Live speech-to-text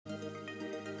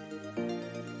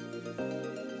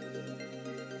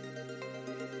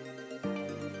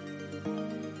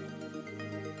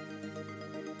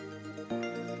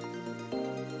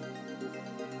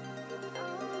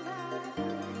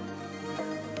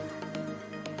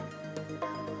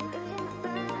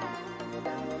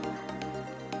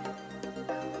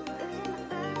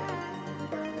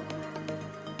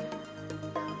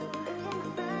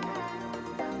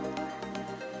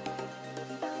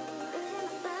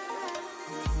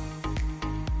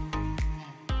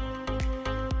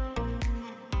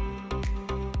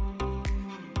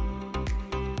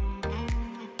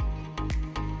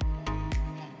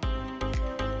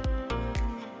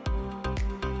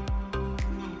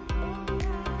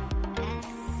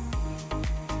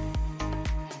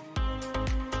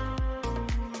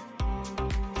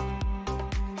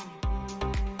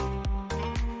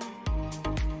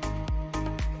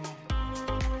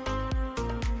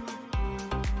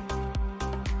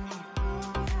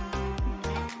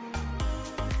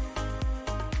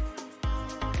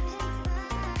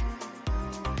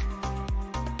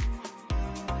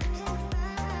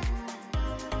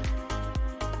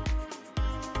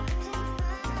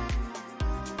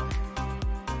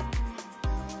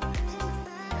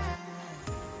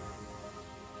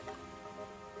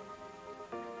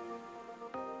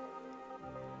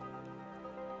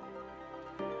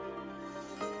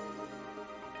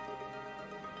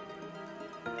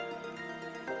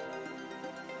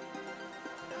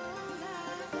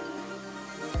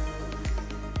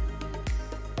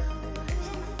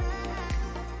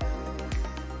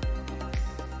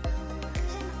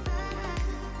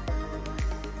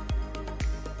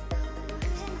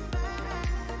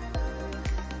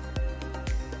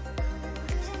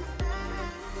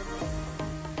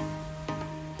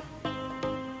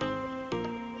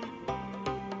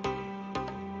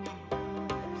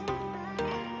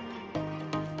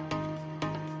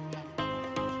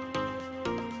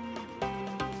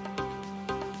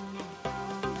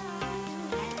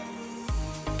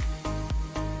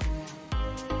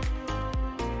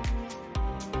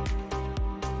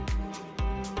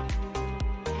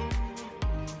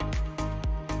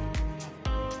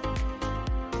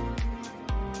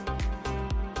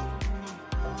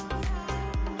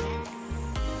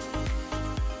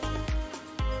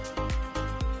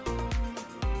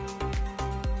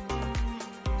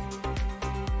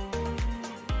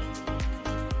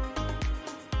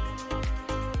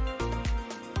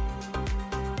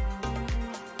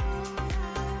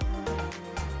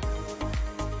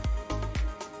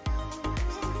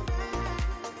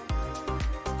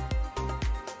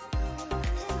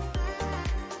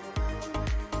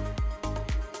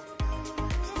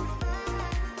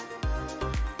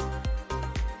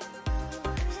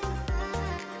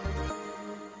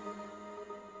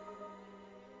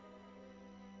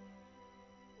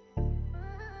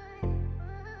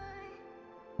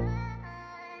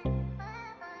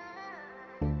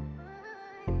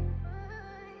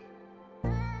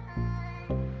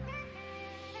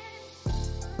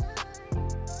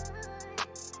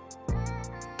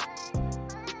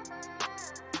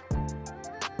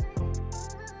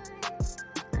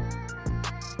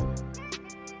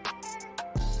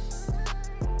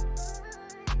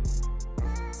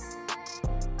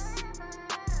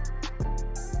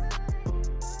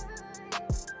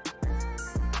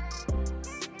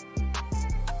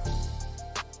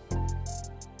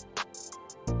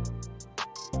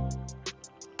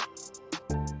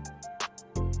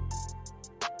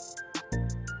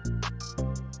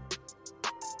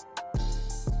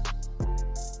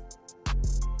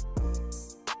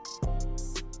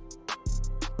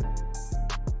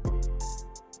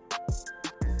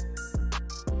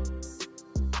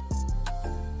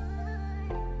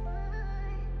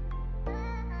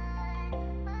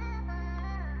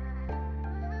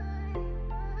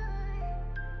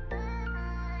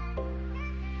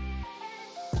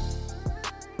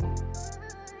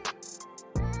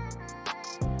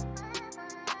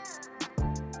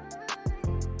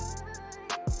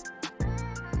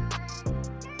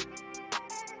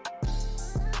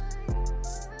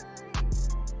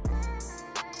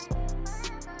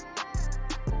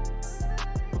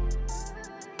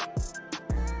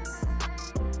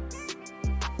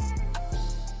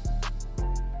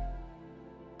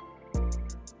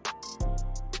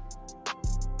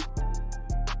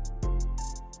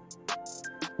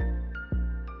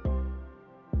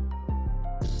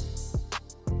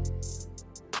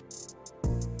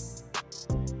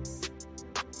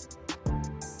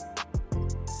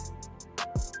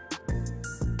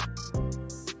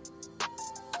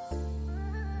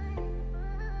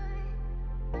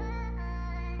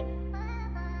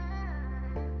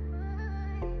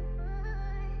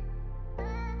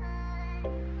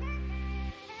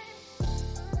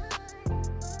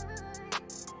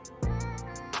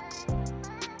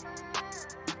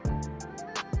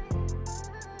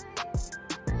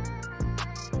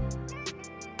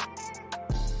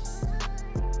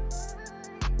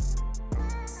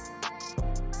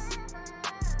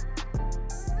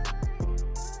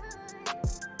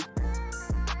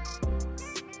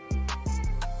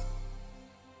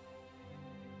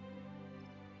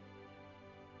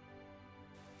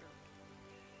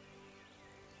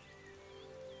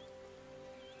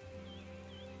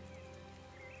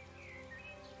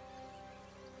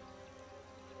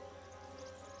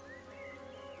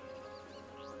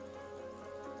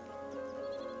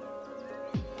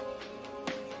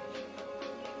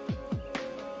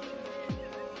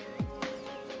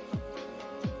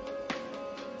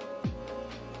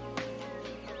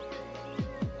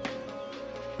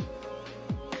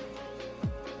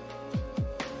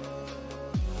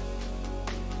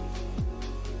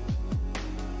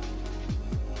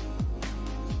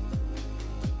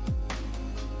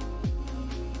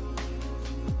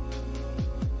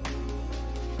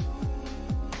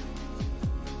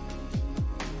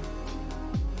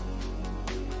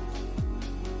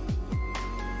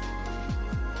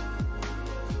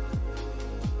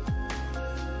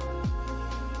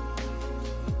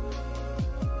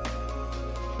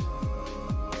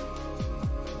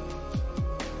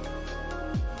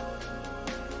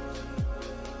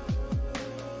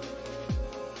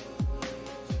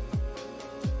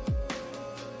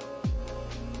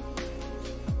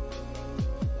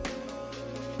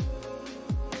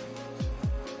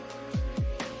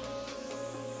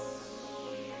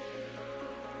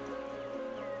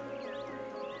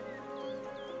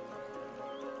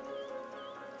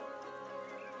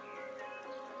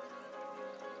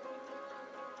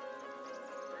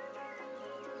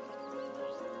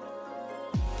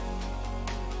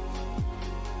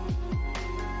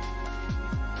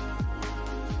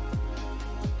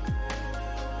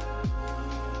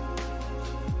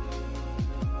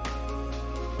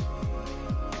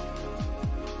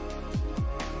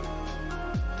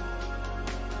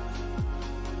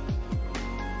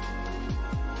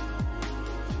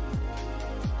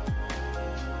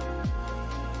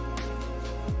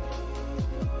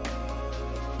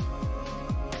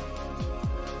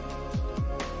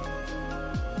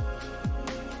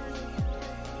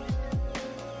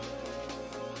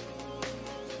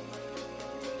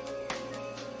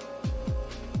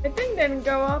didn't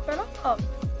go off at all.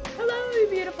 Hello, you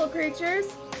beautiful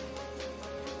creatures.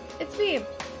 It's me,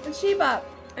 it's Sheba.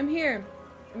 I'm here.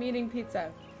 I'm eating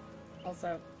pizza.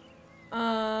 Also.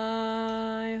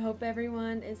 I hope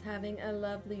everyone is having a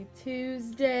lovely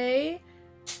Tuesday.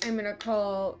 I'm gonna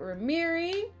call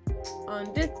Ramiri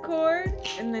on Discord,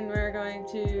 and then we're going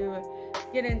to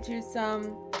get into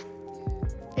some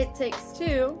It Takes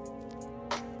Two.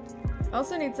 I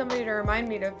also need somebody to remind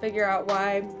me to figure out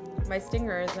why my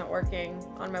stinger isn't working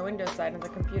on my Windows side of the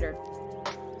computer.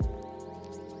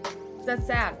 That's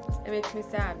sad. It makes me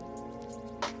sad.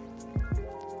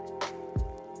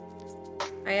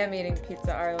 I am eating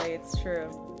pizza, Arlie. It's true.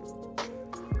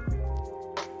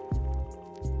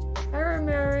 Hi,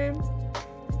 Ramiri.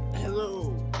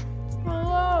 Hello.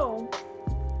 Hello.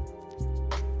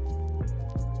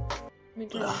 Let me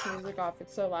turn this music off.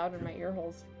 It's so loud in my ear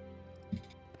holes.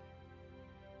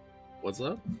 What's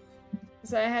up?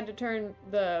 So I had to turn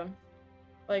the,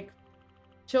 like,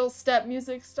 chill step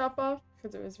music stuff off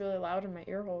because it was really loud in my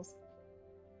ear holes.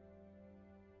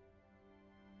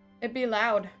 It'd be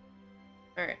loud.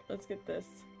 Alright, let's get this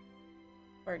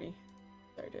party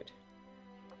started.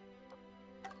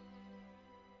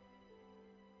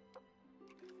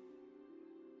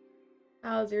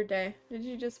 How's your day? Did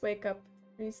you just wake up?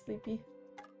 Are you sleepy?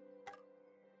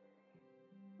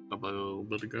 About a little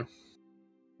bit ago.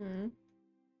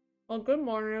 Well, good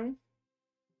morning.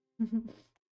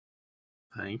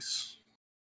 Thanks.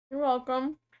 You're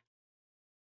welcome.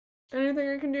 Anything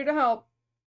I can do to help?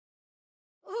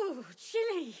 Ooh,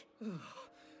 chilly.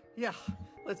 Yeah,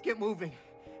 let's get moving.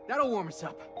 That'll warm us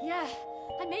up. Yeah,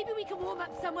 and maybe we can warm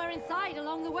up somewhere inside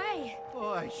along the way. Oh,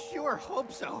 I sure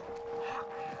hope so.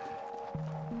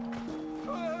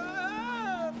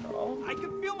 Oh. I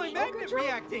can feel my magnet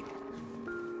reacting.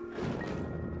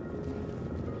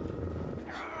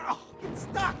 Oh, it's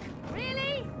stuck.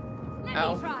 Really? Let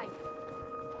Ow. me try.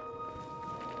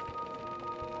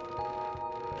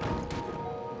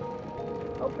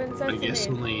 Open I sesame. guess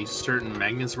only certain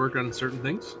magnets work on certain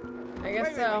things? I guess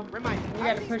Wait, so. Remind You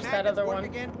gotta push that other one.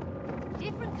 Again?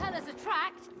 Different colors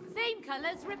attract, same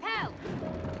colors repel.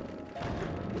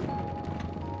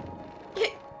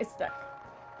 It's stuck.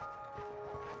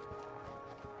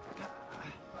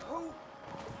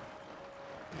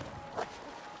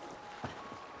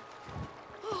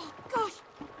 Oh, gosh.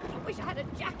 I wish I had a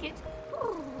jacket.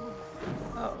 Oh.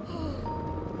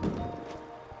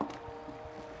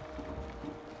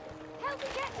 Help me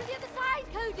get to the other side,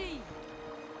 Cody.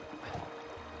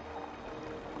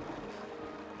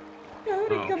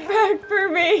 Cody, Oh. come back for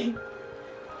me.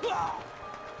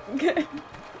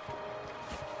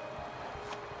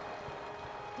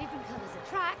 Different colors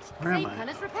attract, Where am same I?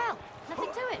 colors repel.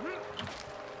 Nothing to it.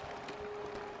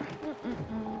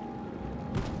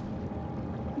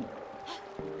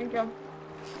 Thank you.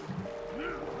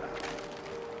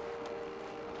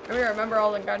 I mean, remember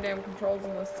all the goddamn controls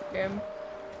in this game.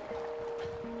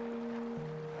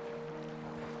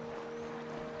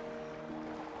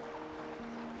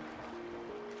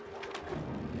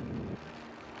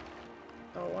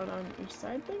 Oh, one on each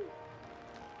side thing?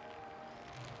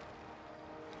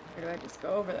 Or do I just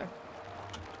go over there?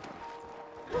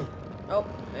 Oh,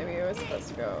 maybe it was supposed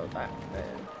to go that way.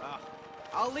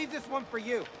 I'll leave this one for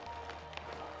you.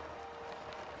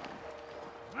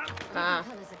 Ah. Different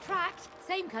colors attract,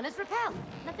 same colors repel.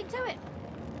 Nothing to it.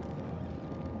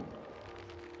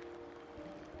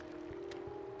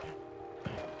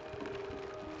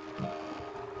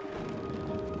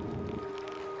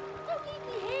 Don't leave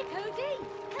me here, Cody.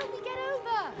 Help me get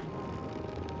over.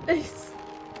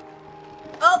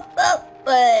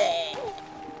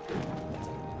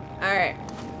 Alright.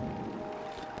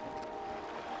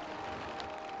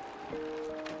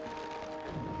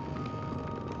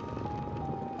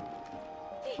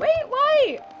 Wait,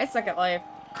 why? I suck at life.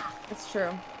 It's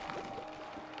true.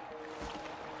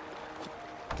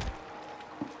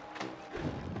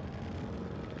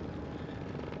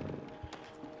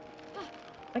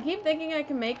 I keep thinking I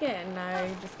can make it and I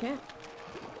just can't.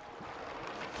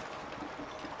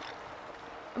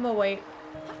 I'm gonna wait.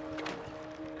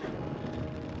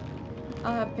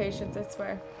 I'll have patience, I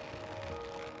swear.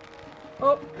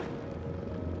 Oh.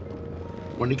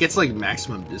 When it gets like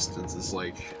maximum distance, it's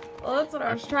like... Well, that's what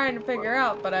I was trying to figure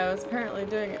out, but I was apparently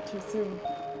doing it too soon.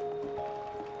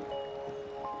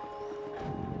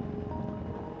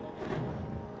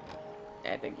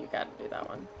 I think you gotta do that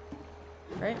one.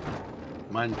 Right?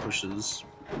 Mine pushes.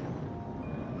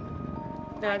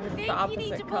 No, because it's the Think you need to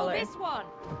opposite pull color. this one.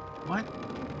 What?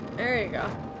 There you go.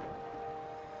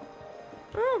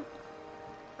 Oh.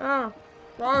 Oh.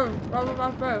 Sorry. That was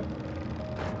my face.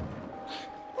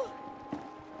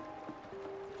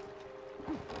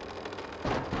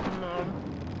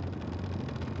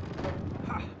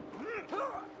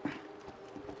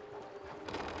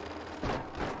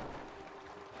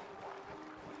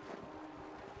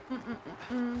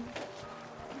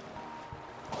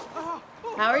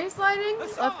 How are you sliding?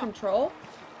 Left control?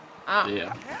 Ah.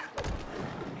 Yeah.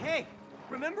 Hey,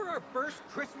 remember our first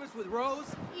Christmas with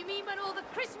Rose? You mean when all the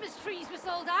Christmas trees were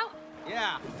sold out?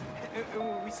 Yeah.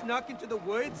 And we snuck into the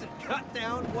woods and cut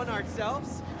down one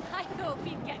ourselves? I thought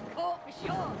we'd get caught for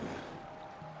sure.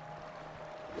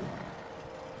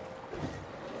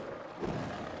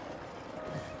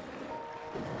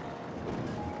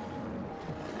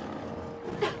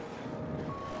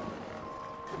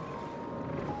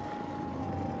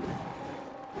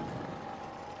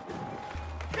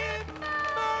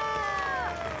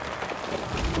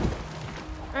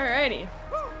 Alrighty.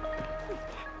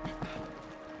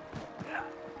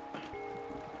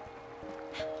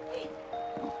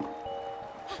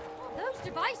 Those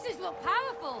devices look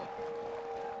powerful.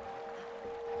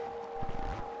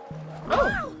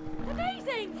 Oh!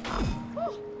 Amazing!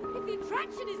 Oh, if the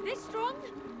attraction is this strong,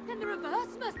 then the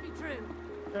reverse must be true.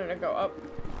 I'm gonna go up.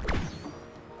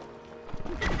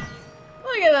 Look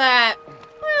at that! Look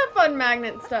at that fun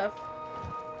magnet stuff.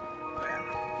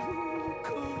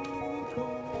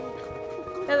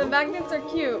 Yeah, the magnets are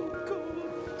cute.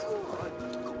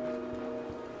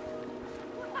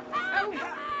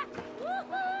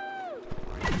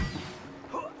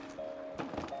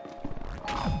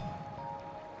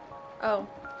 Oh.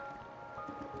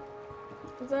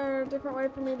 Is there a different way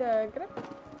for me to get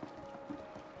up?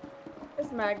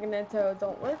 This magneto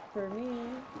don't work for me.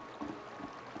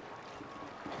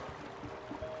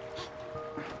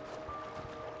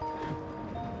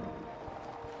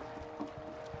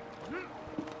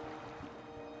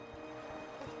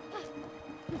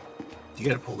 You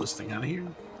gotta pull this thing out of here.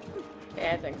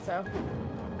 Yeah, I think so.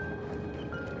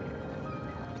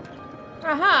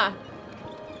 Aha!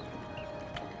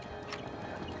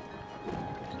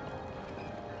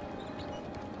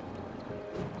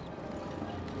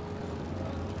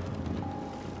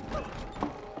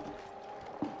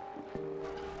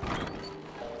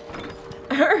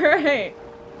 Alright.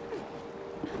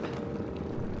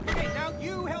 Okay, now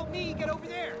you help me get over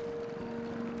there.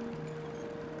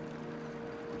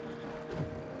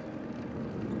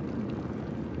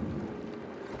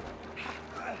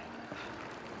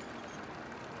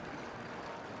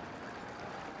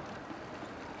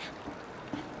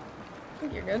 I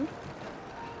think you're good.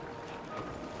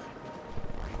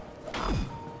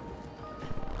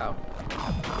 Oh.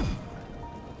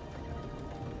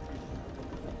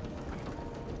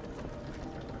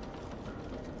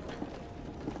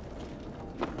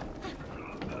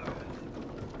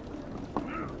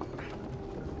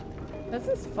 This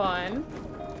is fun.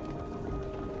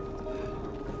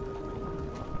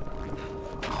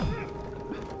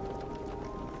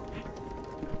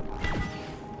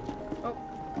 Oh.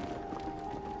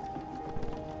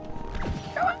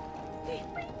 Go on.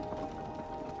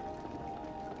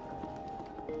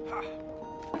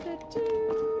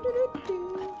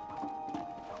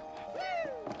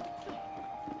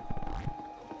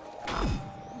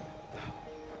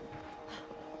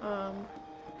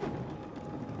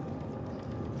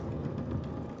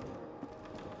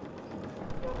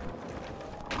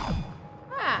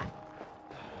 Ah.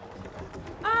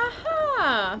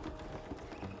 Aha.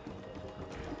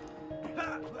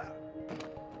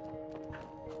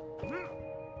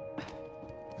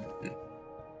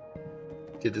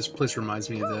 Dude, this place reminds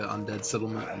me of the undead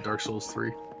settlement in Dark Souls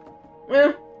 3.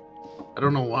 Eh. I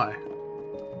don't know why.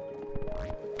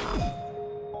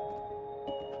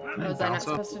 Can I Was I not bounce up?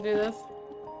 supposed to do this?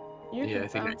 You Yeah, I can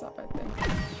think bounce up, I think.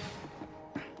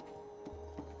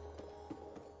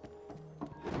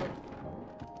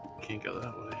 Can't go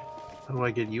that way. How do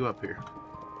I get you up here?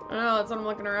 I know, that's what I'm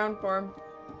looking around for.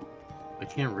 I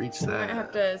can't reach I that. might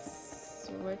have to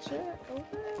switch it over.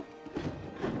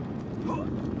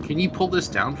 Can you pull this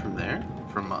down from there?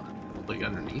 From, like,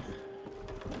 underneath?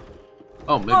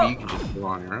 Oh, maybe Oh. you can just go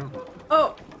on your own.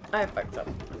 Oh, I fucked up.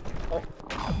 Oh,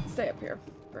 stay up here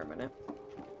for a minute.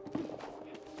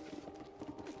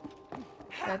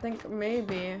 I think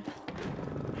maybe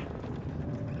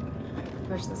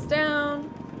push this down.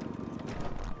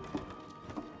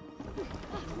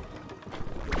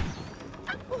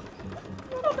 I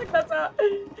don't think that's out.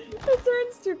 It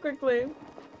turns too quickly.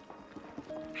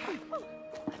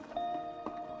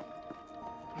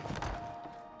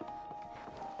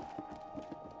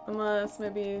 Unless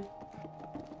maybe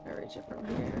I reach it from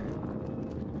here.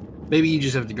 Maybe you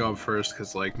just have to go up first,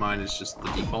 because, like, mine is just the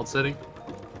default setting.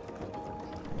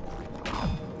 Now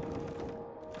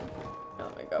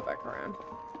let me go back around.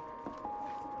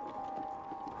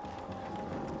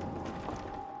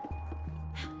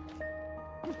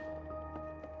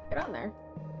 Get on there.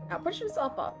 Now push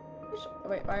yourself up. Push,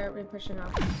 wait, why aren't we pushing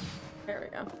up? There we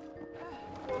go.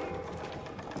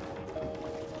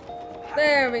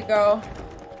 There we go.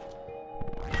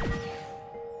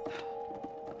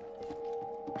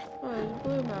 Oh, there's a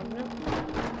blue magnet.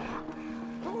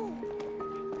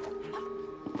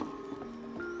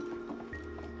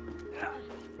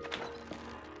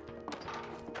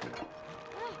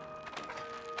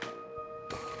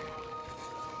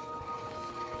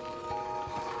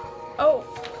 Oh!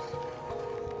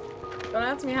 Don't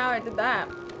ask me how I did that.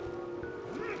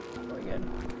 Really good.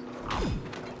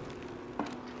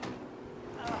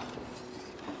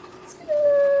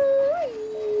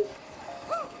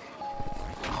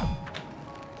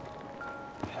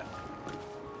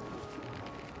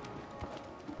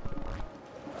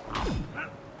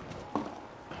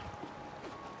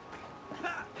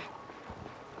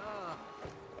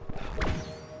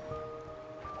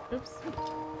 Oops.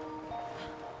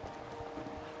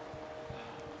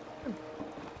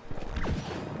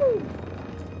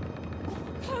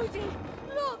 Cody,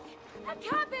 look! A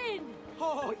cabin!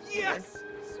 Oh, yes!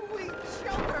 Sweet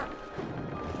shelter!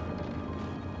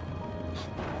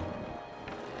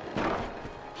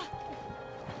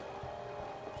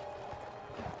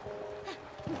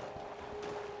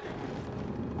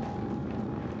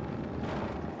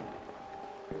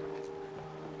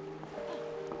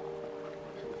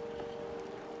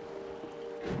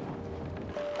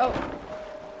 Oh,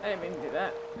 I didn't mean to do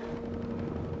that.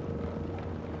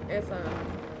 I guess I'm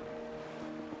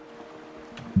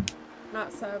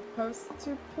not supposed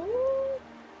to pull.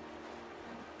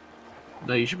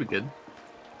 No, you should be good.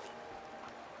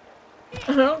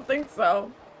 I don't think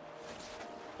so.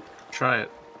 Try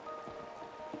it.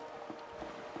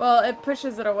 Well, it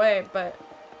pushes it away, but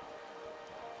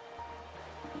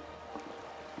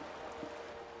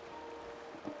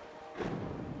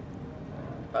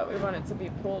we want it to be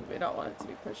pulled. We don't want it to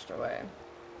be pushed away.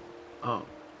 Oh.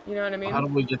 You know what I mean? How do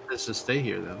we get this to stay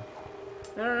here then?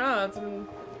 I don't know. It's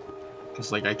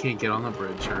Because like I can't get on the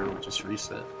bridge or it'll just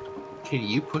reset. Can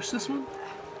you push this one?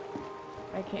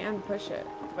 I can push it.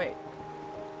 Wait.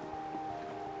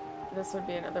 This would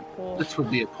be another pull. This would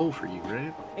be a pull for you,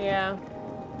 right? Yeah.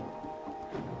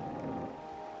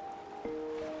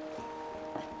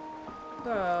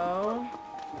 So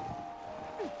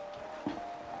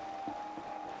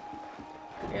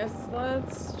I guess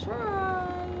let's try.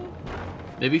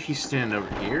 Maybe if you stand over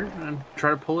here and try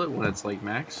to pull it when it's like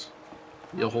max,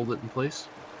 you'll hold it in place.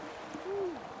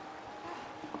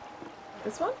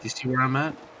 This one? Do you see where I'm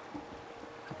at?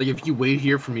 Like if you wait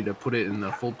here for me to put it in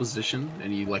the full position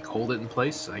and you like hold it in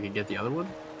place, I can get the other one.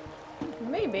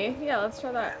 Maybe. Yeah, let's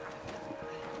try that.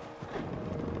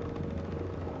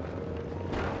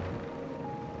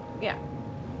 Yeah.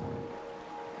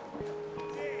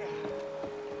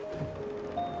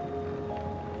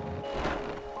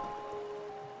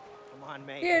 Come on,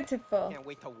 mate. Beautiful. Can't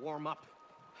wait to warm up.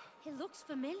 It looks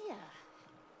familiar.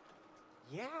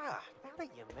 Yeah, now that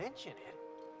you mention it.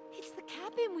 It's the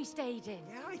cabin we stayed in.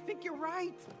 Yeah, I think you're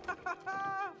right.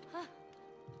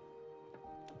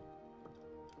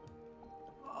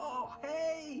 Oh,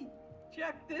 hey!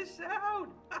 Check this out!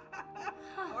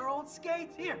 Our old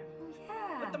skates here.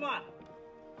 Yeah. Put them on.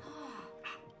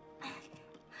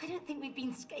 I don't think we've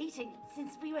been skating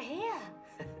since we were here.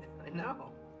 I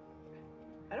know.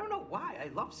 I don't know why. I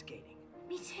love skating.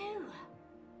 Me too.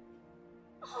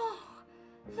 Oh,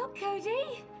 look,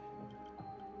 Cody.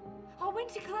 Our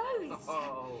winter clothes.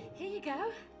 Oh, Here you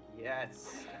go.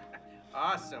 yes.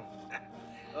 Awesome.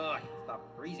 Oh, I can stop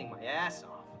freezing my ass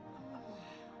off.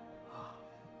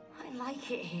 I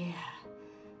like it here.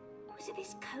 Was it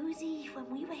this cozy when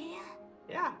we were here?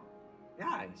 Yeah.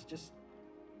 Yeah, it's just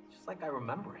like I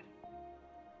remember it.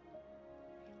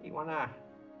 You wanna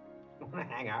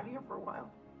hang out here for a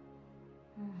while?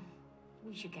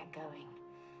 We should get going.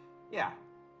 Yeah,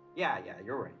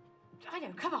 you're right. I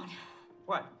know, come on.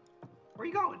 What? Where are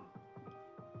you going?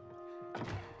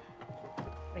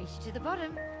 Race to the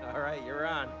bottom. All right, you're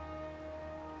on.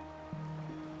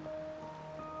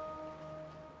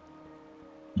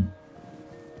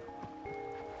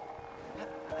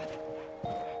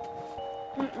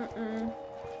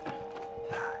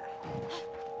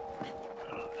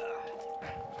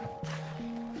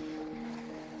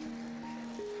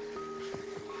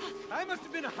 I must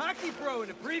have been a hockey pro in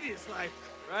a previous life,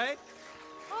 right?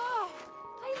 Oh,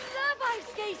 I love ice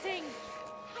skating.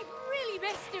 I've really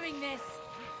missed doing this.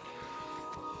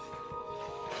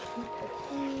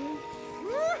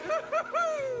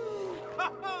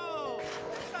 Oh,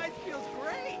 this ice feels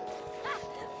great.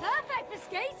 Perfect for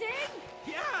skating.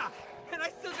 Yeah, and I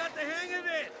still got the hang of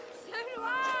it. So do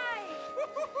I.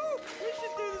 We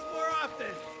should do this more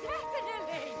often.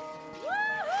 Definitely.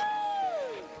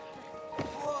 Woohoo!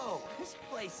 Whoa, this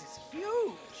place is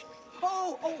huge.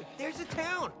 Oh, there's a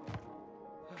town.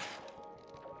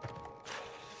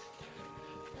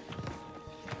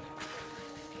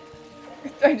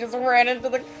 I just ran into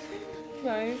the...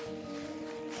 Nice.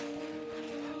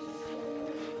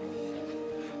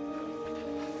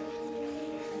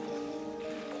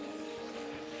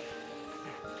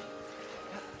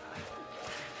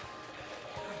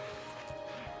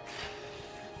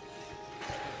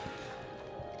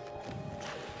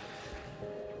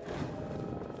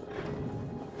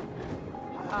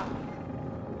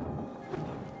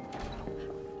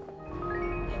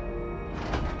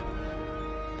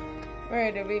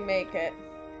 Where did we make it?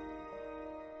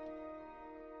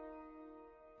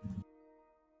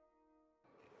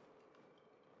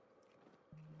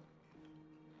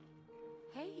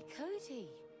 Hey, Cody.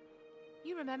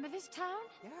 You remember this town?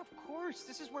 Yeah, of course.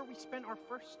 This is where we spent our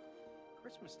first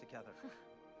Christmas together.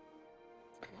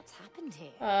 What's happened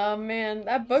here? Oh man,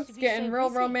 that book's getting real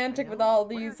romantic with all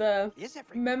these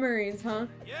memories, huh?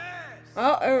 Yes!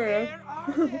 Oh, there we Where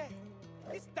go. are they?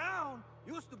 This town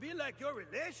used to be like your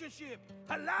relationship.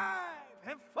 Alive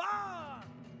and fun.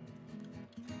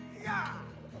 Yeah.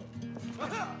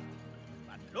 But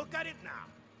look at it now.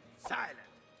 Silent.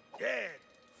 Dead.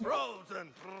 Frozen.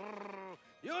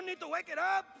 You need to wake it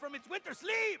up from its winter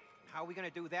sleep. How are we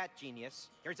gonna do that, genius?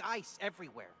 There's ice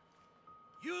everywhere.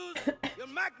 Use your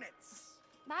magnets.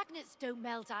 Magnets don't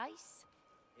melt ice.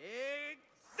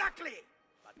 Exactly.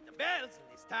 But the bells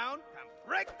in this town can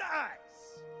break the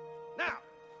ice. Now,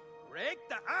 break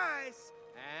the ice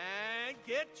and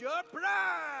get your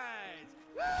prize.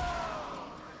 Woo!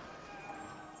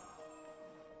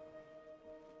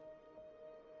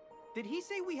 Did he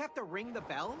say we have to ring the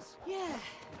bells? Yeah,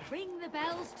 ring the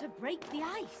bells to break the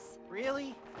ice.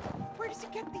 Really? Where does he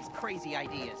get these crazy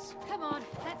ideas? Come on,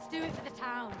 let's do it for the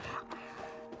town.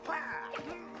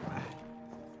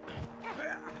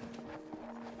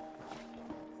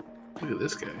 Look at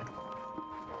this guy.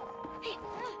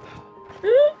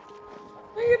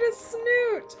 Look at his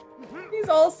snoot. He's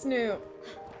all snoot.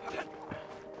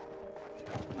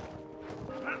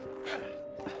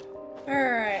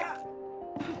 Alright.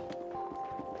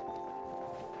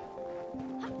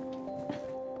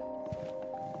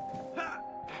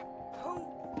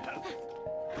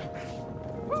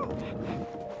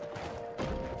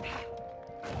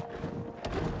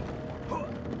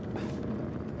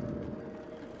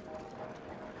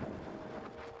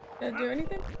 Did I do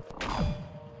anything?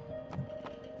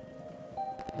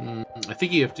 I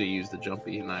think you have to use the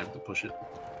jumpy and I have to push it.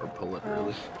 Or pull it,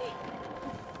 really.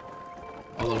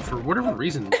 Although, for whatever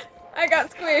reason... I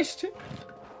got squished. It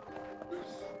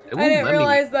I won't didn't let me-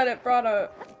 realize that it brought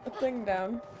a thing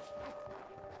down.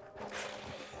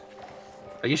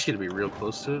 I guess you gotta be real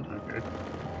close to it. Okay.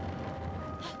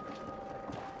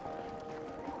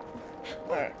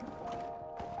 Alright.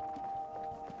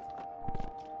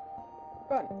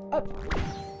 Run. Up.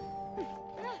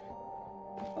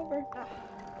 Over.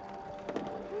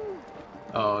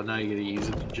 Oh, now you gotta use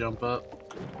it to jump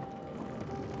up.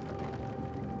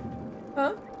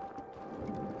 Huh?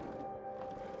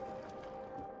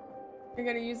 You're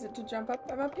gonna use it to jump up?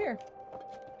 I'm up here.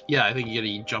 Yeah, I think you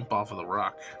gotta jump off of the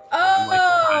rock.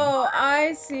 Oh,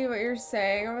 I see what you're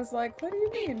saying. I was like, what do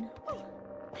you mean?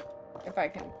 If I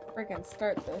can freaking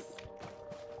start this.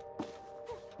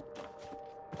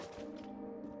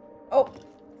 Oh.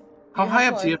 How high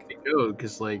up like, do you have to go?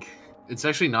 Because, like, it's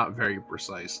actually not very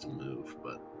precise to move,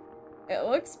 but... It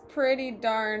looks pretty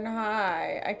darn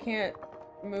high. I can't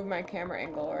move my camera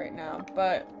angle right now,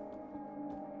 but...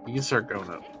 You can start going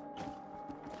up.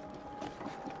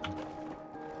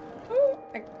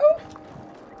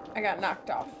 I got knocked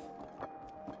off.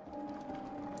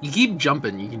 You keep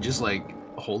jumping, you can just, like,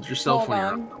 hold yourself when you're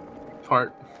on the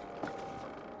part.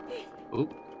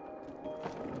 Oop.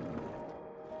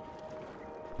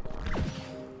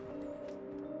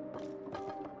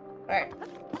 Alright.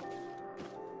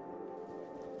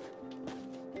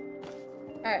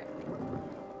 Alright.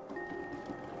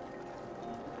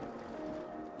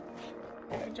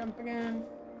 Gotta jump again.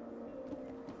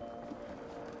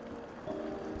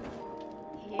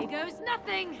 Here goes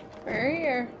nothing. We're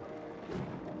here.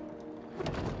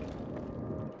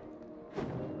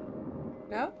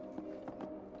 No?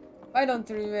 Why don't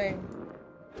you ring?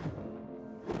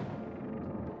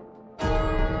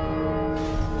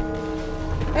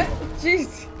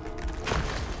 Jeez.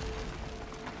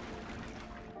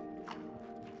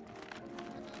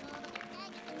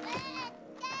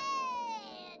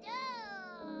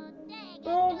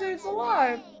 Oh, dude's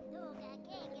alive.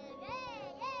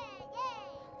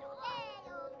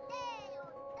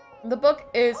 The book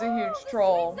is a huge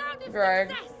troll,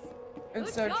 Greg.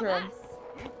 It's so true.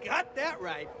 You got that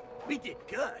right. We did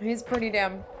good. He's pretty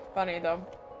damn funny though.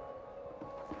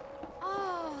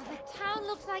 Oh, the town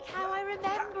looks like how I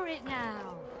remember it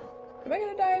now. Am I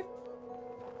gonna die?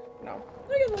 No.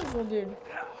 Look at this little dude.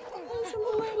 This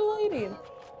little lady.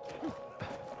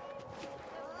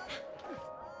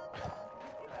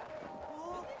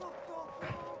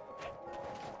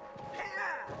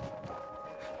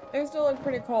 They still look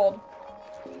pretty cold.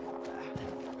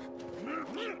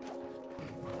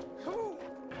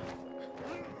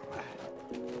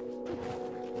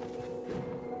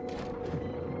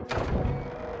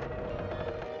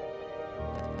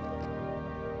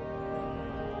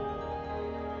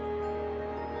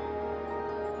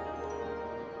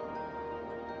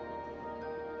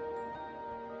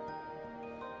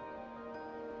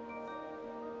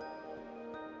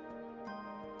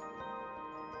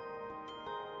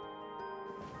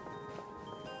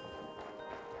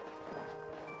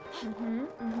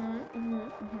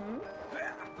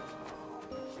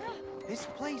 This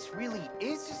place really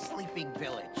is a sleeping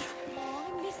village. Oh,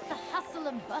 I missed the hustle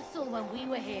and bustle when we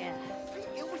were here.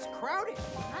 It was crowded.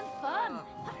 And fun.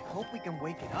 I hope we can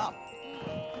wake it up.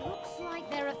 Looks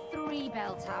like there are 3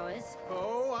 bell towers.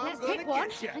 Oh, I'm Let's gonna pick one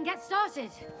get ya. and get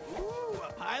started. Ooh,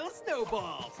 a pile of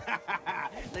snowballs.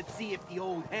 Let's see if the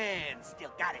old hand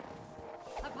still got it.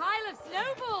 A pile of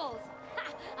snowballs.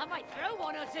 I might throw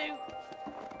 1 or 2.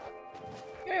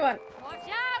 Give me one. Watch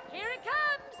out, here it comes.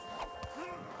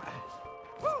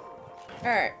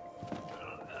 Alright.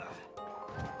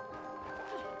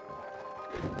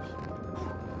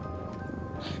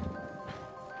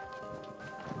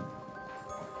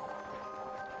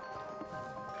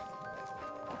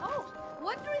 Oh,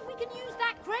 wonder if we can use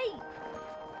that crate.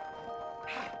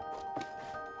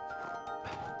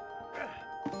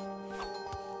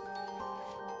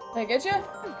 Did I get you?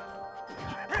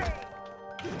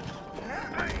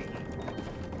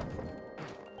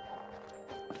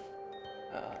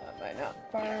 Am I not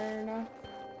far enough?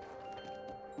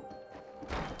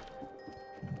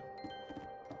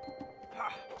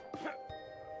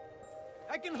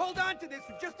 I can hold on to this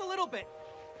for just a little bit.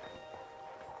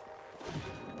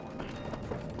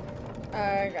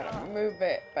 I gotta move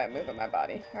it by moving my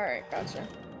body. Alright, gotcha.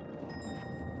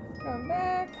 Come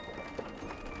back.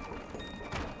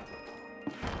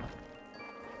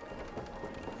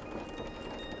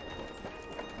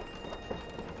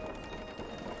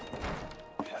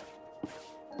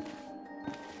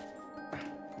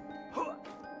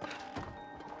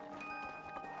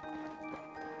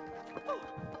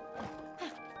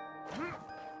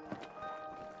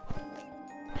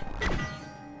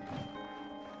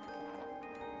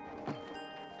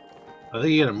 I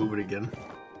think you gotta move it again.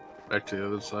 Back to the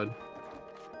other side.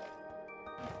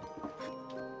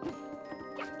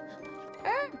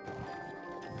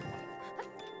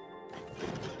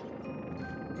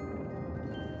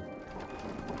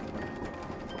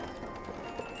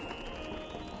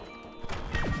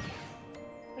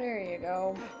 There you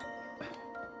go.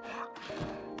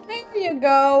 There you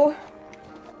go.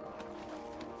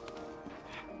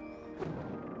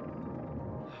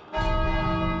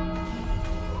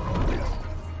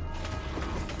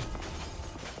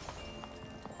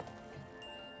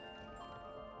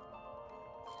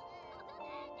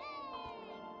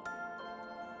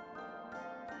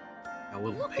 Got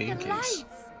little Look at the pancakes.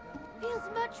 lights. Feels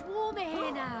much warmer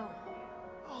here now.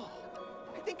 Oh,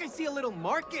 I think I see a little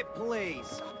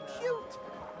marketplace. Cute.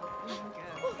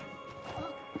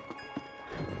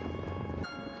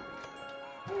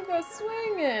 You go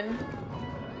swinging.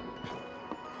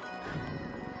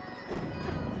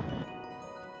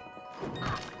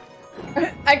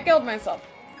 I killed myself.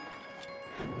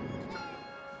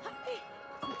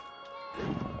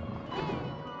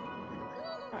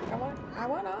 I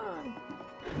went on.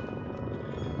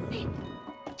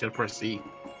 Gotta press E.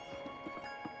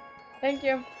 Thank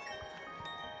you.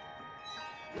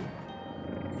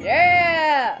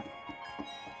 Yeah!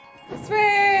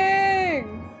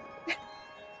 Swing!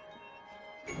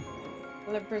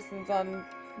 Other person's on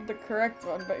the correct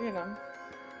one, but you know.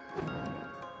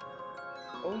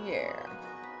 Oh yeah.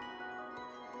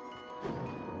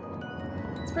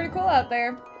 It's pretty cool out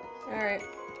there. Alright,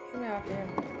 get me off here.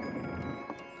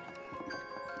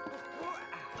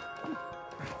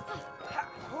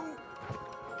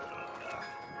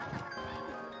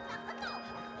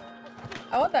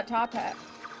 I want that top hat.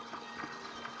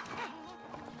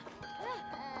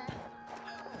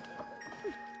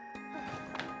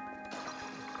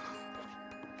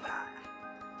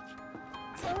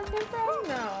 Is that where it came from?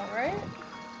 No, right?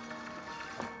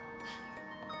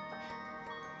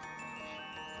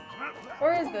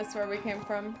 Or is this where we came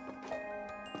from?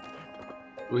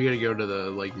 We gotta go to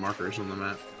the like markers on the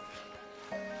map.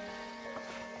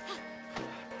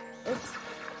 Oops.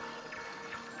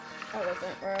 That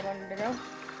wasn't where I wanted to go.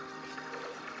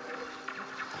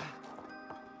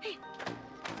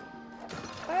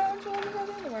 Why don't you want to go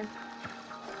the other one?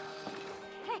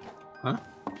 Huh?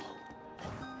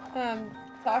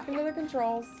 Talking to the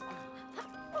controls.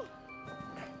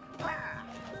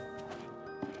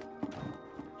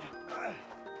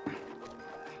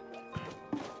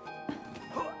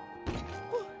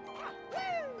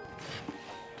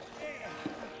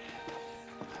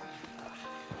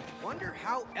 Wonder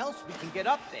how else we can get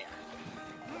up there.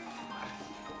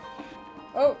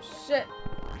 Oh, shit.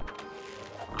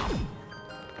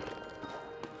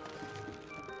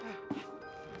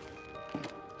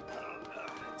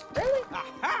 Really?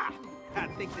 Aha! I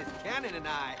think this cannon and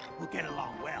I will get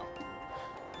along well.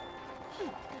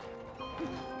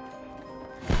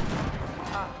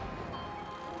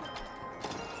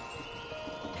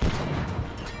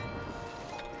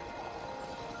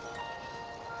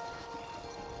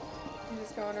 I'm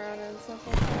just going around in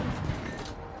circles.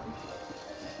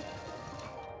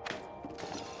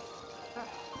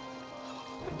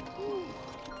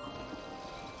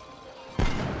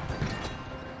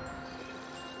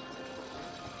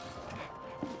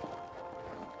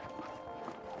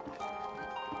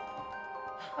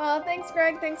 Oh, thanks,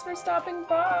 Greg. Thanks for stopping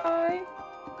by.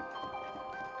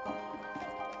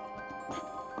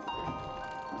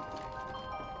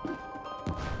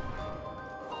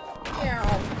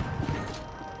 Meow.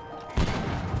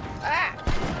 Ah!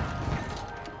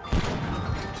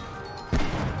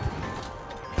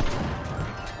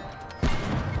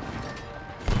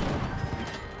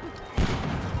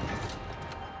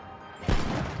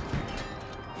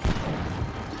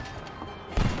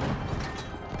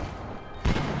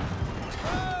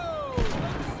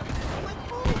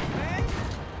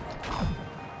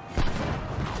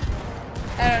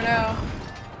 I don't know.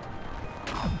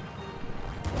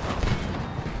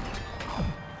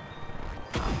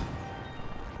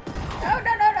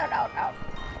 No.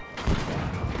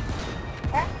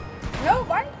 Ah, no,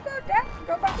 why don't you go down?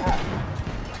 Go back up.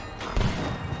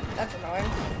 That's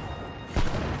annoying.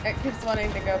 It keeps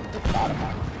wanting to go to the bottom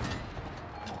one.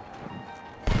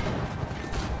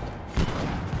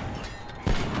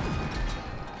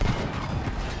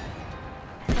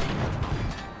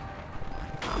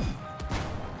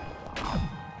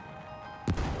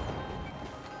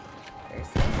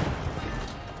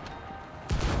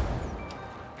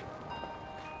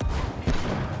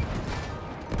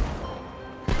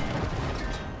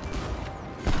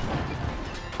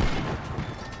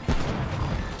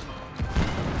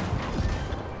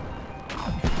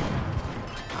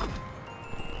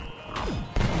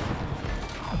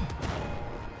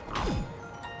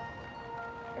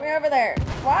 Come here over there.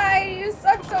 Why do you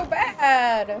suck so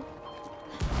bad?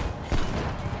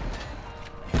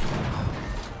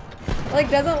 Like,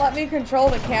 doesn't let me control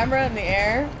the camera in the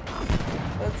air.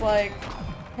 It's like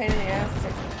pain in the ass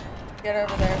to get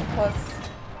over there. Plus,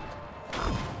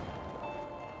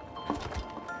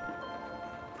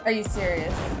 are you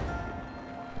serious?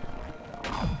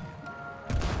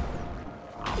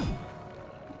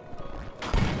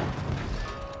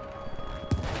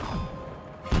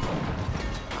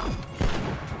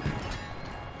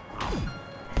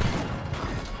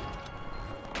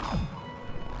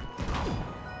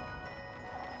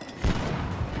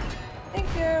 Thank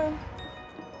you.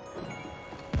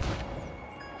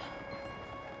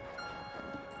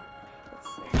 Let's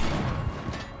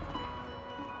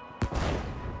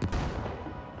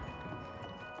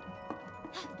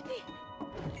see.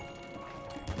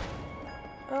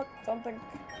 Oh, something.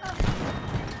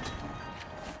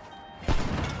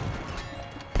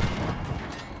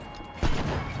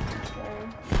 Okay.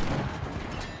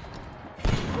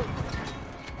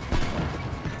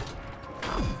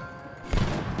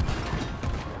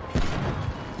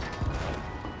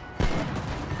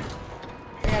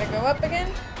 We gotta go up again?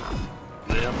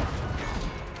 Yep.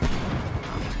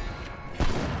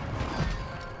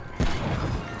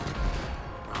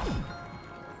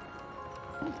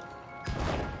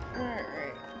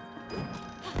 Alright.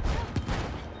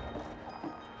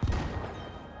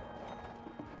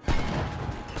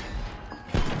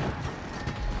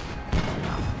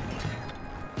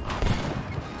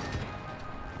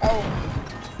 Oh.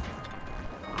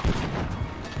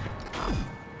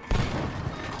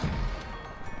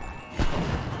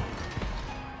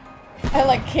 I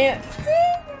like can't see.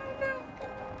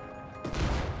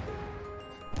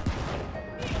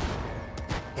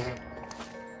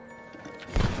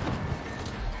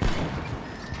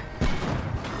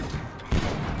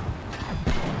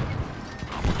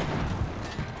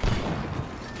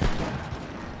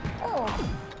 no.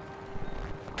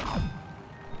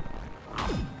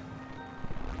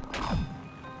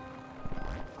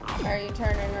 Are you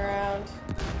turning around?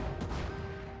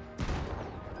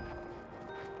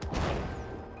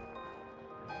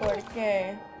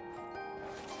 $40K.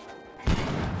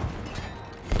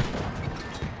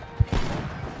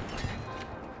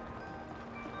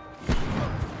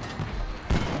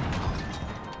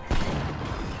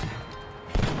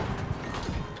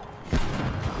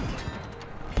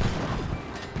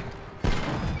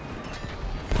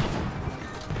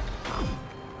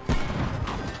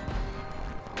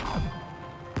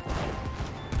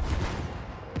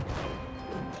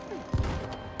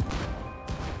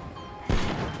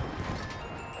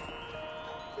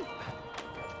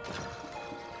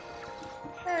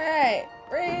 Alright,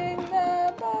 ring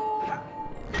the bell.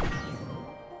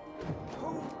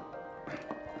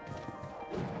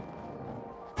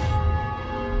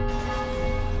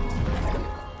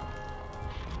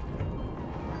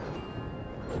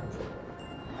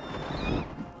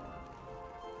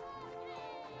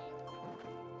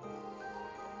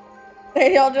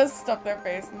 They all just stuff their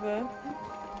face in the...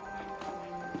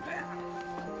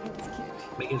 That's cute.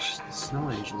 Like it's just snow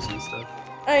angels and stuff.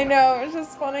 I know, it's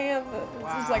just funny. It's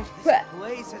just like, this bleh.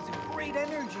 place has a great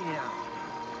energy now.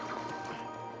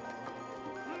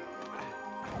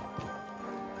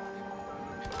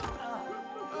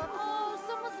 Oh,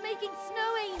 someone's making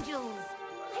snow angels.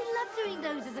 I loved doing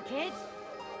those as a kid.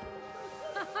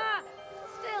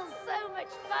 Still so much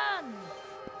fun.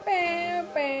 Bam,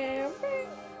 bam, bam.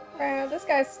 Bam. This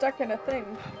guy's stuck in a thing.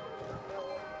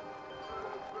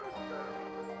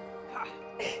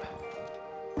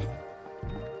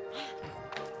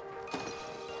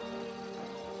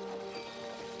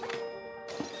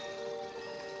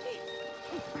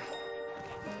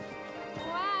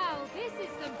 Wow, this is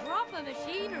some proper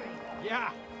machinery.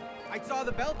 Yeah, I saw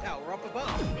the bell tower up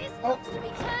above. This looks to be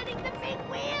turning the big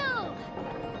wheel.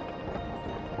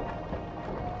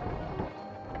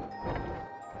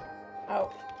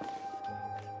 Oh.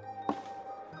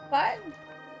 What?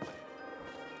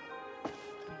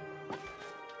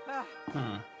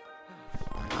 Hmm.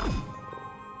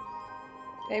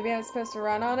 Maybe I'm supposed to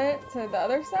run on it to the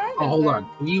other side? Oh, Is hold there- on.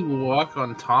 Can you walk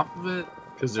on top of it?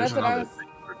 Because there's That's what I another was- thing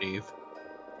underneath.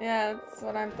 Yeah, that's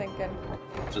what I'm thinking.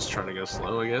 Just try to go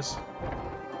slow, I guess.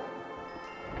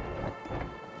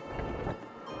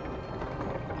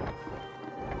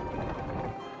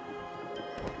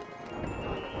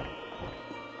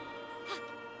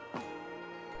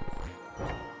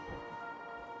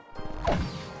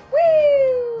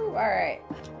 Woo! Alright.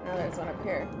 Now there's one up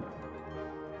here.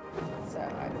 So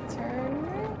I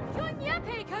turn. Join me up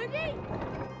here, Cody.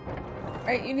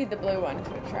 Right, you need the blue one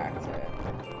to attract to it.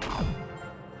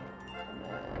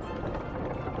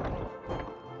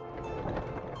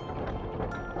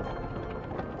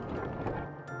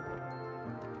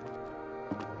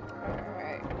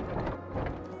 Alright.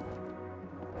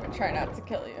 Try not to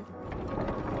kill you.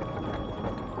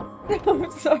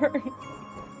 I'm sorry.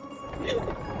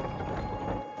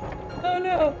 Oh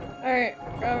no! Alright,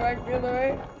 go back the other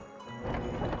way.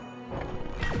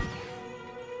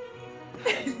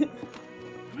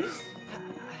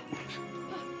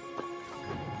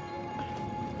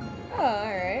 Oh,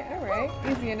 alright, alright.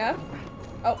 Easy enough.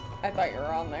 Oh, I thought you were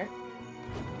on there.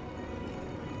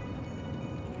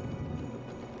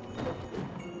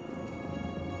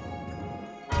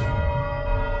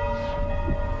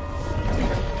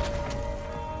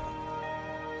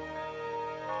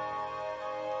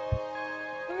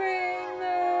 Ring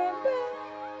the bell.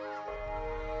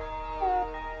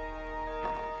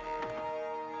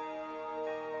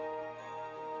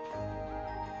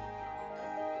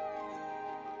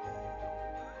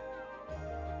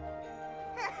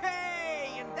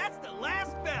 Hey, and that's the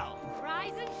last bell.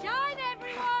 Rise and shine,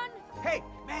 everyone. Hey,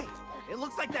 mate, it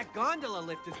looks like that gondola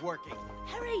lift is working.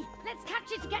 Hurry, let's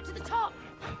catch it to get to the top.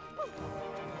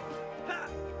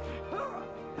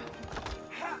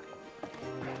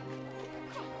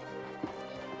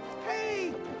 Hey,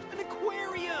 an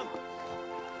aquarium.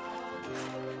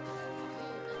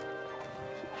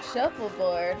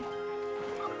 Shuffleboard.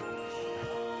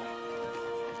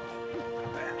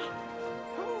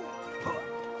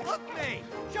 Look, mate,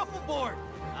 shuffleboard.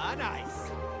 Ah, nice.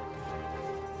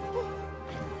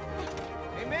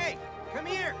 Hey, mate, come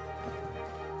here.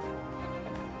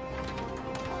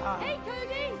 Hey,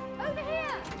 Cody, over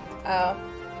here. Oh.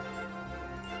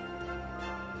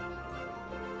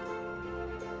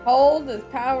 Hold his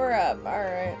power up.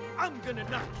 Alright. I'm gonna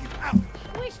knock you out.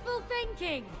 Wishful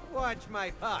thinking. Watch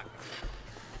my puck.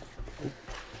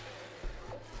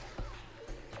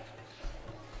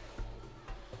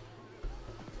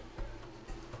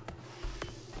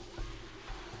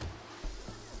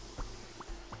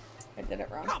 did it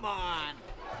wrong. Come on.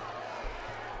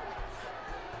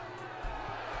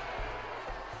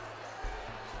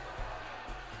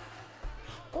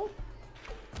 Oh.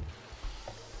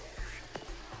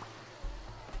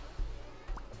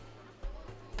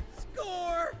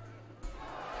 Score.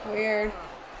 Weird.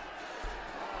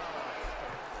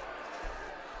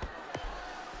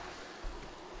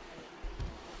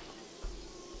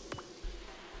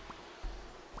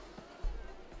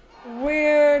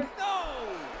 Weird. No.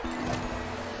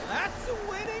 That's a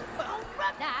winning. Oh,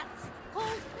 that's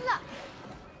called luck.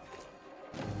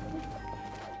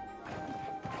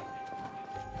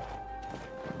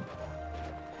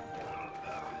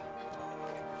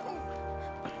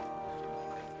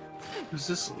 Who's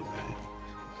this little guy?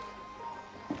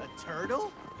 A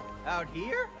turtle? Out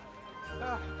here?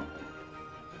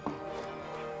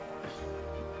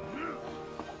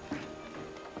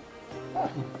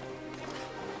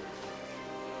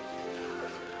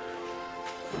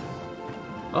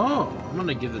 Oh, I'm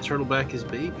gonna give the turtle back his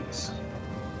babies.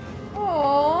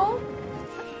 Aww.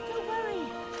 Don't worry.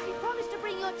 You promised to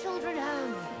bring your children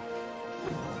home.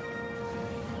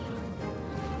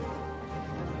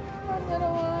 Our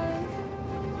little one.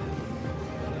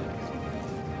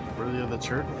 Where are the other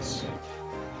turtles?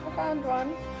 I found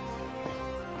one.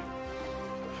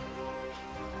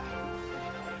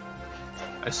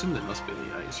 I assume that must be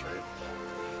the ice, right?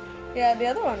 Yeah, the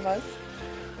other one was.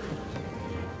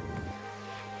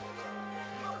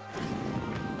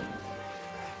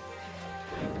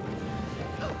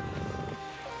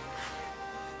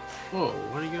 Whoa,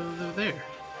 why do you go over there?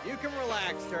 You can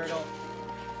relax, turtle.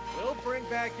 We'll bring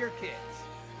back your kids.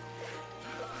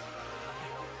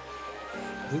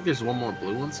 I think there's one more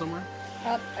blue one somewhere.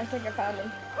 Oh, I think I found him.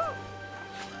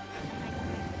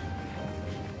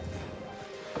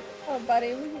 Oh,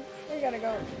 buddy, we gotta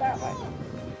go that way.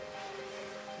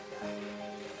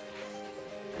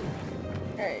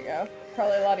 There you go.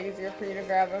 Probably a lot easier for you to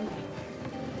grab him.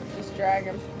 Just drag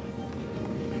him.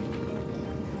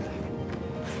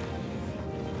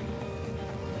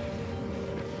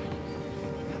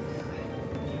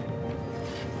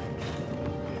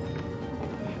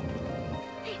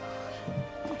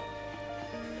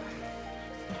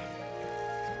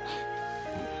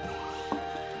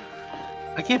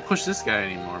 I can't push this guy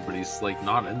anymore, but he's like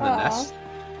not in the Aw. nest.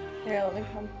 Here, let me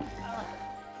come.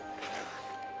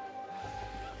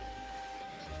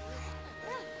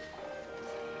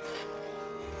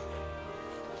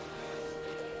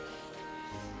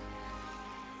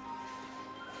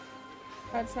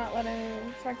 Oh, it's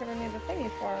not giving me the thingy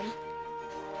for him.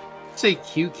 Say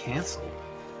Q cancel.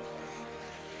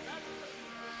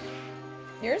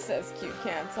 Yours says Q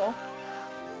cancel.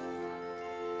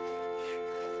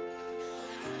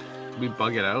 Did we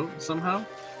bug it out somehow?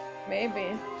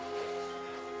 Maybe.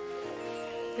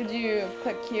 Did you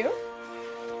click Q?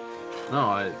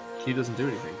 No, Q doesn't do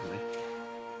anything for me.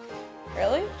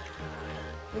 Really?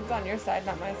 It's on your side,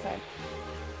 not my side.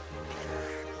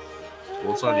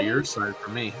 Well, it's on your side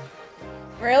for me.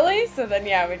 Really? So then,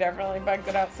 yeah, we definitely bugged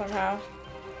it out somehow.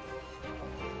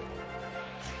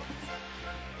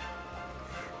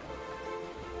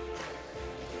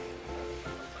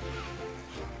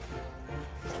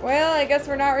 Well, I guess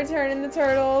we're not returning the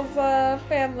turtle's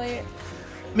family.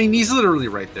 I mean, he's literally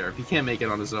right there. If he can't make it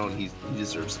on his own, he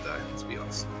deserves to die, let's be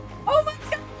honest. Oh my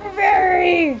god,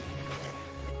 Barry!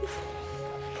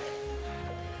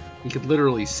 You could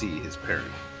literally see his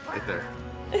parent right there.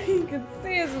 You can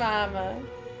see his mama.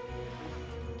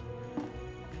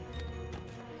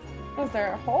 Oh, is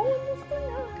there a hole in this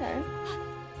thing? Okay.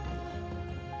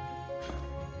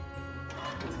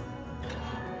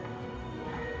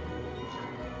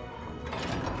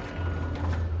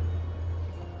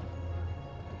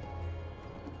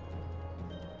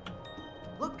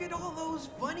 Look at all those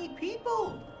funny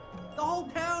people. The whole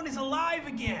town is alive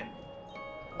again.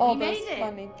 All We those made it.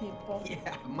 funny people.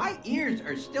 Yeah, my ears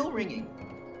are still ringing.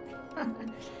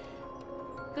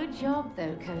 Good job,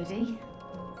 though, Cody.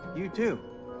 You too.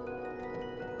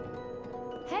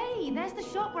 Hey, there's the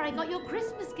shop where I got your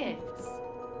Christmas gifts.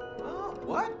 Oh,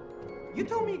 what? You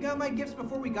told me you got my gifts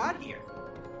before we got here.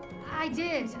 I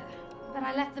did, but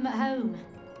I left them at home.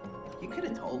 You could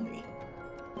have told me.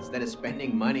 Instead of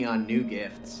spending money on new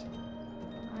gifts.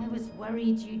 I was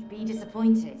worried you'd be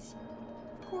disappointed.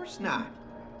 Of course not.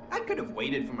 I could have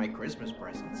waited for my Christmas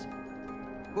presents.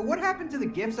 But what happened to the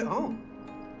gifts at home?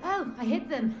 Oh, I hid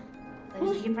them.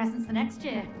 Those are your presents for next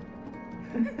year.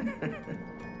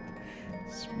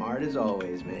 Smart as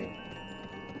always, mate.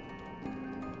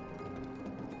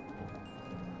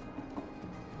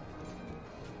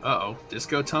 Uh-oh.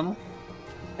 Disco tunnel?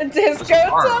 A disco That's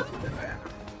hard. tunnel?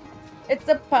 It's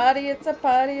a party, it's a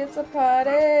party, it's a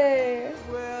party.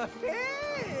 Well,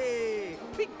 hey!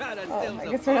 We got I ourselves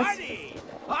guess a we're not party!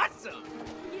 Awesome!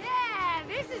 Yeah,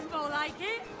 this is more like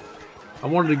it. I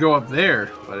wanted to go up there,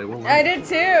 but it won't. I did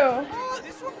too. Oh,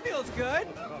 this one feels good!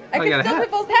 I I can got a steal hat.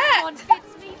 people's This hats. one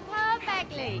fits me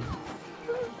perfectly.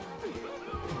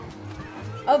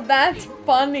 Oh, that's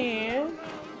funny.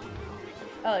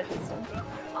 I like this one.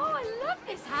 Oh, I love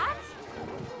this hat.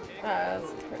 That's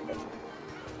pretty good.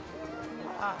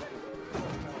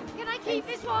 Can I keep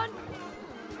this one?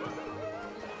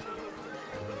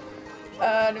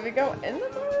 Do we go in the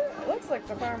bar? It looks like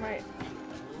the bar might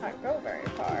not go very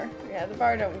far. Yeah, the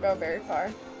bar don't go very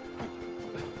far.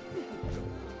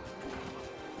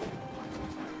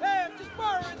 Hey, I'm just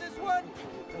borrowing this one!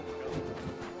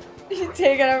 You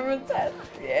take it everyone's head.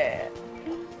 Yeah.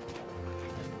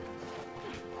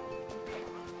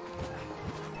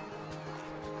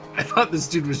 I thought this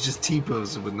dude was just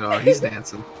T-posing, but no, he's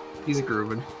dancing. He's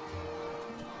grooving.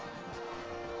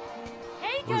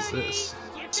 Hey, What is Cody. this?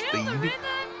 You feel Speed? the rhythm?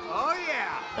 Oh,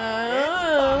 yeah!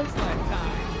 Oh. It's sled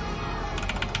time!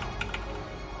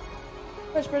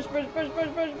 Push, push, push, push, push,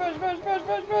 push, push, push, push, push,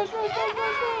 push, push, push,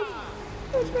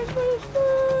 push, push, push,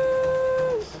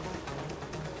 push.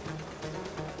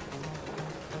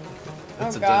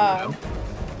 That's Oh, a God. done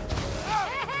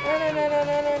No, no, no, no,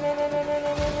 no, no, no, no, no, no,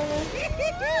 no, no,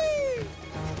 no.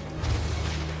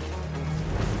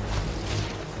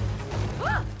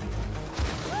 Ah!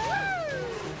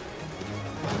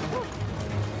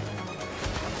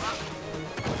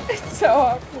 It's so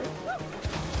awkward.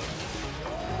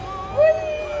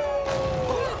 Whee!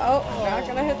 Oh, not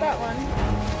gonna hit that one.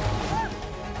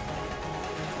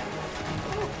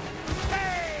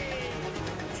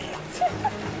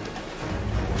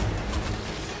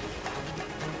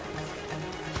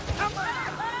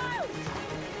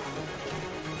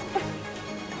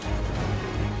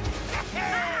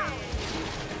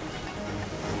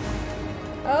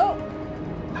 Oh,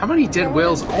 How many dead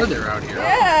whales are there out here?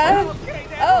 yeah. Okay,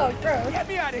 then. Oh, gross. Get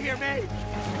me out of here, man!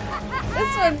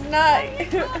 This one's not.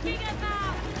 Talking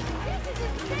about. This is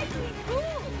incredibly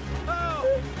cool.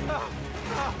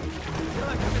 You're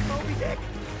like a Moby Dick!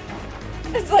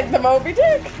 It's like the Moby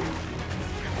Dick.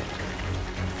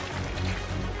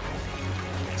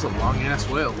 It's a long ass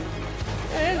whale.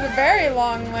 It is a very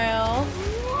long whale.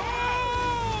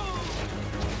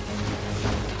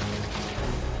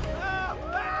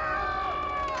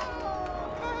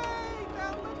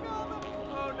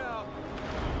 Oh no!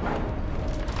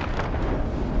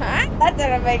 Huh? That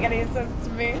didn't make any sense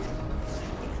to me.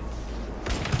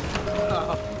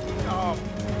 Oh,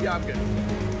 yeah, I'm good.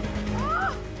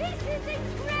 Oh, this is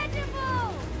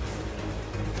incredible.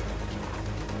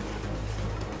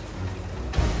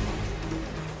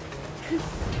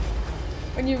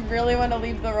 When you really want to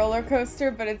leave the roller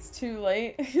coaster, but it's too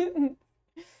late.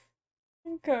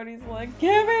 And Cody's like,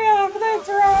 get me off this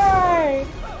ride!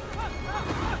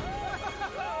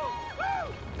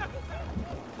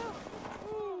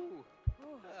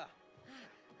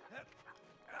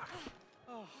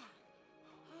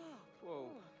 Whoa.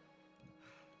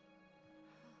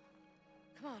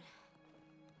 Come on.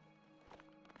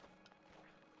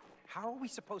 How are we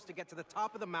supposed to get to the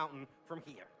top of the mountain from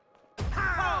here?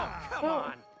 Oh, come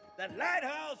on! The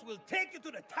lighthouse will take you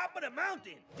to the top of the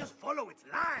mountain. Just follow its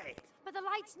light. But the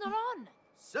light's not on.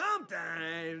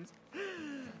 Sometimes.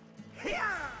 Here!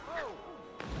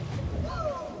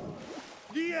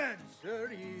 The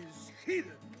answer is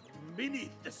hidden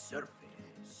beneath the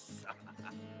surface.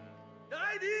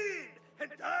 Dive in and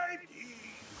dive deep.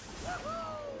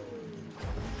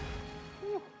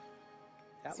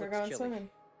 That So we're looks going chilly. swimming.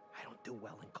 I don't do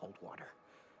well in cold water.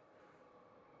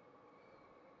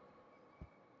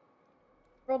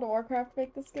 World of Warcraft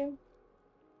make this game?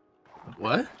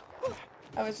 What?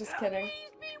 I was just kidding.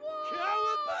 Please be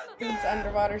warm. It's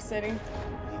Underwater City.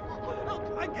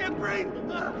 I can't breathe.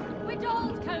 We're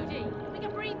dolls, Cody. We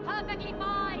can breathe perfectly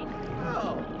fine.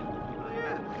 Oh,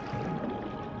 yeah.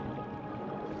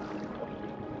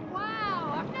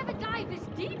 Wow, I've never dived this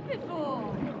deep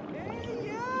before. Hey,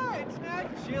 yeah, it's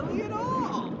not chilly at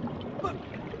all. Look,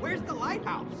 where's the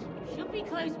lighthouse? Should be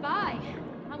close by.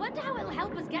 I wonder how it'll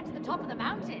help us get to the top of the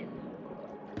mountain.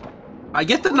 I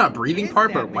get the not breathing Is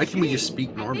part, that but why can't we just machine? speak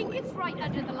I think normally? it's right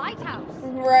under the lighthouse.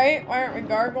 Right? Why aren't we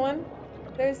gargling?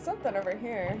 There's something over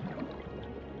here.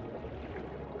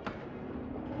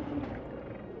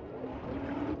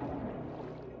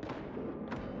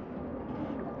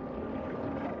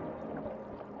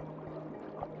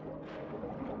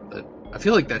 But I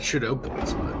feel like that should open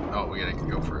this, but oh, we gotta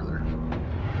go further.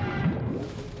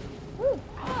 Woo.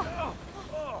 Oh,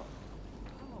 oh.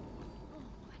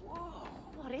 Whoa.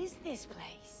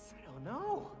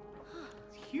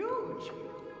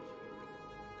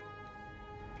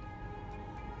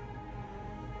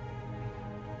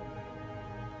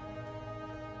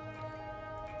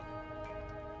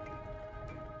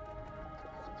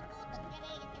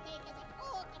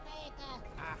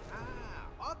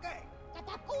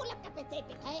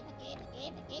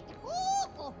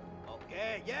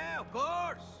 Okay, yeah, of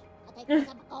course.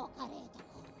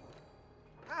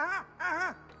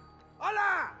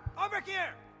 Hola! Over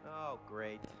here! Oh,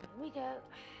 great. Here we go.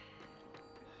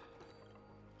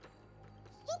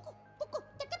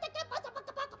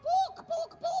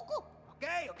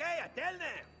 Okay, I tell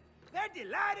them. They're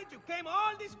delighted you came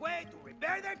all this way to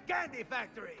repair their candy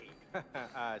factory.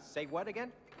 Say what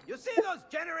again? You see those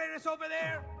generators over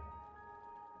there?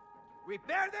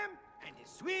 Repair them, and the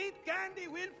sweet candy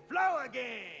will flow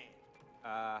again.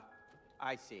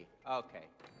 I see. Okay.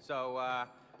 So,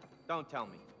 don't tell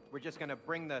me. We're just gonna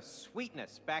bring the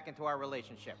sweetness back into our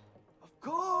relationship. Of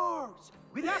course!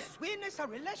 Without sweetness, our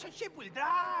relationship will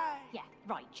die. Yeah,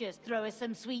 right. Just throw us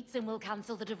some sweets and we'll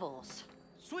cancel the divorce.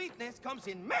 Sweetness comes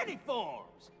in many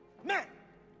forms. Man,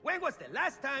 when was the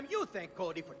last time you thanked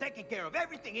Cody for taking care of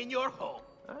everything in your home?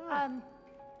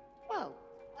 Well,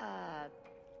 And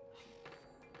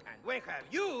when have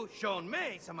you shown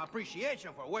May some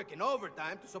appreciation for working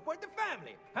overtime to support the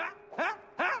family? Huh? Huh?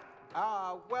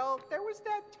 Huh? Well, there was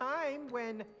that time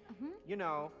when, you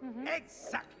know...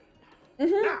 Exactly.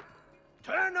 Now,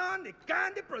 turn on the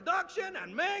candy production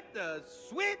and make the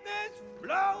sweetness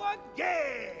flow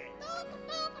again.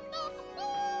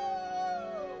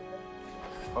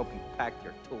 Hope you packed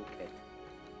your toolkit.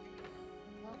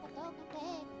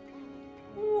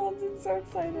 Oh, I'm so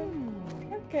excited.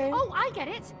 Okay. oh, I get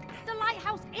it. The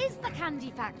lighthouse is the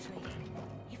candy factory.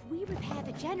 If we repair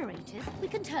the generators, we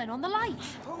can turn on the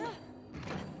lights.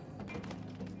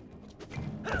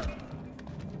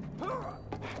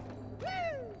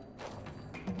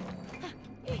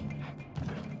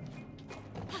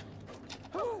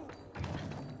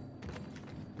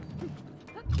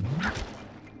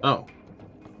 Oh.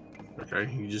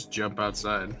 Okay, you just jump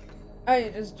outside. Oh, you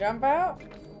just jump out?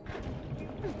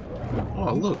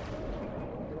 Oh, look.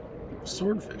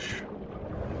 Swordfish.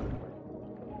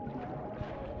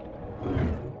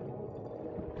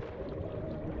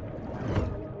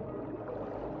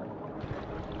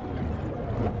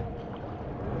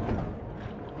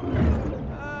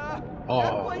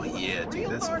 Oh, yeah, dude,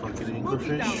 that's a fucking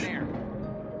anglerfish.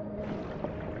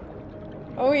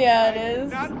 Oh, yeah, it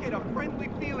is. I get a friendly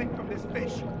feeling from this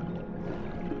fish.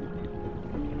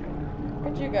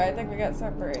 Where'd you go? I think we got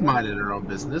separated. Minding her own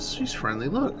business. She's friendly.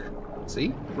 Look.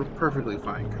 See? We're perfectly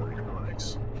fine, Cody.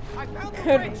 Relax. I found the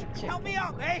Good bridge. chick. Help me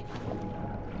out, eh?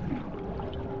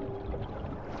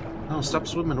 No, stop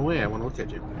swimming away. I want to look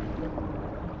at you.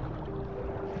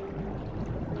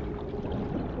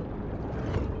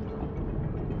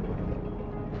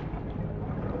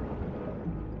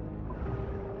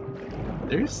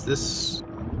 There's this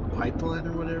pipeline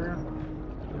or whatever.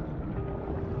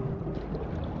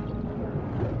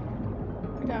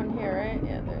 Down here, right?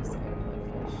 Yeah, there's the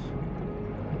fish.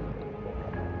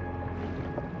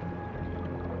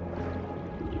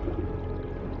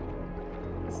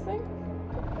 This thing?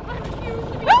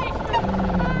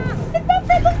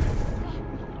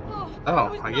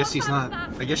 Oh, I guess he's not.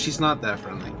 I guess she's not that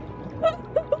friendly.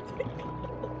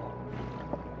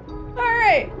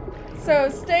 Alright, so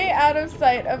stay out of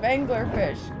sight of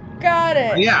anglerfish. Got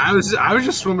it. Yeah, I was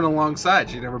just swimming alongside.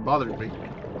 She never bothered me.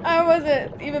 I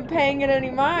wasn't even paying it any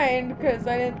mind because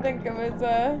I didn't think it was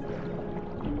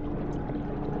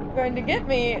going to get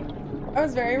me. I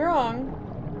was very wrong.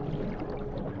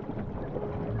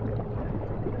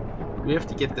 We have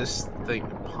to get this thing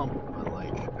to pump, but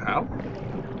like, how?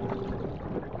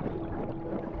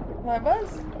 Well, I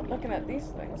was looking at these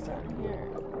things down here.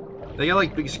 They got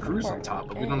like big screws on top,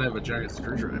 but we don't have a giant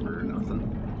screwdriver or nothing.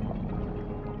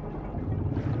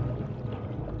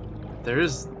 There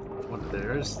is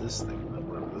this thing,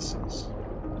 whatever this is.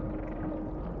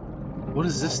 What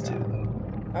does this do, though?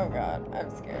 Oh god, I'm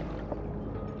scared.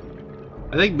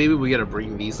 I think maybe we gotta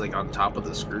bring these like on top of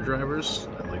the screwdrivers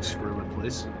and like screw them in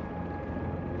place.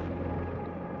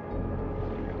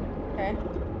 Okay.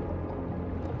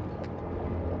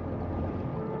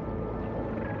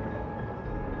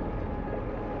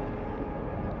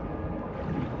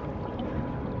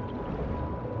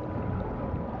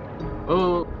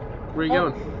 Oh, where are you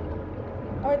going?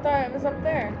 Oh, I thought it was up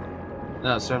there.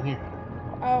 No, it's down here.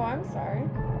 Oh, I'm sorry.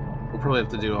 We'll probably have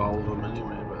to do all of them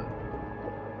anyway, but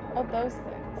Oh, those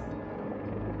things.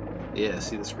 yeah,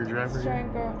 see the screwdriver Let's try here?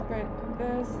 and go with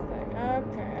this thing.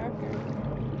 Okay, okay.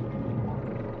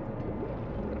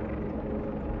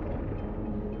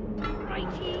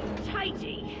 Righty,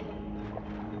 tighty.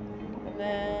 And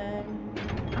then...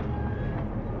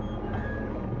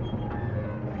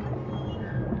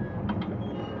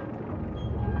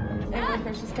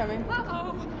 Anglerfish is coming.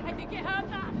 Uh-oh, I think you heard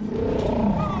that.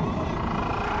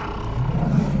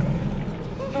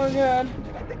 Oh god.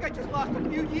 I think I just lost a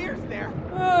few years there.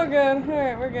 Oh god.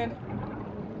 Alright, we're good.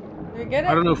 Did we get it?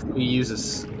 I don't know if we use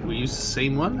this. We use the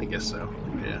same one. I guess so.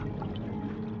 Yeah.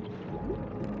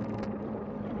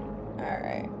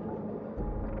 Alright.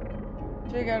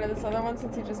 Should we go to this other one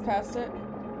since he just passed it?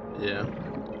 Yeah.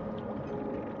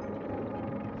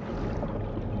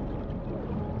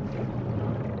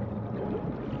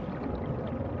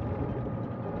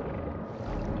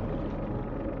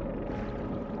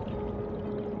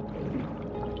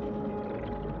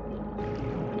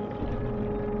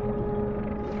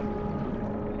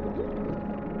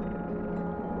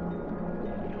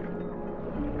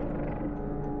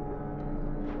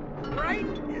 Right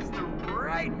is the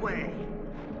right way.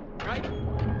 Right?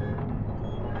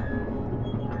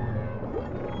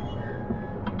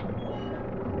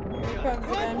 Here it comes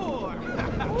One again. more.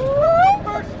 Woo!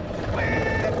 First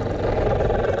win.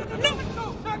 No,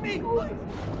 not me. Please.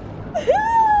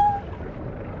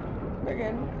 We're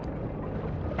good.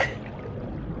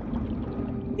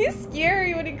 He's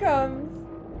scary when he comes.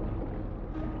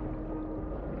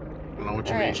 I don't know what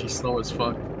you mean. She's slow as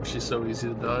fuck. She's so easy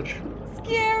to dodge.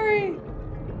 Scary.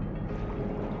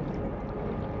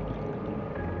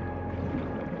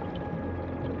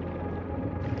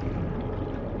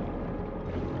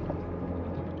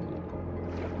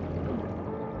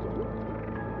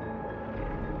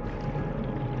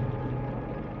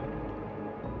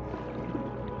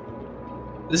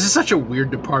 This is such a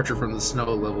weird departure from the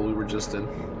snow level we were just in.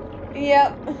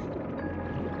 Yep.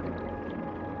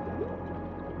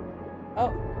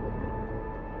 Oh.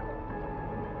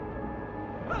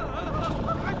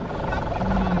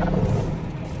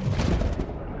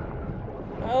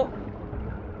 Oh.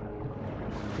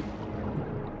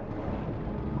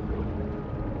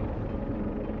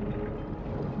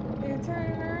 Are you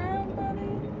turning around,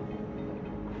 buddy?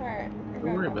 Alright.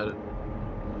 Don't worry about it.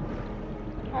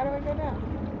 How do I go down?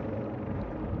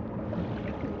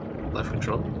 Left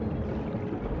control.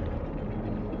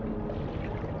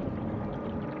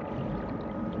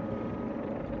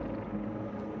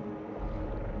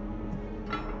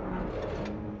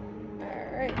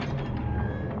 Alright.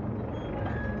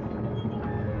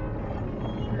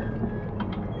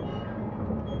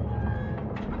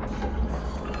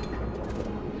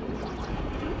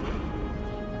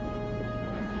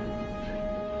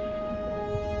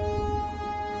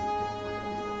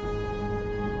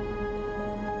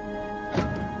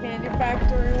 Candy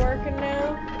factory working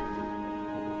now?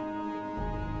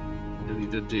 We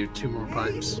need to do 2 more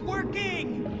pipes. It's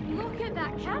working. Look at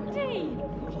that candy!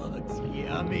 Looks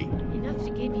yummy. Enough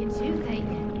to give you toothache.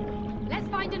 Let's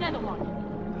find another one.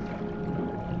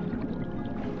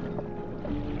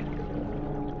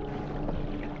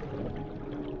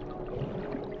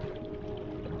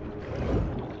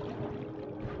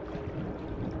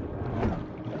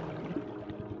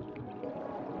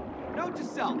 Note to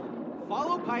self.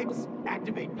 Follow pipes,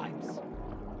 activate pipes.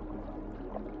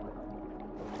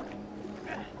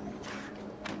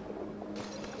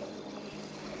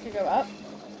 To go up?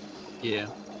 Yeah.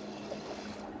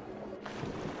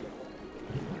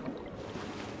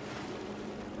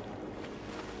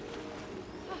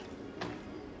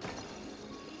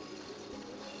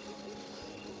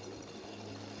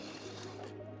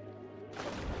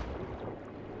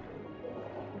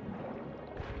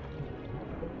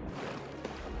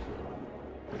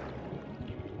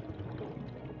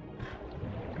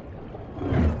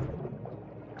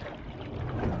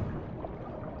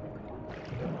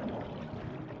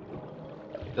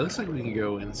 It looks like we can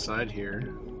go inside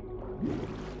here.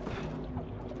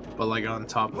 But like on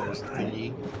top there's a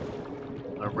thingy.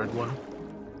 A red one.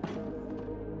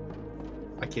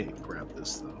 I can't grab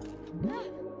this though.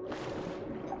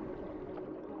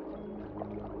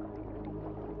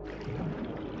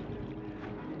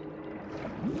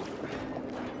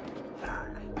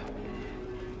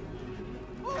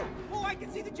 Oh, I can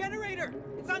see the generator.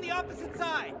 It's on the opposite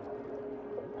side.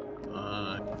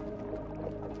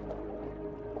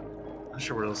 Not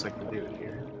sure what else I can do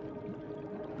here.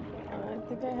 I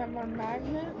think I have more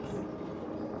magnets.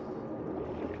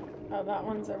 Oh, that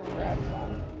one's a red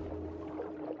one.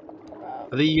 Wow.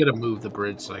 I think you gotta move the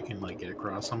bridge so I can like get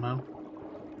across somehow.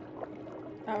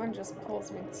 That one just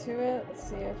pulls me to it. Let's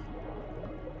see if...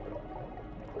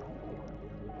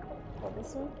 Oh,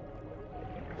 this one?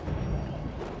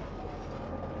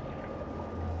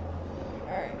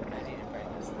 Alright, I need to bring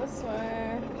this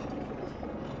way.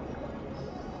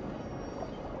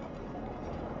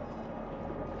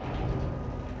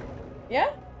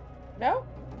 Yeah? No?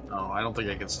 Oh, I don't think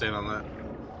I can stand on that.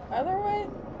 Other way?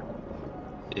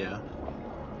 Yeah.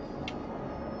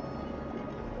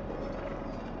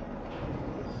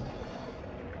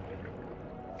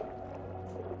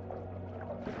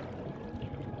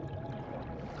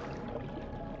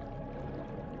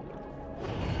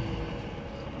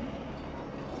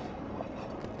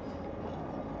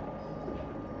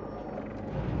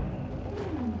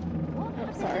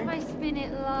 doing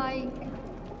it like?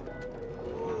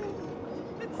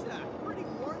 It's pretty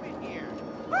warm in here.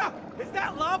 Ah, is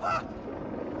that lava?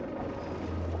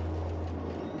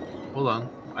 Hold on.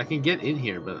 I can get in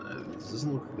here, but it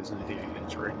doesn't look like there's anything I can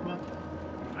interact with.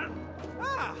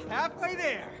 Ah, halfway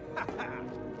there.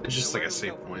 It's just like a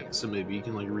save point, so maybe you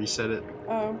can like reset it.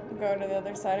 Oh, go to the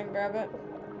other side and grab it.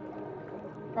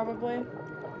 Probably.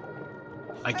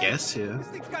 I guess, yeah. This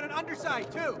thing's got an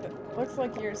underside too. It looks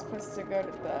like you're supposed to go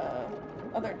to the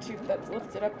other tube that's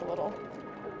lifted up a little.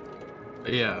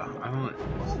 Yeah, I don't.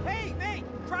 Oh, hey, mate!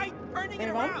 Try turning it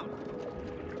Anyone? around.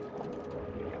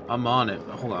 I'm on it.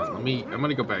 Hold on. I'm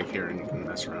gonna go back here and you can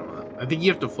mess around with it. I think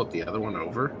you have to flip the other one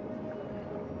over.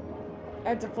 I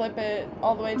have to flip it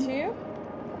all the way to you?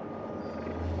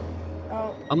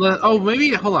 Oh. Unless, oh,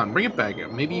 maybe. Hold on. Bring it back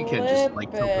up. Maybe you can just like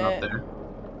Flip tilt it up it. there.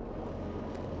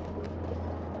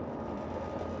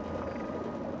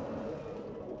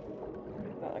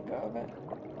 I'll let go of it.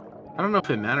 I don't know if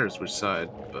it matters which side,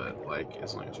 but like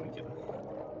as long as we can.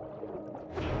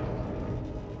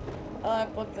 I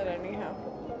flipped it anyhow.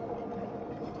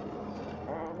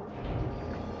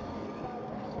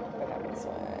 Go down this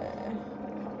way.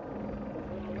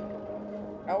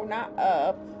 Oh, not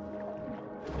up.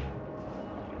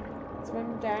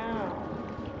 Swim down.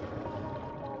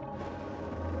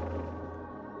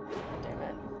 Damn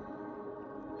it.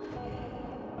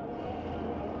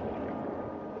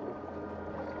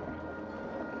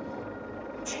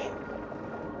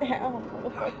 Ow,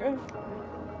 motherfucker.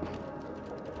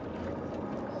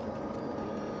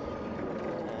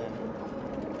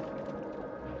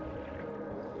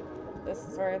 This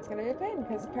is where it's gonna be a pain,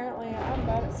 because apparently I'm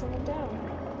bad at swimming down.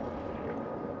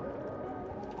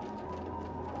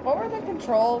 What were the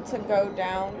control to go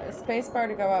down? A spacebar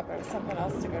to go up, or something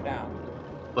else to go down?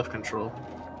 Left control.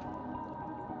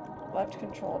 Left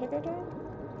control to go down?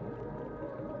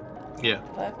 Yeah.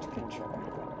 Left control.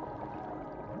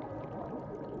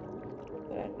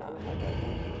 Did I not have it?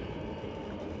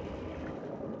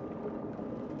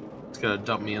 It's gonna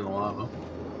dump me in the lava.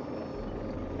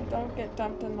 Don't get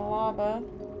dumped in the lava.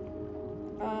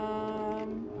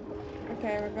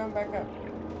 Okay, we're going back up.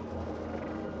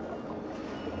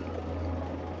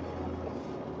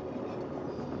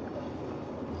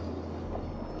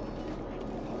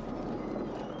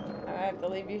 I have to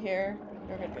leave you here.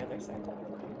 Go get the other side.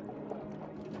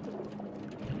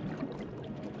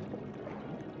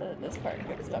 This part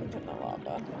gets dumped in the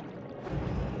lava.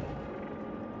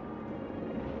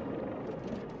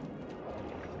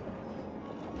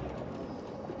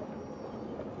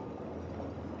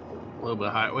 A little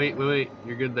bit high. Wait.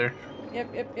 You're good there.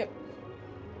 Yep.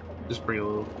 Just bring it a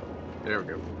little. There we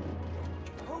go.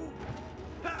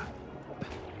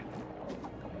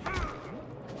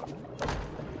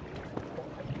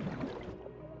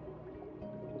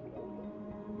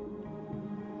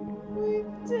 We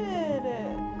did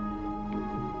it.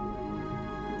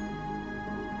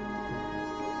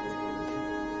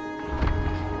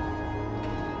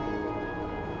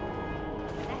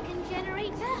 Second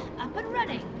generator up and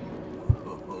running.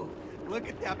 Oh, look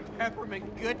at that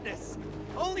peppermint goodness.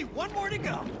 Only one more to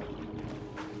go.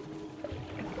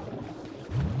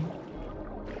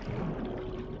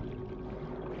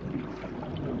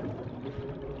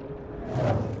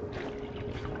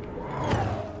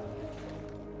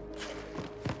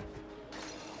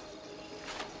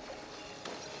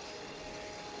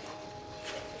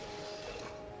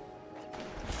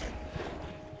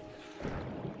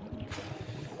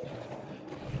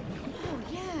 Oh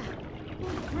yeah,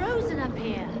 frozen up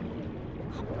here.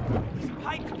 These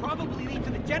pipes probably lead to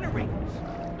the generators.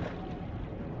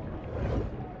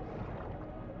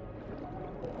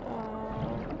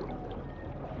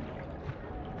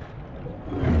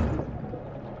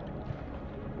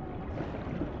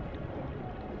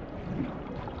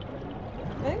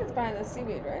 I think it's behind the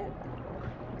seaweed, right?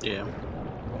 Yeah.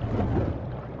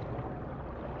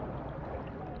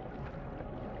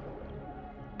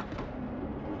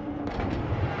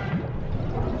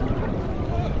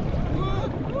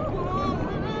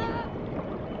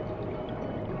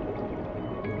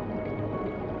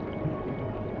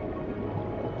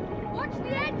 Watch the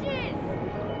edges!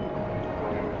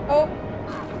 Oh.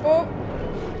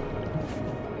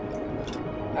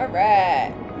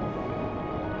 Alright.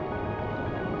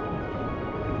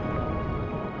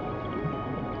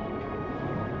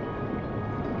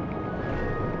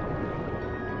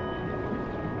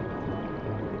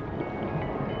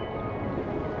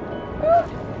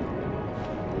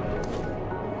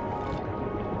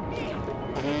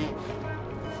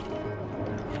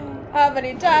 How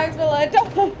many times will I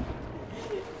die?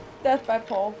 Death by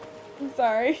pole. I'm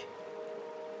sorry.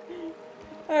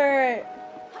 Alright.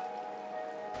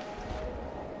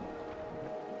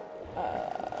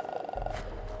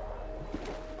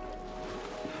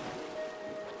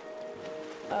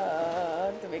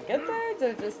 Did we get there?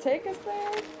 Did it just take us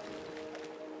there?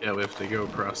 Yeah, we have to go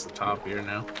across the top here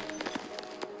now.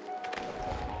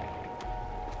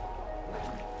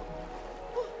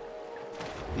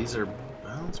 These are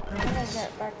bounce How do I pads?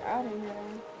 get back out of here?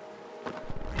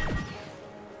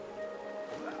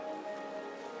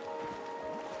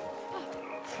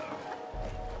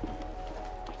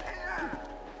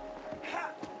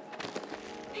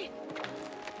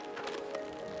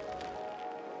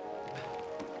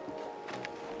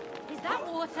 Is that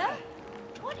water?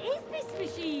 What is this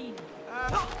machine?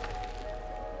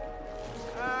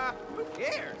 Who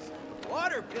cares?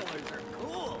 Water pillars are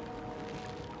cool.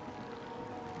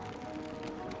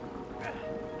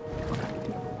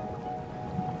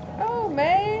 Oh,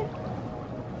 May!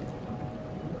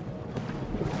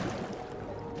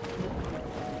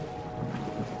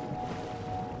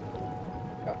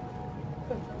 Go.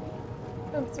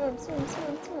 Swim, swim, swim,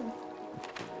 swim, swim.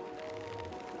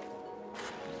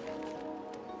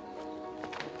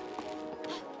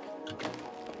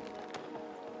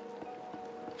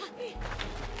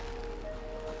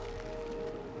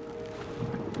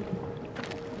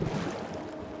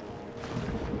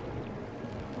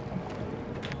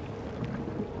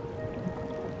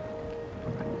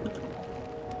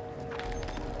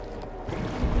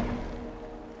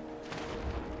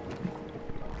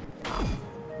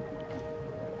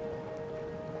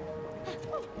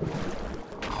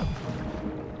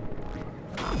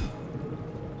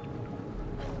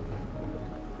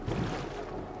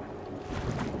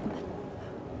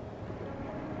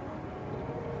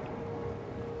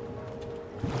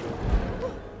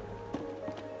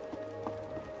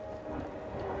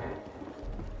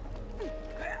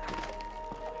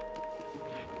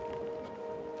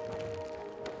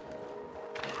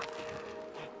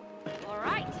 All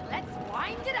right, let's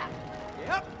wind it up.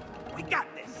 Yep, we got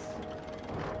this.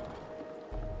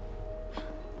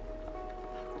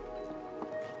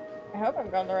 I hope I'm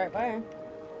going the right way.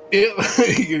 Yeah,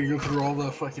 you go through all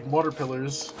the fucking water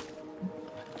pillars.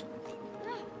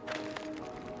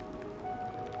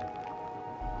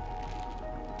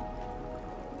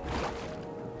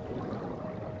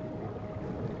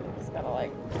 Just gotta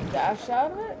like dash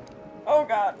out of it. Oh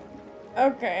god.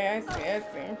 Okay, I see, I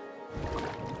see.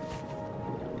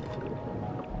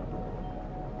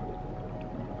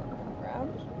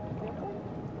 Round?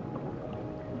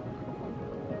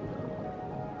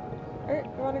 Alright,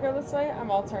 you wanna go this way?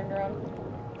 I'm all turned around.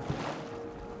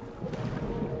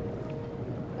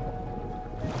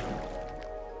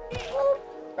 Oh,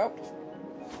 nope.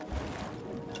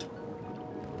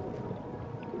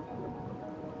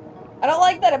 I don't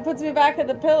like that it puts me back at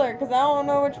the pillar because I don't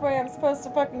know which way I'm supposed to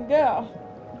fucking go.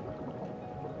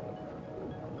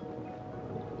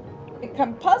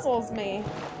 It puzzles me.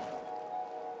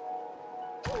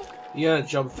 You gotta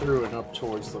jump through and up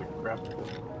towards the grapple.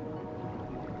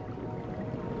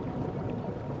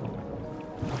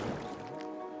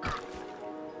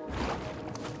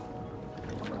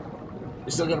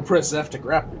 You still gotta press F to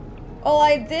grapple. Oh,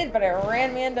 I did, but it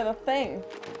ran me into the thing.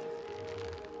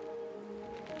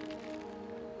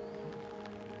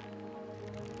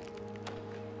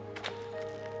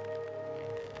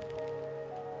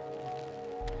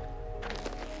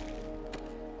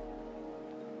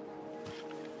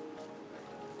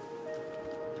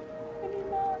 I do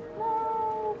not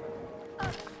know.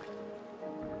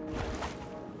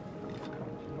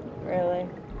 Really?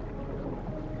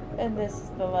 And this is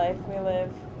the life we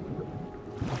live.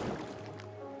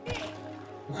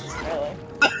 Really?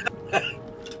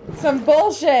 Some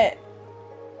bullshit!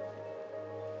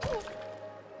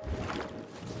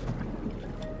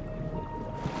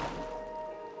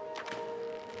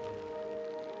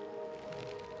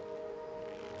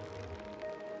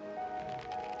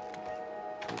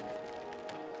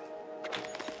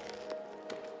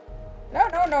 No,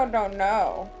 no, no, no,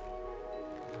 no.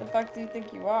 The fuck do you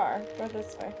think you are? Go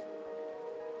this way.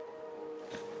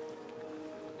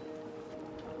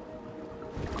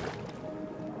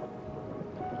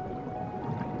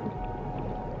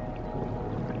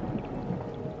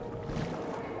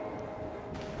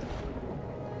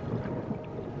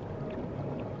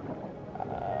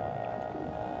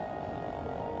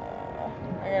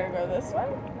 I gotta go this way?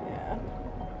 Yeah.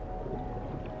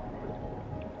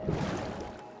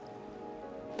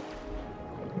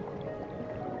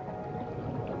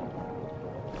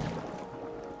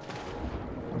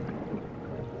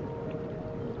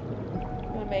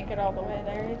 Gonna make it all the way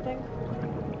there, you think?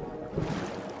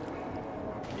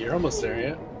 You're almost there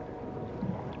yet.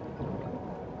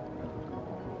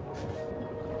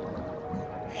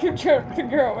 I'm trying to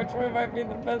figure out which way might be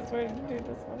the best way to do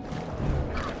this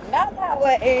one. Not that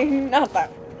way. Not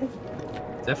that way.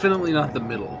 Definitely not the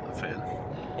middle of the fan.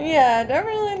 Yeah,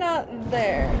 definitely not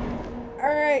there.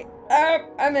 Alright.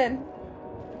 I'm in.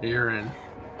 You're in.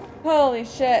 Holy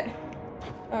shit.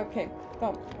 Okay.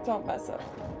 Don't mess up.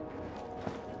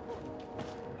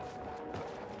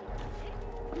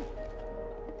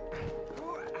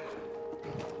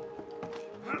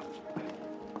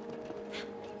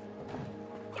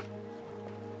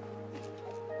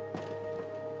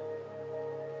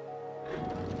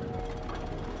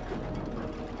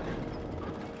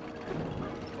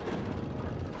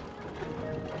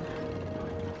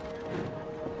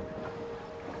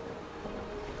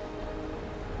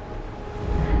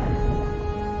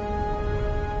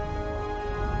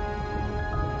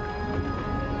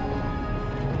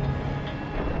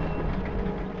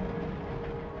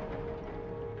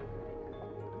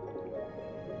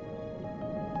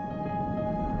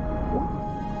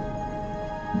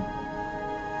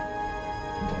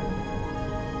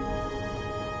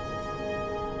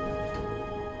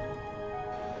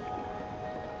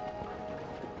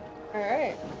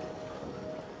 Alright.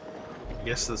 I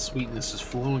guess the sweetness is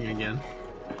flowing again.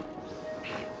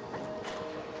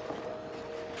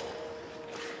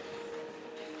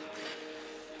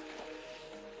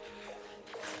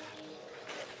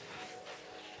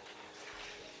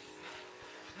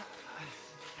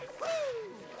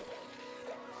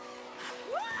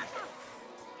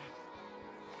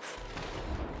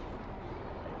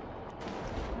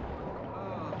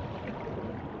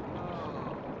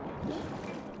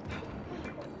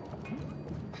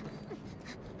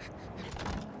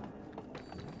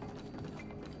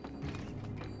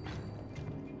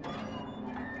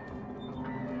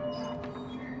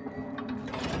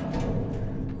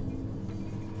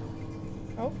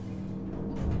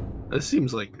 This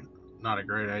seems like not a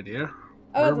great idea.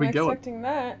 I Where are wasn't we going? expecting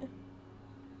that.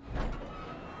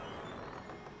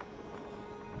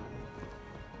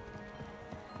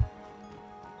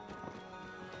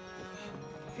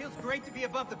 Feels great to be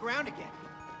above the ground again.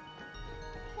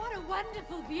 What a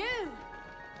wonderful view!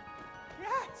 Yeah,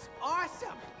 it's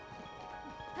awesome.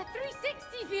 A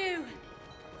 360 view!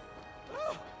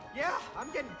 Oh, yeah,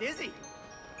 I'm getting dizzy.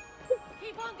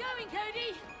 Keep on going,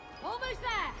 Cody! Almost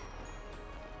there!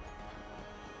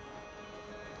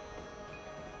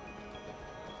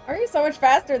 Are you so much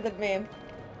faster than me?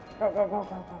 Go, go, go, go,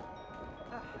 go.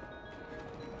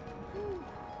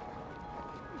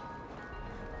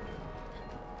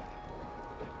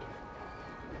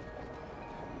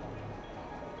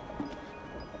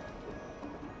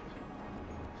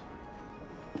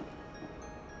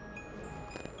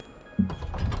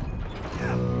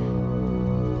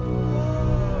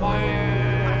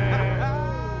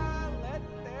 Let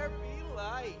there be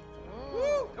light.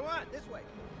 Woo, come on, this way.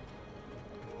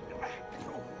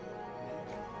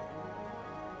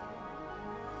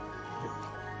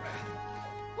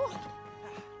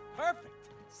 Perfect.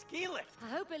 Ski lift. I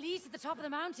hope it leads to the top of the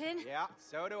mountain. Yeah,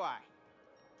 so do I.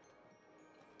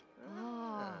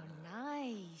 Oh,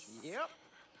 nice. Yep.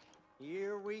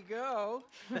 Here we go.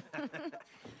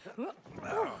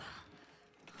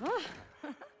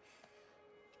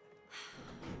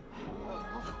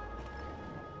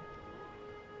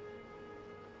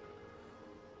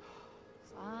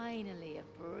 Finally,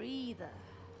 a breather.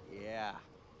 Yeah,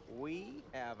 we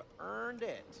have earned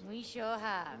it. We sure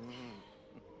have.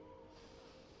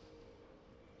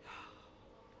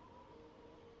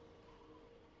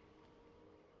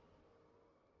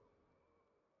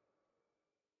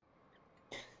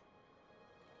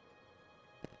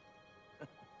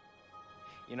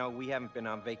 You know, we haven't been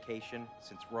on vacation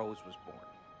since Rose was born.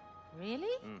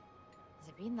 Really? Mm. Has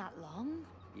it been that long?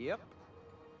 Yep.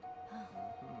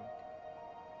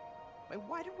 Wait,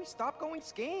 why did we stop going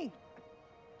skiing?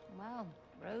 Well,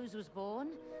 Rose was born.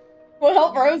 Well,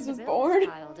 and Rose the was bills born.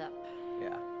 piled up.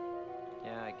 Yeah.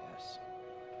 Yeah, I guess.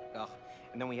 Ugh.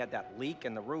 And then we had that leak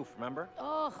in the roof, remember?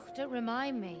 Oh, don't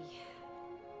remind me.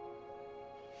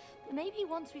 But maybe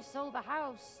once we've sold the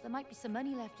house, there might be some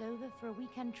money left over for a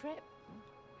weekend trip.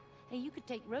 Hey, you could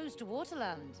take Rose to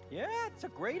Waterland. Yeah, it's a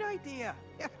great idea.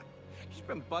 Yeah. She's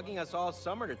been bugging us all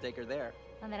summer to take her there.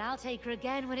 And then I'll take her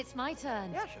again when it's my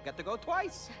turn. Yeah, she'll get to go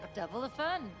twice. Double the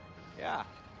fun. Yeah.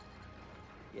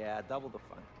 Yeah, double the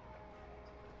fun.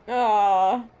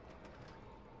 Aww.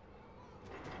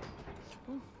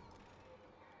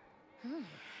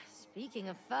 Speaking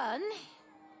of fun,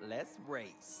 Let's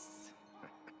race.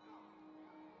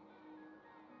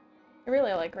 I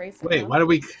really like racing. Wait, now. why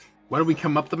do we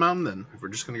come up the mountain then? If we're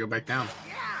just gonna go back down.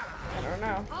 I don't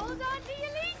know. hold on to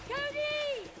your lead,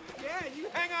 Cody! Yeah, you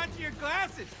hang on to your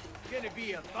glasses. It's gonna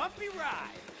be a bumpy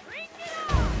ride. Bring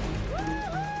it on!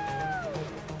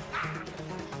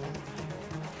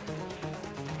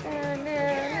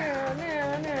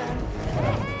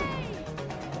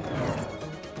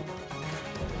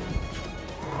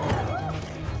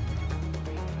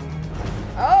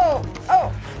 Oh!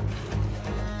 Oh!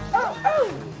 Oh! Oh!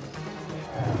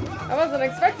 I wasn't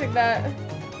expecting that.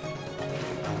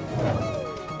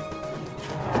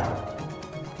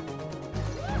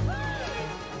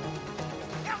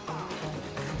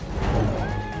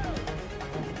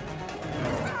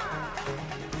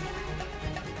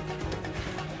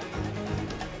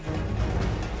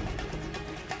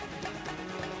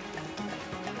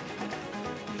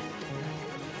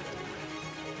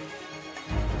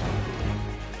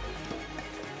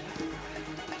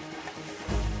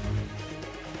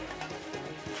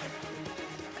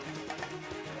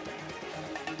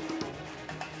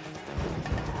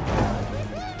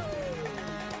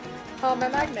 Oh, my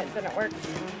magnet didn't work.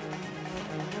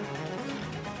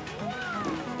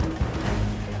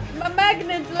 My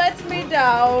magnet lets me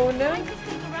down. Find this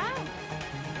thing around.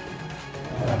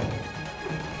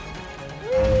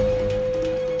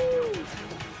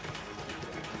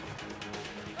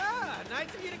 Ah,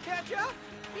 nice of you to catch up.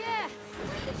 Yeah,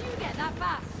 when did you get that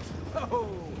fast? Oh,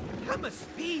 I'm a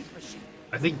speed machine.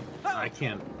 I think I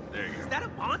can't. There you Is go. that a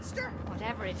monster?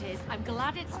 Whatever it is, I'm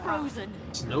glad it's frozen.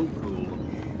 Snow golem.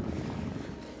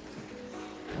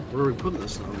 Where are we putting the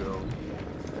snow golem?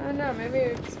 I don't know, maybe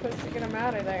we're just supposed to get him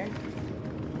out of there.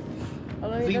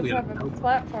 Although he think does we have have a no-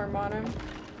 platform on him.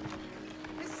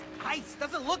 This ice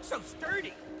doesn't look so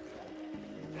sturdy.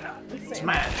 Let's see.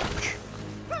 Smash!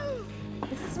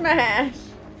 Smash!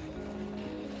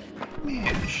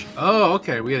 Smash! Oh,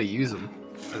 okay. We gotta use him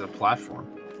as a platform.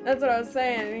 That's what I was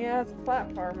saying. He has a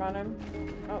platform on him.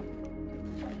 Oh,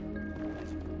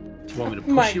 Do you want me to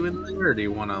push My- you in there, or do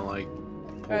you want to like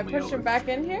do pull I me push over? him back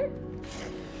in here?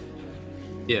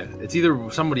 Yeah, it's either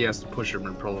somebody has to push him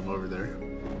and pull him over there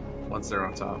once they're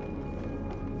on top.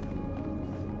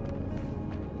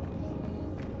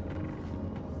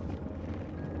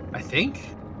 I think.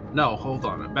 No, hold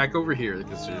on. Back over here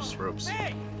because there's ropes.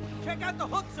 Hey, check out the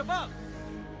hooks above.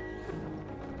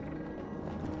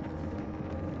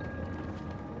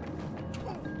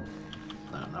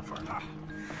 No, not far enough.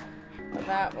 Oh,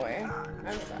 that way.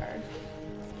 I'm sorry.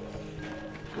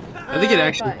 I think it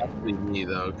actually Fine. has to be me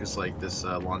though, because like this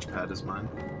launch pad is mine.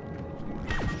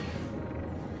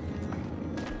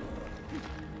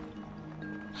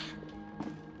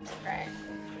 Right.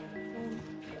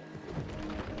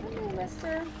 Hey,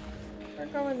 mister. We're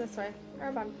going this way.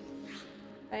 Grab on.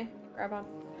 Hey, grab on.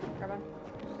 Grab on.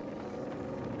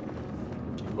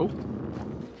 Oh.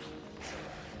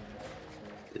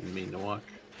 Didn't mean to walk.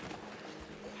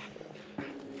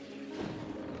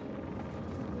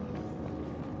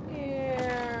 Ew.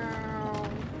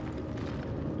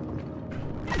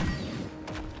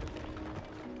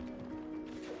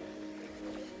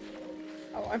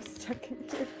 Oh, I'm stuck in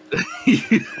here.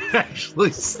 You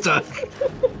actually stuck.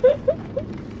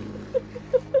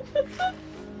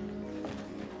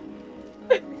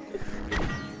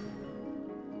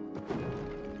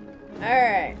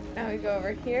 Alright, now we go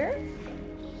over here.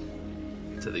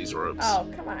 To these ropes. Oh,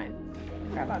 come on.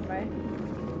 Grab on, May.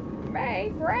 May,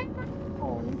 grab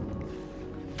on.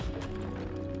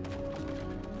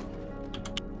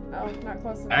 Oh, not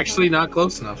close enough. Actually, not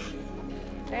close enough.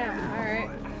 Damn, alright.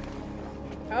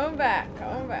 Going back,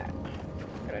 going back.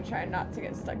 Gonna try not to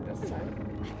get stuck this time.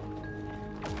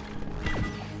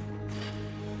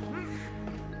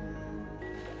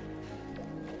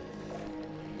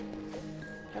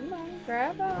 Come on,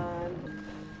 grab on.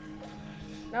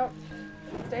 Nope.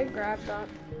 Stay grabbed on.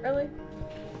 Really?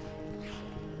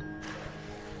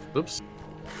 Oops.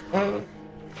 Oh,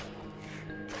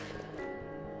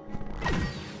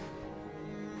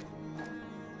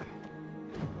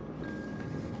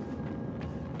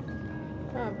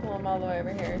 pull him all the way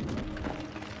over here.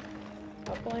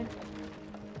 Hopefully.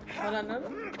 Hold on, no.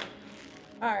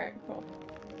 Alright, cool.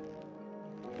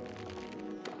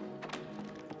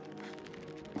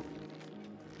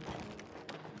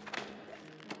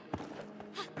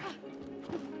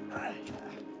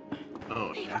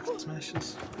 Oh, acid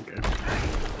smashes? Okay.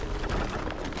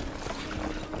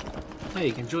 Hey,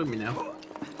 you can join me now.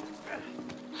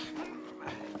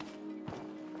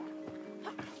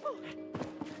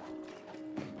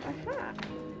 Aha!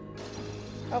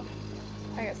 Oh,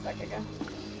 I got stuck again.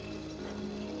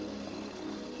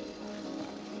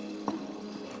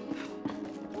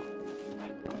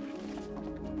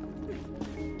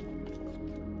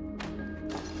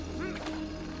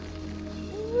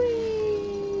 Whee!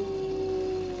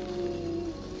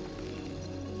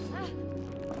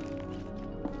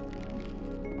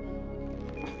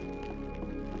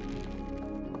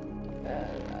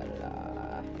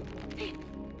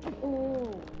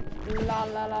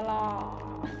 la la.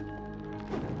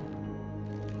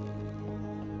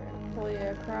 Pull you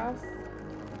across.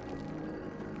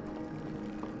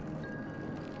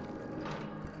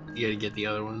 You gotta get the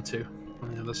other one too,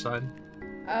 on the other side.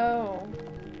 Oh.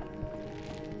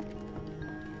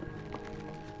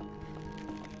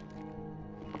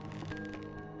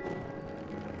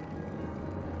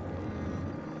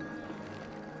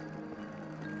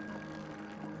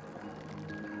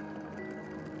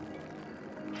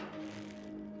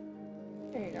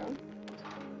 There you go.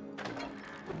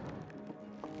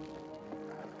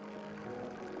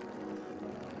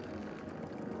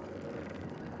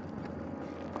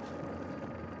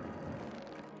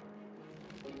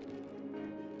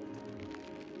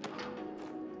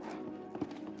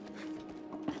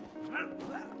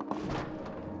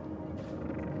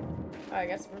 Oh, I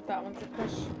guess that one's a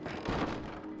push.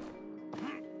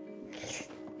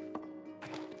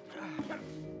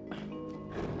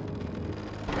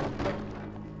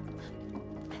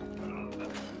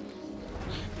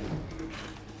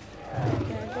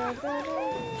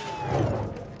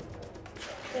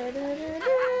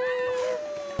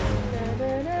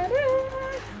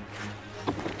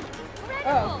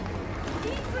 Incredible!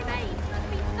 These remains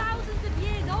must be thousands of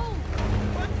years old.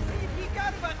 Want to see if you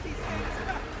got about these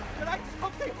things? But I just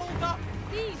hope they hold up.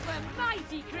 These were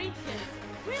mighty creatures.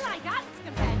 We're like ants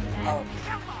compared to them. Oh.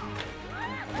 Come on!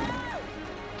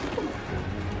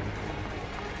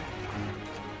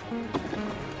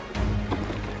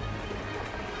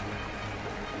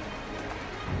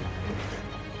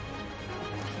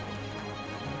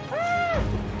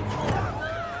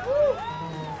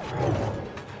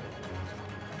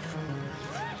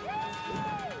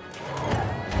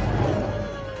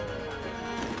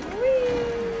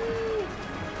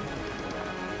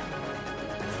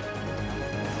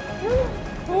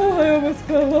 Oh, I almost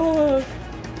fell off.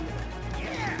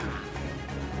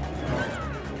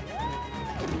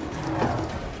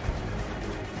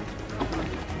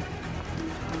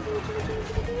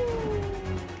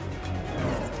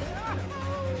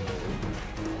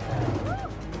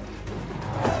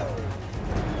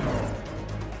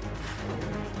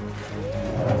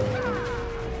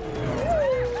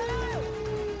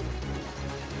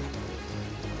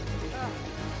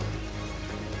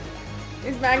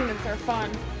 These magnets are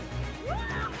fun.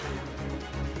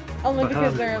 Only But how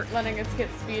because do they they're work? letting us get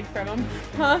speed from them.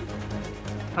 Huh?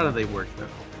 How do they work though?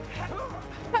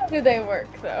 How do they work,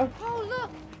 though? Oh,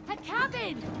 look! A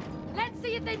cabin! Let's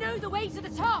see if they know the way to the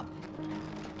top.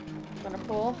 Gonna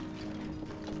pull.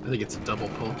 I think it's a double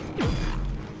pull.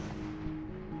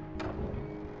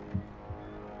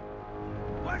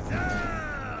 What's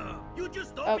up? You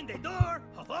just opened the door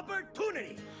of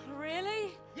opportunity.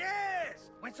 Really? Yes.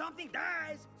 When something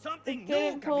dies, something It new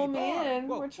didn't can pull be me born. in.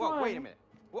 Whoa, Which whoa, one? wait a minute.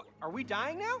 What, are we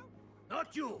dying now?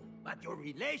 Not you, but your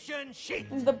relationship.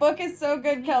 The book is so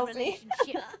good, Kelsey.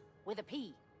 Relationship with a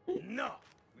P. No,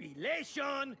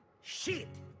 relation shit,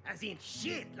 as in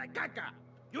shit, like caca.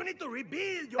 You need to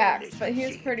rebuild your Facts, but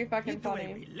relationship. he's pretty fucking into a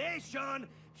funny. relationship.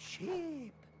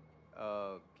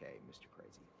 Okay, Mr.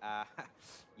 Crazy.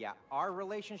 Yeah, our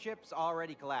relationship's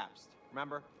already collapsed.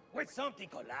 Remember? When something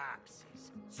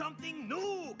collapses, something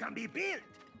new can be built.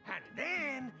 And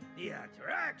then the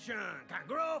attraction can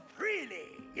grow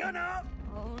freely, you know?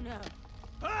 Oh no.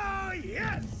 Oh,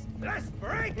 yes! Let's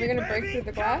break You're it, gonna break baby.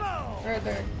 through the Come glass? on. Or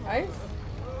the ice?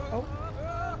 Oh.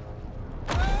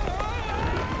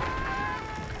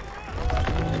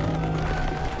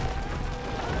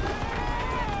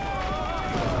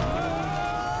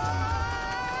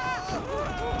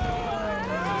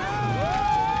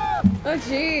 Oh,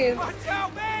 jeez. Watch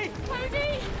out, babe!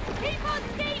 Cody! Keep on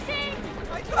skating!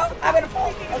 Oh, I'm gonna fall.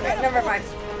 Okay, never mind.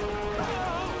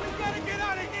 Oh, we gotta get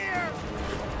out of here!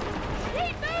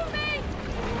 Keep moving!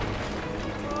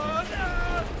 Oh,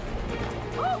 no!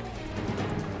 Oh!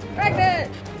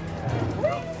 Pregnant!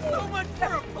 So much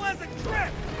for a pleasant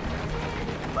trip!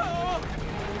 Oh,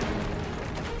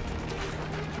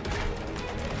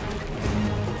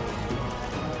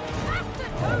 Faster,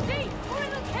 Cody! Or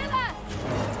it'll kill us!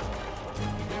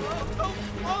 don't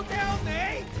slow down,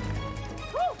 Nate!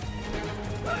 Woo!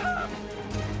 Ah!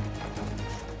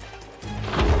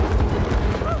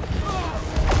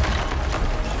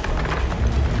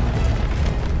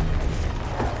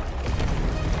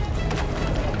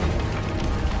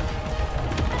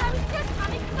 I was just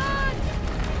having fun!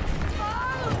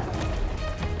 Oh!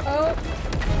 Oh.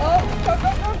 Oh. Go,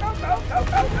 go, go, go, go, go,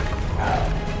 go, go.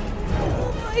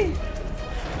 Oh, boy.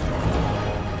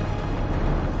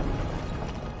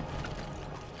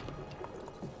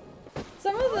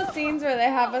 Some of the scenes where they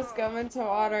have us go into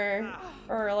water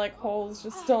or like holes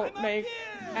just don't make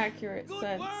accurate Good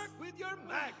sense. work with your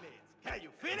magnets. Can you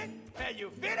fit it? Can you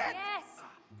fit it? Yes!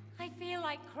 I feel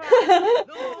like crying.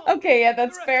 No. Okay, yeah,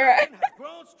 that's Your fair. attraction has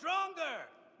grown stronger.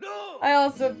 No. I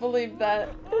also believe that.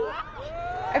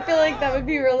 I feel like that would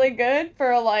be really good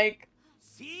for like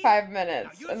See? 5 Now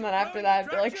minutes, use and your then after growing that, I'd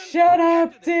be like, attraction shut to get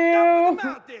up, to the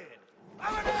top of the dude. mountain.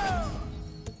 Vámonos.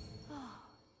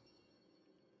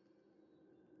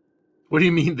 What do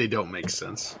you mean they don't make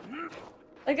sense?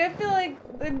 Like, I feel like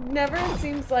it never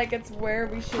seems like it's where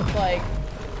we should, like,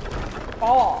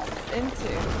 fall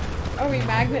into. Are we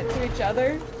magnet to each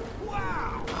other?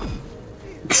 Wow.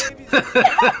 These babies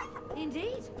are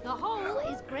Indeed, the whole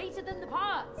is greater than the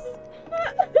parts.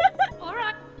 All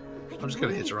right. I'm just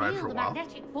gonna hitch a ride for a while.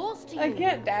 Magnetic force to you. I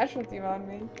can't dash with you on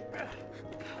me.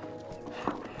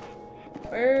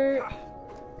 Where?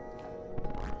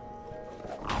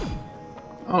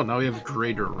 Oh, now we have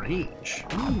greater range.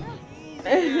 Easy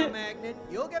now, Magnet.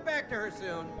 You'll get back to her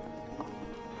soon.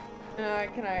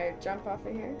 Can I jump off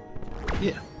of here?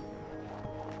 Yeah.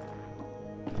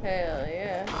 Hell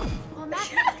yeah. Well,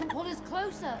 magnets can pull us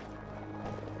closer.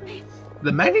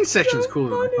 The magnet section's So cooler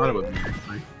than I thought it funny. would be.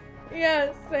 Actually.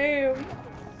 Yeah, same.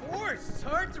 Force is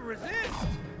hard to resist.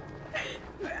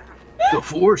 The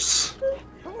force.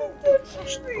 So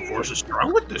cheesy. The force is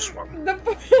strong with this one.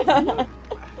 The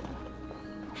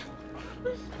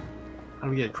How do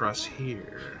we get across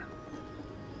here?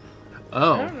 I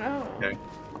Oh, don't know. okay.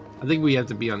 I think we have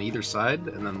to be on either side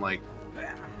and then like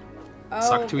Oh,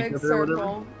 Suck to each big other or whatever?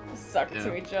 circle. Suck Yeah.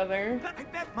 to each other. I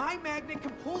bet my magnet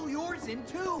can pull yours in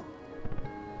too.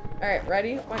 Alright,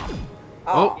 ready? One.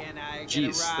 Oh. Can I get a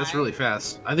Jeez, that's ride? really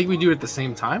fast. I think we do it at the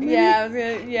same time. Maybe? Yeah, I was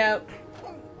gonna. Yep.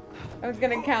 I was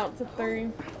gonna count to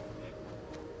 3.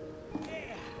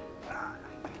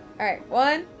 Alright,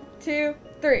 1, 2,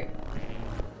 3.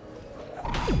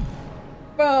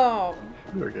 Boom.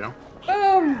 There we go.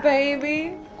 Boom,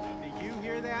 baby. Did you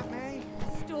hear that, May?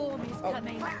 The storm is Oh.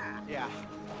 coming. Yeah.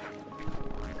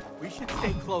 We should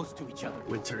stay close to each other.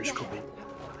 Winter is coming.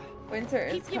 Winter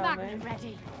is Keep your coming. magnet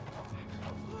ready.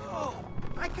 Oh,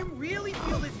 I can really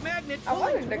feel this magnet I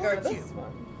pulling wanted to go to towards this you.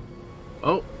 one.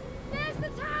 Oh, There's the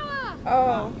tower!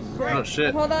 Oh, oh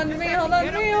shit. hold on to me, hold on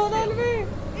to me, hold on to me.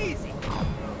 Easy.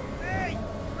 Hey,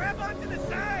 grab onto the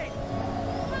side.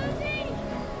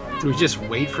 Do we just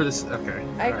wait for this? Okay.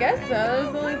 I Alright. guess so. That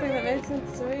was the only thing that made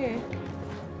sense to me.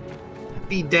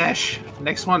 B dash.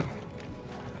 Next one.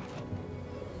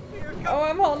 Here comes. Oh,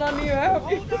 I'm holding on to you. I hope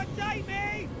you. Hold on tight,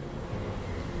 May.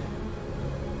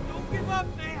 Don't give up,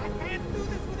 May. I can't do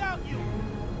this without you.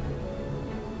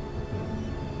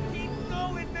 Keep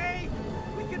going, May.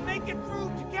 We can make it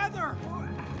through together.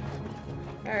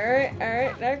 Alright,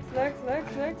 alright. Next.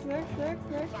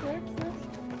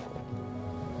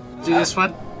 Do this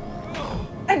one.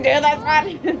 And do this one.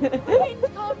 Wind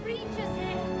can't reach us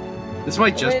here. This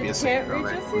might just be a Wind save. can't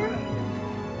reach us here?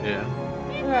 Yeah.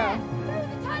 In there, through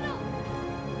the tunnel.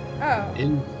 Oh,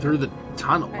 In through the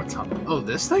tunnel. What tunnel? Oh,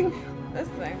 this thing? this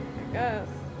thing, I guess.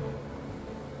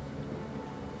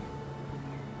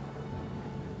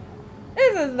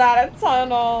 This is not a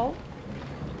tunnel.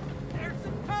 There's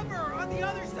some cover on the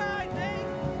other side, May.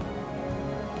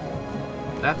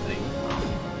 That thing.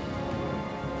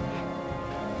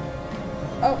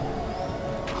 Oh,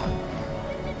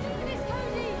 We can do this,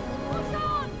 Cody. Push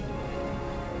on.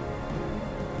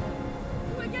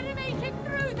 We're gonna make it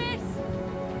through this.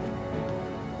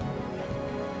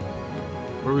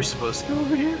 Were we supposed to go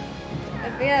over here?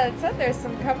 yeah, it said there's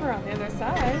some cover on the other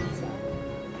side. So.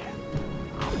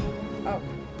 Oh,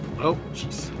 Oh,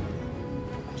 jeez.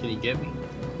 Can you get me?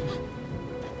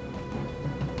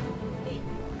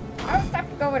 oh, stop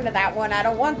going to that one. I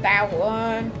don't want that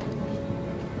one.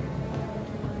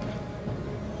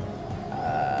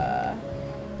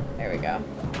 There we go.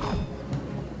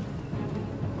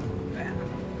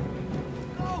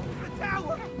 Go for the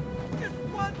tower. Just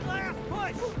one last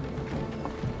push.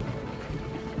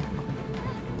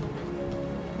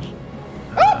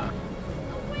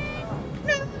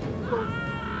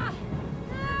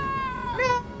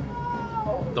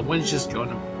 The wind's just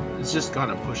gonna. It's just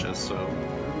gonna push us. So.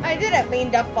 I didn't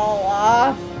mean to fall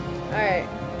off. Alright.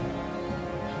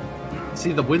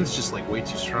 See, the wind's just like way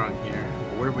too strong here.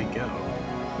 Where do we go?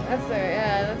 That's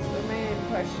the main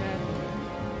question.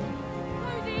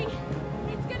 Cody,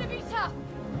 it's gonna be tough.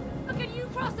 But can you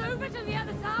cross over to the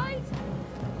other side?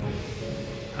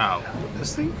 How?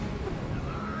 This thing?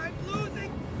 I'm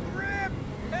losing grip.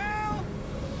 Help.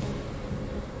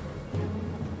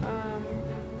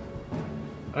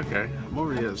 Okay, I'm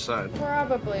over the other side.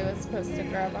 Probably was supposed to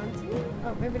grab onto you.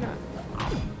 Oh, maybe not.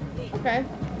 Okay.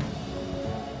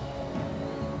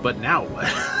 But now what?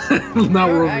 Now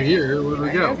we're over here. Where do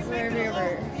we go? guess maybe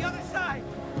over. The other side.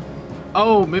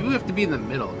 Oh, maybe we have to be in the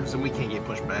middle, because then we can't get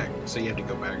pushed back. So you have to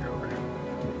go back over.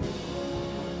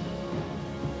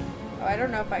 Oh, I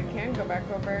don't know if I can go back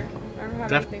over. I don't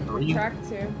have anything to track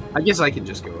to. I guess I can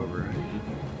just go over.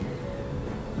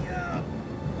 Yeah.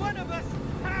 One of us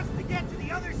has to get to the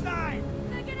other side.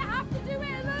 They're gonna have to do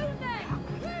it alone then.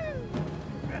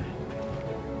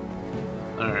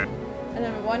 Woo! Alright. And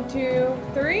then 1, 2,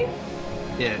 3.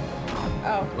 Yeah.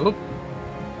 Oh, Oh.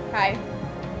 hi.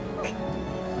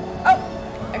 Oh,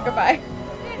 and goodbye.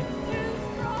 It's too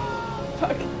strong.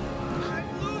 Fuck. I'm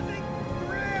losing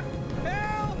grip.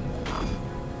 Help!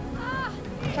 Ah!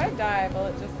 If I die, will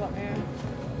it just let me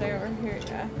stay over here?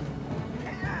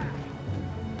 Yeah.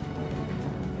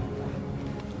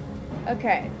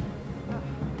 Okay.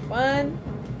 1,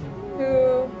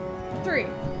 2, 3.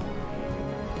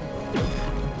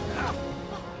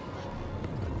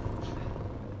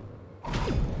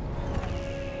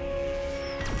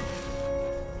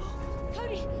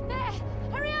 Cody, there!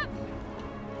 Hurry up!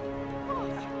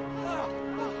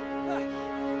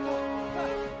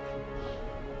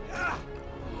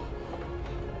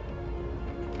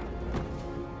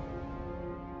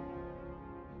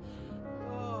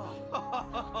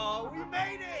 Oh, we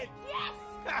made it! Yes!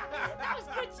 That was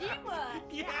good teamwork!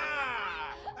 Yeah!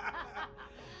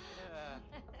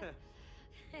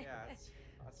 Yeah, it's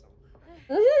awesome.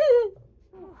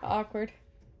 Awkward.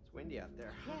 It's windy out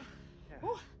there. Yeah. Yeah.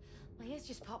 Oh, my ears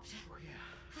just popped. Oh, yeah.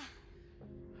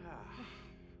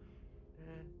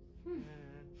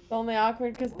 It's only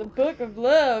awkward because the book of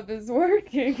love is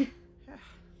working.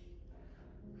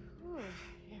 Ooh,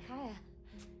 higher.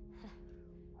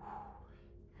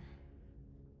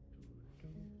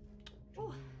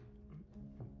 Ooh.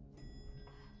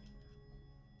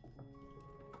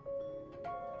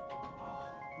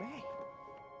 May,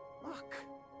 look.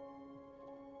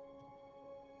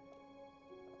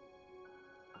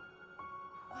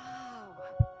 Wow.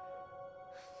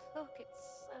 Look, it's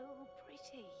so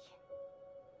pretty.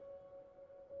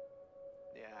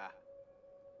 Yeah.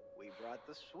 We brought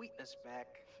the sweetness back.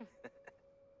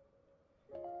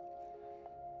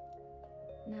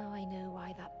 Now I know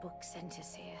why that book sent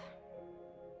us here.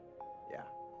 Yeah.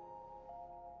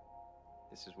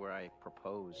 This is where I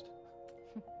proposed.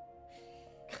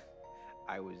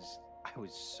 I was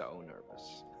so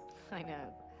nervous. I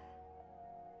know.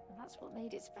 And that's what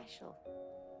made it special.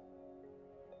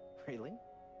 Really?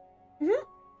 You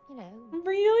know,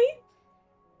 Really?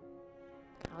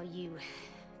 how you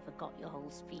forgot your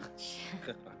whole speech.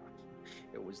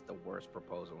 It was the worst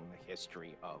proposal in the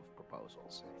history of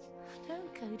proposals. No,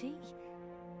 Cody.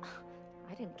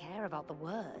 I didn't care about the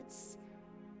words.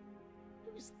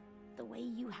 It was the way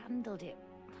you handled it.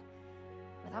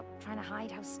 Without trying to hide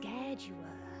how scared you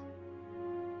were.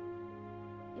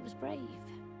 It was brave.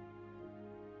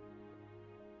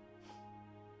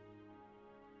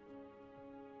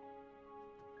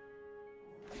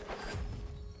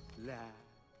 La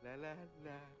la la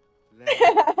la la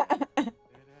la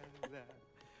la.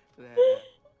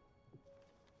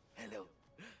 Hello.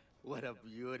 What a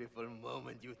beautiful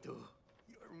moment, you two.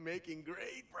 You're making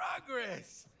great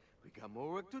progress. We got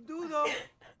more work to do, though.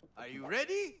 Are you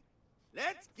ready?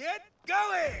 Let's get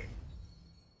going!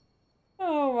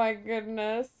 Oh my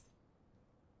goodness.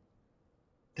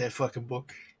 That fucking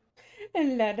book. La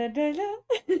la la la.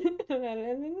 La la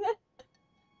la la.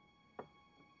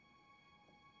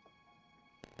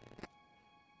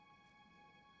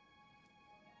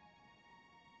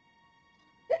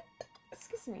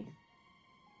 Excuse me.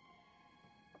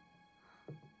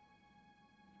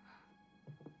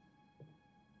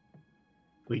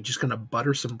 We just gonna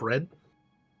butter some bread?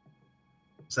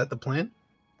 Is that the plan?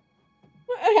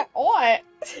 What?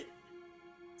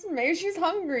 Maybe she's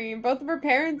hungry. Both of her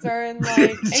parents are in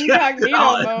like incognito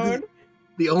God. mode.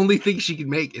 The only thing she can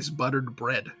make is buttered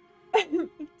bread.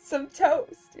 Some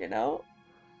toast, you know?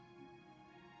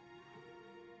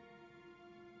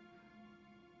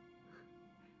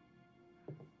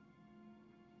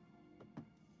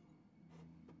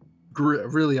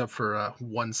 Really up for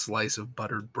one slice of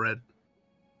buttered bread.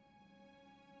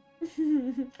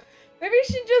 Maybe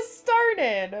she just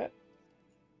started.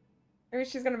 Maybe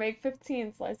she's gonna make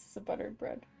 15 slices of buttered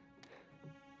bread.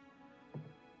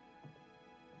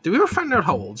 Did we ever find out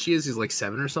how old she is? He's like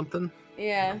 7 or something?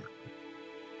 Yeah.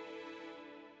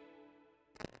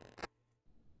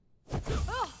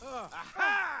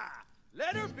 Aha!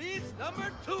 Letter B's number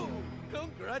 2.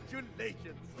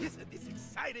 Congratulations. Isn't this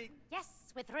exciting?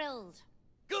 Yes, we're thrilled.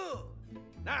 Good.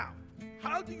 Now,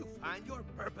 how do you find your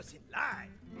purpose in life?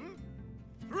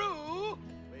 Through,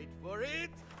 wait for it,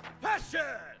 passion!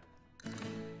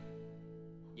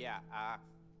 Yeah,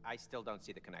 I still don't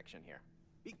see the connection here.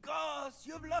 Because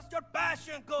you've lost your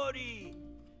passion, Cody.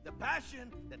 The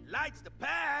passion that lights the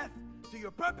path to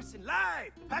your purpose in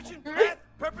life. Passion, path,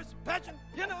 purpose, passion,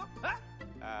 you know,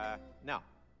 huh? No.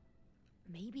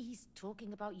 Maybe he's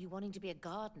talking about you wanting to be a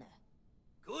gardener.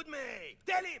 Good man.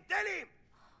 Tell him.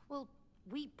 Well,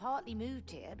 we partly moved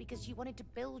here because you wanted to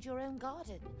build your own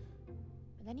garden.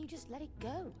 And then you just let it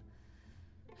go.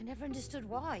 I never understood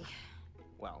why.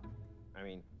 Well, I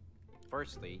mean,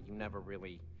 firstly, you never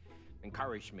really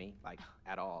encouraged me, like,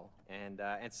 at all. And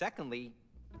secondly,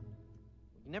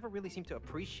 you never really seemed to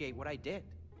appreciate what I did.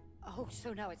 Oh,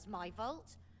 so now it's my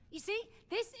fault? You see,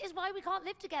 this is why we can't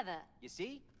live together. You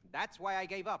see? That's why I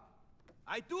gave up.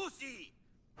 I do see.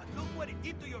 But look what it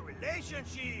did to your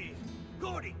relationship.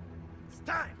 Cody, it's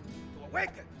time to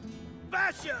awaken.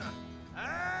 Passion.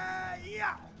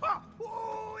 Yeah.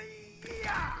 Oh,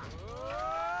 yeah.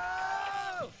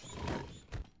 Oh!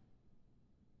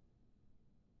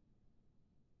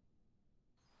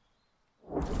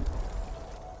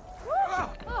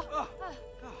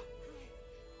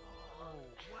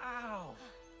 Wow.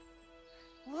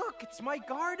 Look, it's my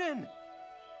garden. Look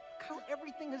how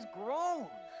everything has grown.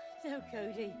 No,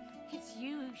 Cody, it's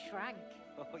you who shrank.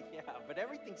 Oh, yeah, but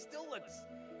everything still looks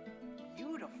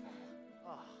beautiful.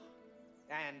 Oh.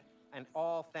 And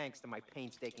all thanks to my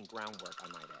painstaking groundwork, I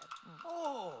might add.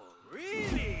 Oh,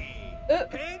 really?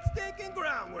 Painstaking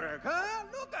groundwork, huh?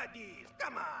 Look at these.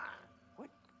 Come on. What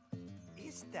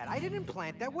is that? I didn't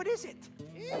plant that. What is it?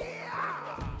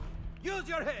 Yeah. Use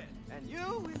your head, and you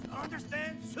will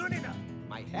understand soon enough.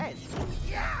 My head?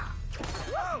 Yeah.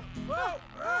 Whoa, whoa.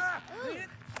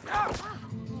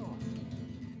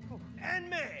 And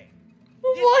me.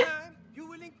 This time, you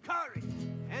will encourage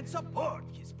and support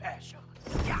his passion.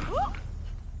 Yeah.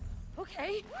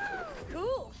 Okay,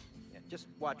 cool. Yeah, just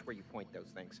watch where you point those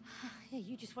things. Yeah,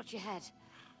 you just watch your head.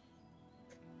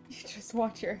 You just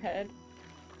watch your head.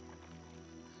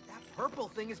 That purple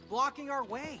thing is blocking our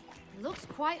way. It looks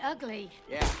quite ugly.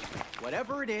 Yeah,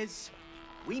 whatever it is,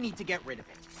 we need to get rid of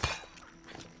it.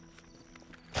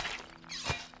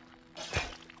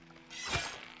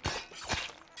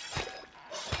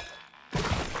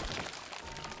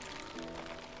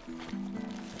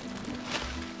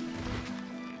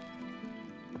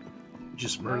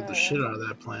 Just murdered the shit out of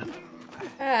that plant.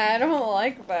 I don't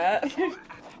like that. What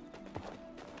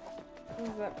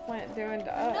is that plant doing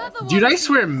to us? Dude, I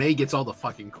swear May gets all the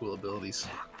fucking cool abilities.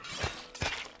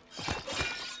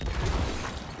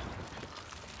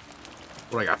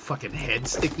 What, I got fucking head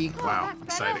sticky? Wow,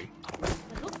 exciting.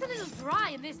 It looks a little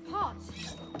dry in this pot.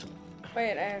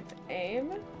 Wait, I have to aim?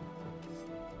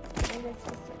 What am I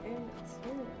supposed to aim it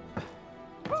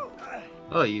to?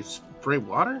 Oh, you spray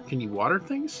water? Can you water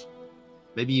things?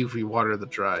 Maybe if we water the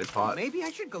dry pot. Maybe I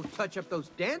should go touch up those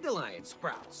dandelion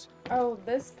sprouts. Oh,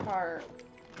 this part.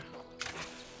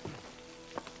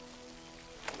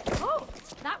 Oh,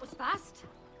 that was fast.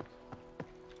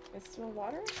 Is still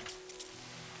water?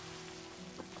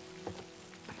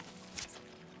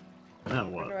 Now Or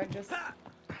do what? I just...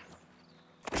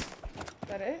 Is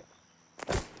that it?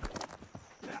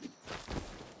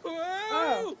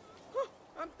 Whoa!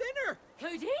 I'm thinner.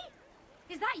 Cody?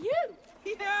 Is that you?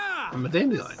 Yeah. I'm a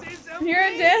dandelion. This is You're a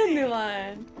amazing.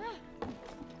 dandelion.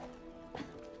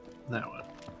 Now what?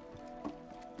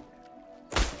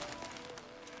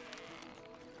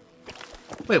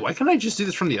 Wait, why can't I just do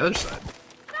this from the other side?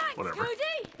 Thanks, Whatever.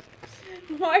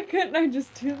 Cody! Why couldn't I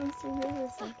just do this from the other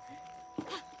side?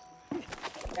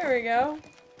 There we go.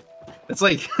 It's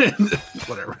like,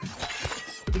 whatever.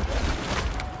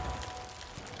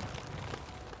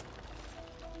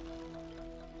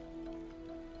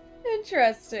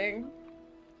 Interesting.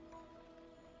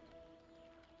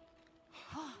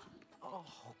 Oh,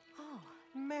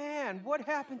 man, what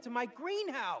happened to my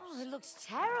greenhouse? Oh, it looks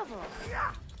terrible.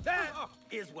 Yeah. That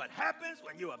is what happens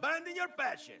when you abandon your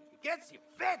passion. It gets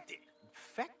infected.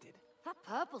 Infected? That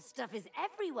purple stuff is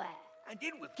everywhere. And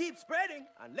it will keep spreading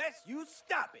unless you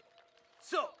stop it.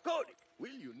 So, Cody,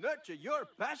 will you nurture your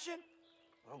passion?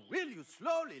 Or will you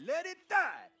slowly let it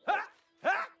die? Ha!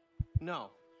 Ha!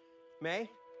 No. May,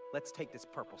 let's take this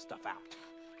purple stuff out.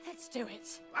 Let's do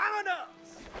it.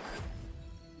 Vámonos!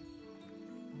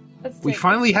 Let's We take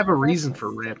finally this have a purple reason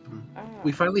for stuff. rampant. Ah.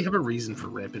 We finally have a reason for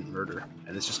rampant murder,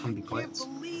 and it's just gonna be Can't plants.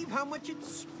 believe how much it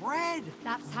spread.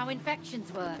 That's how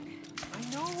infections work.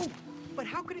 I know, but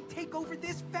how could it take over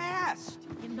this fast?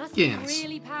 It must be Skins.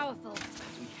 really powerful.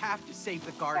 We have to save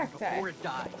the garden Cacti. before it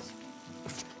dies.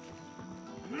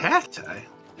 Cacti?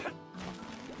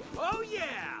 Oh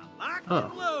yeah! Locked Oh.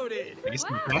 and loaded! I guess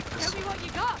Wow, practice. show me what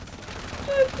you got.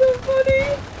 That's so funny.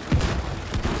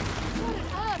 What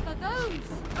on earth are those?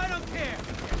 I don't care.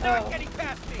 You're not getting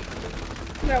past me.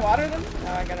 Can I water them?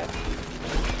 No, I gotta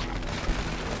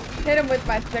hit him with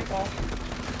my sickle.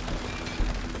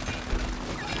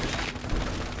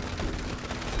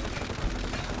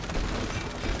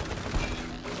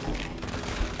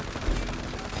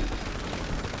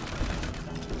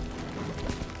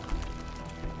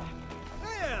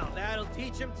 Well, that'll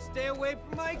teach him to stay away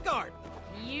from my garden.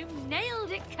 You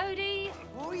nailed it, Cody.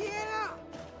 Oh yeah,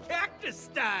 cactus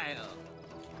style.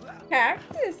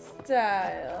 Cactus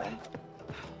style.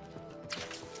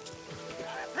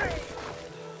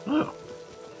 Oh,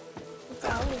 What's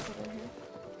owls over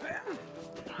here?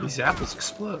 these apples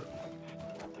explode.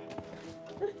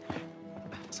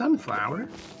 Sunflower?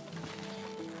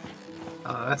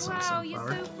 Oh, that's not Wow, you're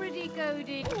sunflower. so pretty,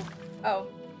 Cody. Oh.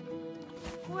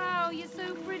 Wow, you're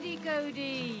so pretty,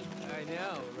 Cody. I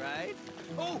know, right?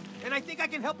 Oh, and I think I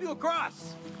can help you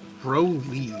across. Grow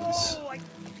leaves. Oh, I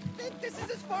think this is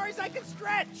as far as I can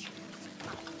stretch.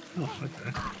 Oh, okay.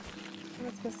 Am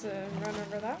I supposed to run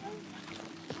over that one?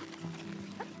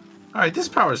 Alright, this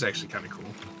power is actually kind of cool.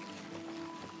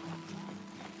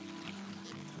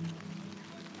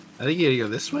 I think you gotta go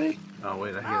this way? Oh,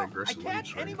 wait, I gotta grow I some can't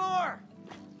leaves right. anymore.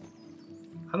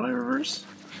 How do I reverse?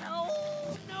 No,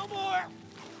 no more.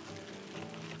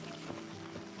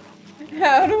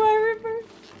 How do I reverse?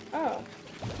 Oh.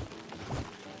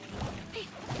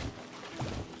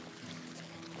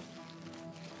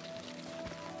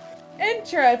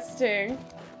 Interesting.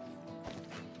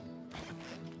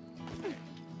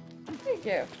 Thank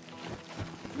you.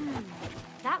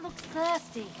 That looks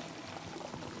thirsty.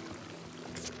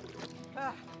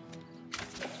 Ah,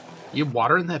 You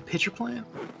watering that pitcher plant?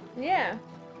 Yeah.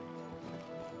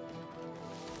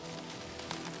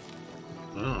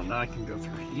 Oh, now I can go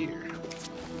through here.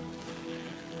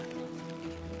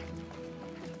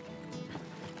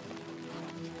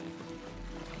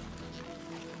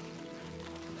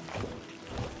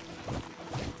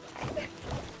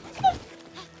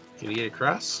 Can you get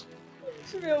across?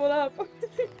 Should be able to help. I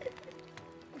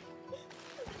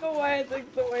don't know why I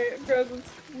think the way it grows its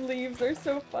leaves are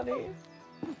so funny.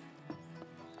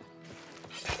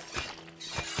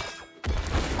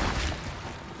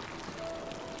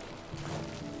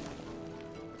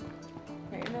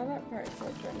 Okay, now that part's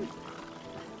open.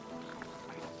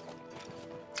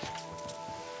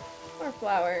 More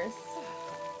flowers.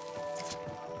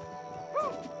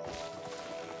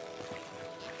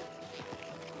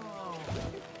 oh,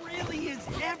 it really is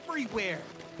everywhere.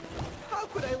 How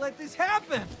could I let this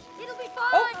happen? It'll be fine.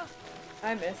 Oh!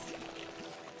 I missed.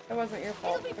 It wasn't your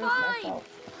fault. It'll be It was my fine. fault.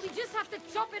 We just have to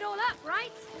chop it all up,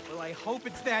 right? Well, I hope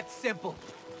it's that simple.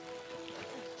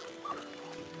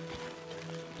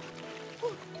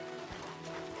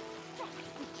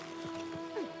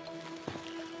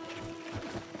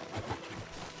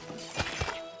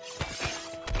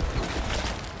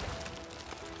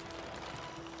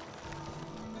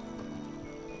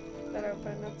 That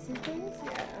open up some things?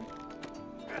 Yeah.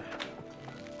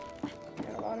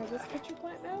 Gotta water this pitcher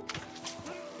plant now?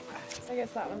 I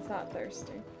guess that one's not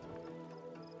thirsty.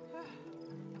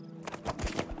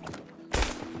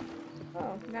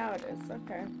 Oh, now it is.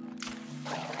 Okay.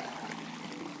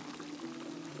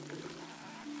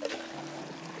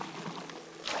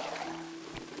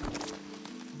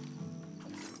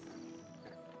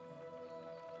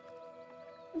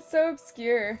 It's so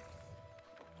obscure.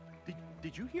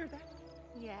 Did you hear that?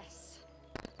 Yes.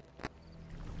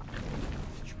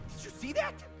 Did you see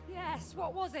that? Yes,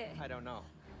 what was it? I don't know.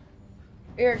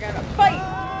 You're gonna fight!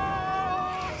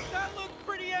 Oh, that looks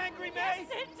pretty angry, Yes,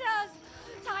 May. it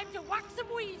does. Time to whack some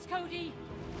weeds, Cody.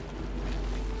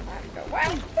 Time to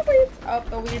whack the weeds! Oh,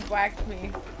 the weed whacked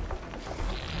me.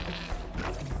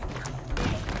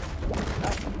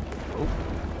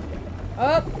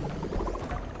 Up!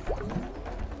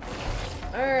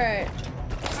 Alright.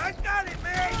 I got it,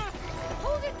 May.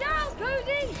 Hold it down,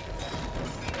 Cody.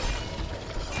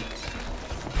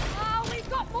 Oh, we've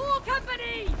got more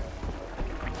company.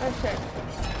 Okay.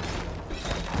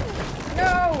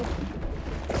 No!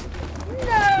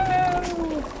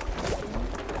 No!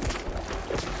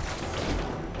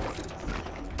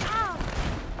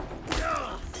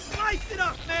 Ah, Slice it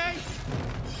up, May.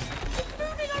 it's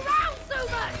moving around so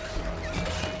much.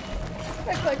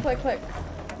 Click, click, click, click.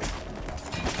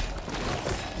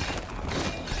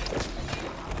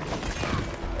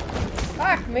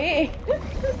 Fuck me!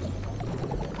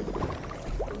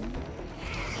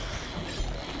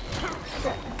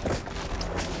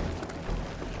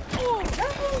 Oh, no.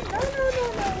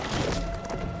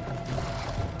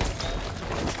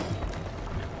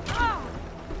 Ah,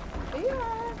 Yeah.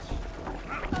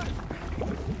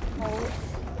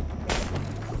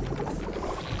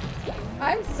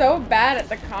 I'm so bad at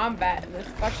the combat in this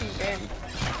fucking game.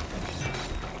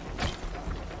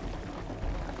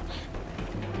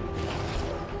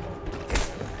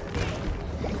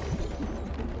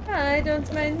 Hi,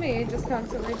 don't mind me, just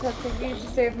constantly testing you to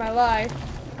save my life.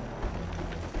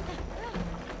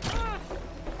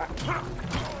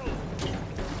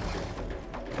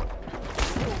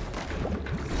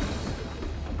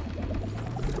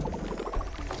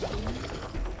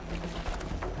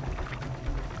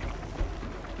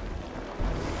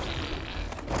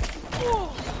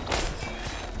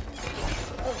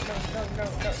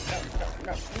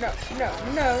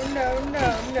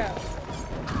 No.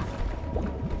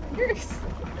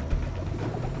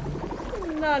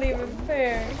 You're not even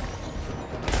fair.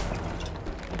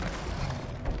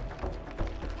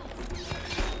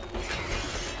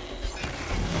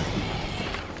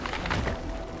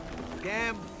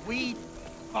 Damn weed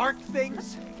bark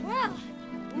things. Well,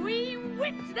 we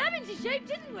whipped them into shape,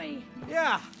 didn't we?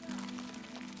 Yeah.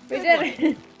 We did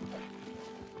it.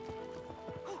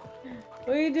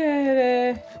 We did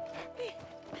it.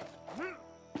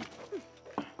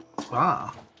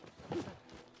 Ah.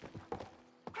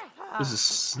 There's a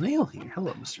snail here.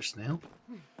 Hello, Mr. Snail.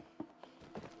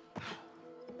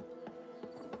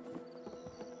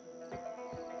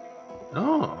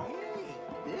 Oh.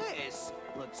 Hey, this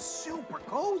looks super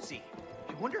cozy.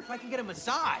 I wonder if I can get a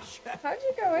massage. How'd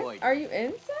you go in? Boy. Are you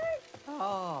inside?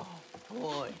 Oh,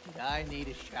 boy, did I need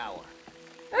a shower.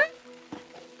 Huh?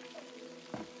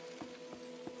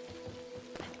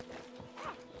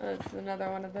 Oh, it's another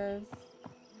one of those.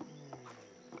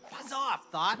 Buzz off,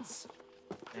 thoughts.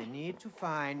 I need to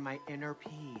find my inner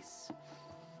peace.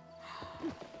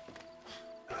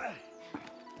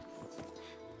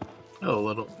 Oh, a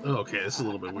little. Oh, okay, this is a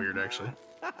little bit weird, actually.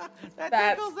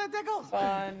 That tickles.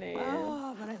 Funny.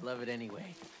 Oh, but I love it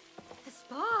anyway. A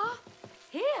spa?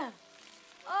 Here?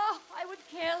 Oh, I would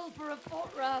kill for a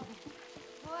foot rub.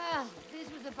 Well,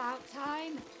 this was about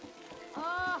time.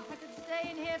 Oh, I could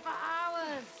stay in here for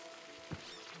hours.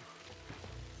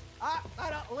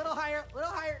 A little higher,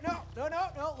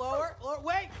 No, lower.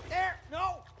 Wait, there,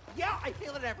 no. Yeah, I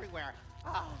feel it everywhere.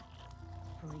 Ah.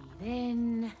 Breathe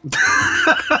in.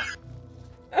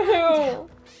 Oh,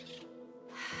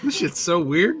 This shit's so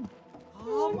weird.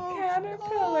 oh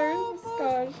caterpillars,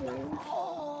 Scotches.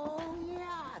 Oh,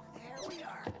 yeah, there we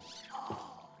are.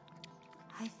 Oh.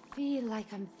 I feel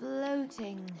like I'm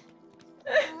floating.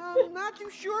 I'm not too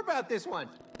sure about this one.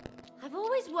 I've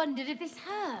always wondered if this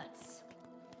hurts.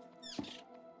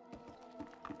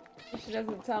 She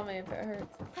doesn't tell me if it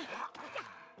hurts.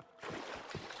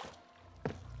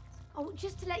 Oh,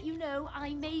 just to let you know,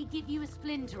 I may give you a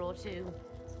splinter or two.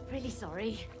 Really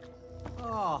sorry.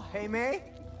 Oh, hey, May.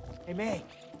 Hey, May.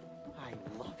 I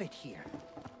love it here.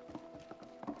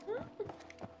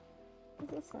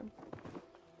 What's this one?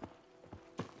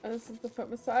 Oh, this is the foot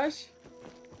massage.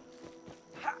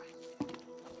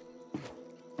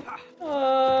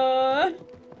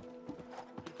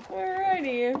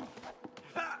 Alrighty.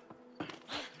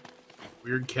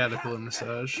 Weird caterpillar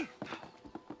massage.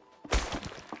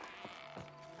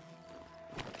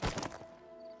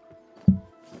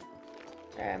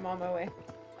 Alright, I'm on my way.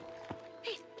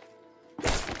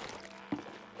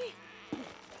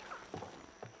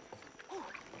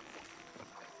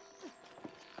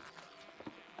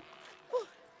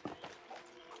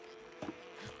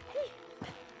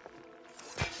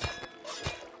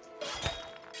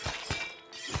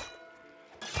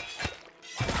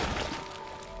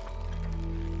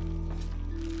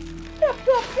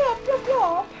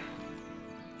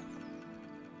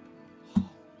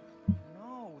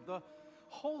 No, the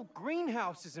whole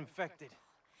greenhouse is infected.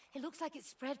 It looks like it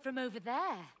spread from over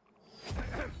there.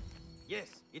 Yes,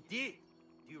 it did.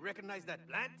 Do you recognize that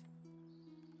plant?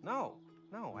 No,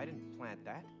 I didn't plant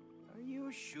that. Are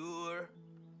you sure?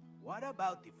 What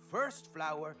about the first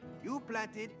flower you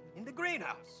planted in the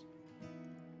greenhouse?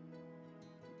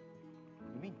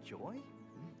 You mean Joy?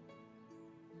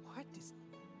 What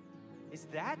is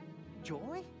that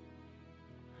Joy?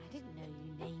 I didn't know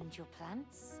you named your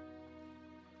plants.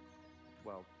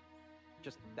 Well,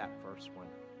 just that first one.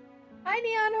 Hi,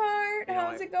 Neon Heart. You know,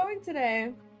 How's it going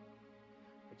today?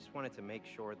 I just wanted to make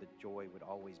sure that joy would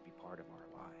always be part of our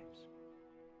lives.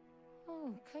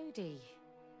 Oh, Cody.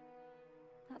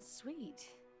 That's sweet.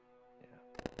 Yeah.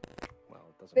 Well,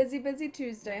 it doesn't. Busy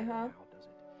Tuesday, huh? Now, does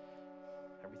it?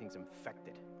 Everything's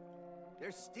infected.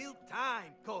 There's still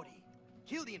time, Cody.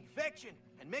 Kill the infection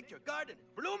and make your garden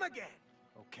bloom again.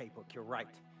 Okay, Book, you're right.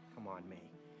 Come on, May.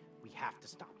 We have to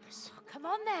stop this. Oh, come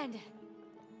on then.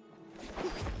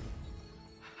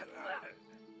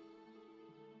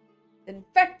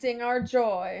 Infecting our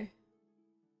joy.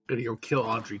 Gotta go kill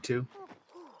Audrey too.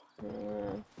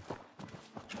 More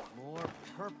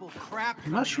purple crap.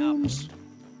 coming up. Mushrooms.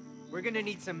 We're gonna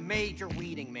need some major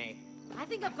weeding, May. I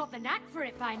think I've got the knack for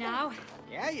it by now.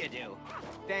 Yeah, you do.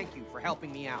 Thank you for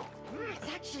helping me out. It's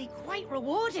actually quite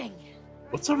rewarding.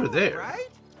 What's over there? Right?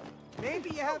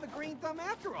 Maybe you have a green thumb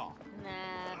after all.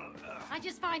 Nah, I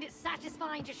just find it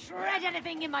satisfying to shred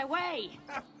anything in my way.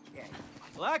 Okay.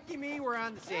 Lucky me, we're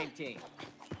on the same team.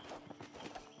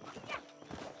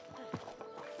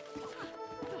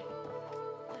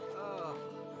 Oh.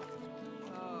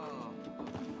 Oh.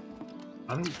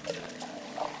 I don't.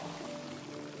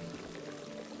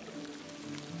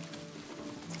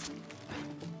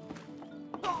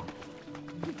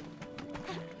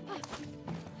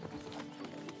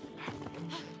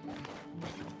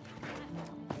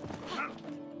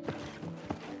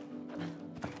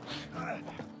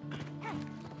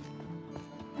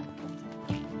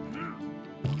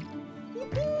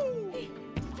 Woohoo!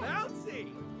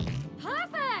 Bouncy!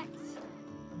 Perfect!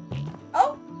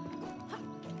 Oh!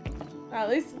 At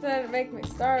least it didn't make me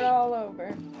start all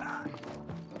over.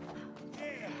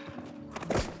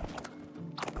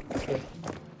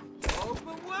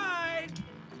 Open wide!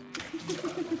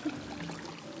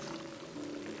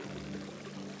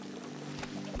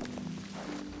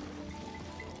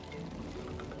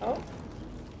 Oh.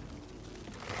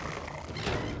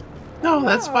 No,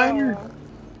 that spider. Oh.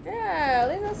 Yeah,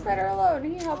 leave that spider alone.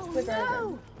 He helps Oh the garden.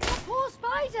 no! That poor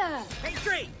spider! Hey,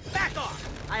 tree! Back off!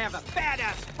 I have a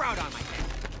badass sprout on my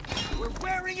head. We're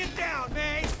wearing it down,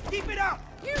 May! Keep it up!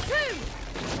 You too!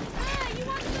 Ah, you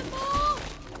want some more?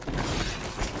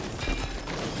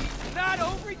 Not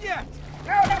over yet!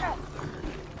 No, no, no.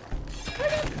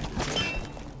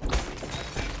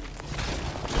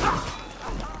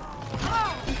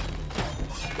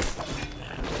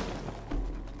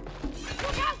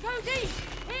 Look out, Cody!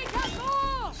 Here comes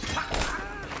more!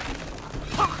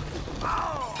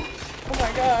 Oh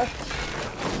my gosh.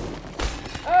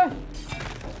 Oh,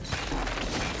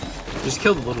 Just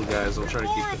kill the little guys. I'll try to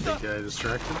keep the big guy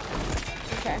distracted.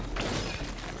 okay.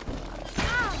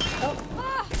 Oh.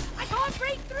 Ah, I can't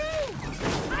break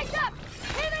through! Eyes up!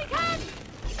 Here they come!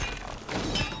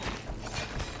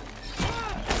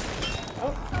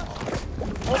 Oh.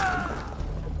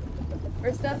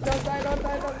 First up, don't die, don't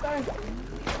die, don't die.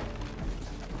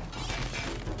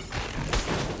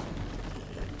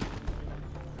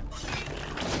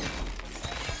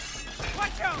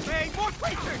 Watch out, May! More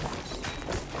creatures!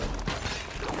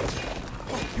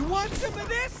 You want some of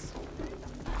this?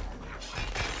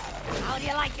 How do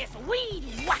you like this weed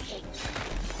whacking?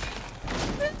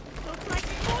 Looks like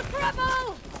more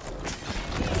trouble!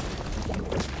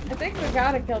 I think we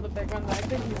gotta kill the big one, though. I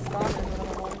think he's spawning in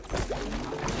little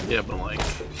ones. Yeah, but like.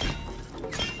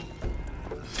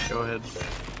 Go ahead.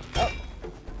 Oh,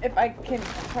 if I can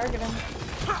target him.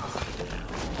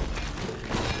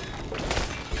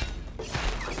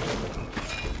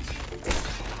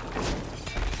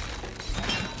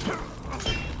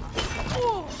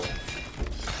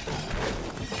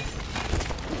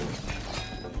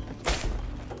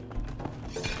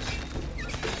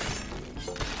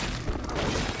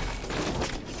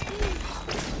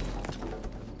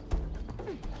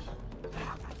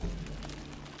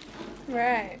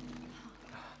 Right.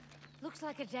 Looks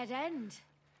like a dead end.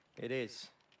 It is.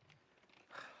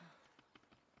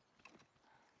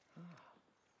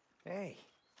 Hey,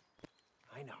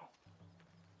 I know.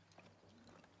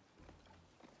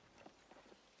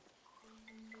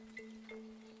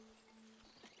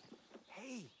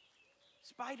 Hey,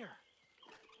 Spider.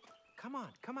 Come on,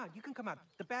 come on. You can come out.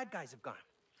 The bad guys have gone.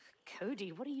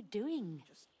 Cody, what are you doing?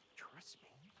 Just trust me.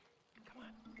 Come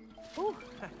on. Oh,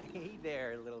 Hey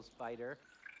there, little spider.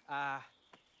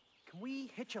 Can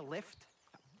we hitch a lift?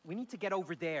 We need to get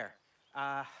over there.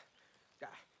 A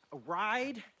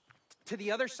ride to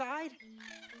the other side?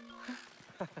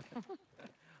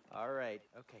 All right.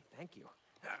 Okay, thank you.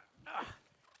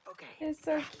 Okay. He's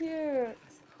so cute.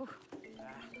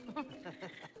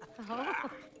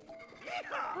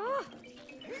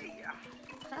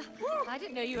 I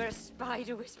didn't know you were a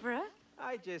spider whisperer.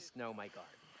 I just know my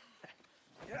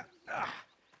garden.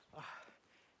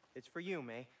 It's for you,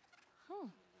 May. Oh,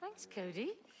 thanks,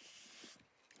 Cody.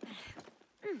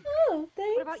 Oh,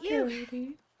 thanks, What about you?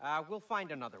 Cody. We'll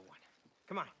find another one.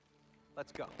 Come on,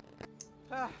 let's go.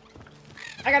 I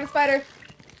got a spider.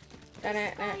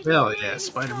 Hell yeah,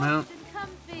 spider mount.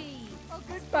 Oh,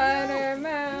 good Spider for you.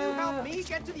 Can you help mount. me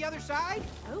get to the other side?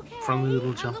 Okay. Friendly little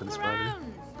I'll jumping look spider.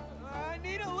 around. I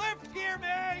need a lift here,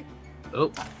 May.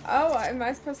 Oh, Oh, am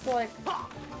I supposed to like?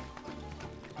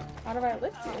 How do I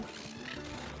lift you?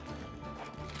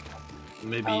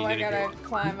 Maybe Oh, I you gotta gotta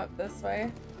climb up this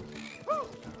way.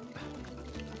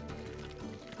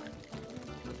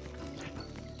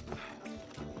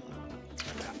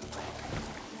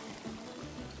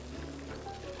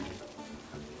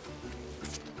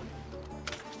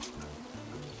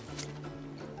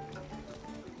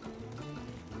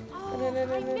 Oh,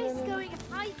 I miss going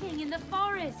hiking in the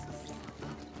forests.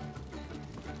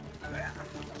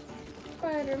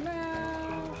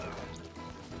 Spider-Man.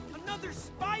 Another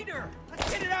spider!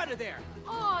 Let's get it out of there!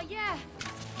 Oh, yeah.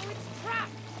 Oh, it's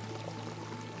trapped.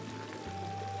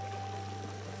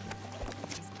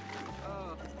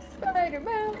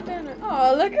 Spider-Man.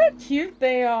 Oh, look how cute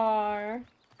they are.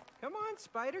 Come on,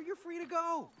 spider, you're free to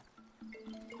go.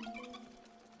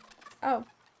 Oh.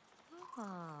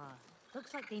 Ah,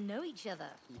 looks like they know each other.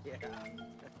 Yeah.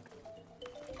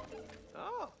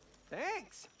 Oh,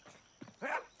 thanks.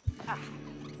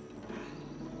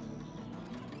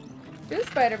 Two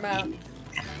spider mounts.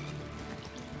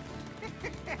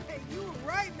 Hey, you were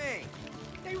right, May.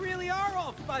 They really are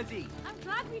all fuzzy. I'm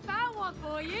glad we found one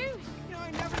for you. You know,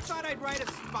 I never thought I'd ride a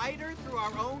spider through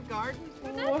our own garden.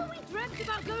 Remember we dreamt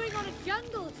about going on a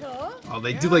jungle tour? Oh,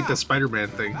 they do like the Spider-Man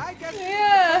thing. I guess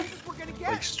Yeah. this is what we're gonna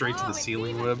get. Like straight to the Oh, it's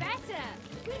ceiling even web. better.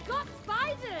 We've got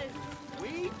spiders.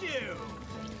 We do.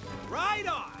 Right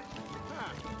on.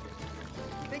 Huh.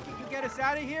 Think you can get us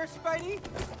out of here, Spidey?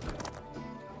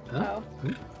 Oh.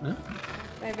 Huh?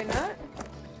 Maybe not.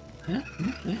 Huh?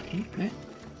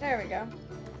 There we go.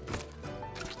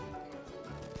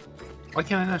 Why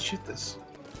can't I not shoot this?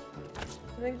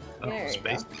 I think there you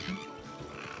space. go.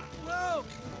 Whoa!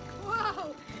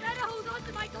 Whoa, better hold on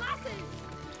to my glasses.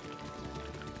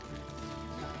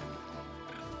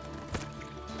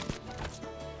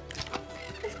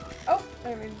 Oh,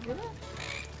 I mean, do that.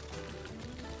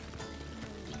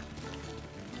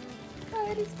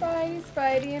 Spidey, Spidey,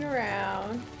 Spideying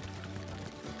around.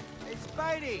 Hey,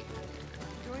 Spidey. You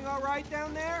doing all right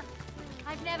down there?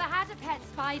 I've never had a pet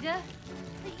spider,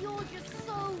 but you're just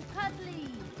so cuddly.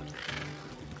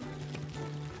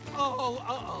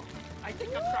 Oh. I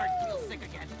think I'm starting to feel sick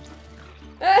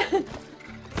again.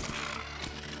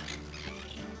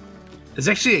 There's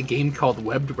actually a game called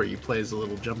Webbed where you play as a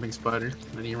little jumping spider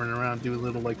and you run around doing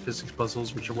little like physics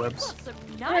puzzles with your webs. Got some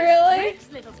nice Really?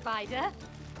 tricks, little spider.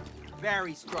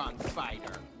 Very strong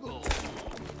spider. Ugh.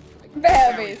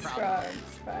 Very proud strong of it.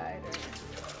 spider.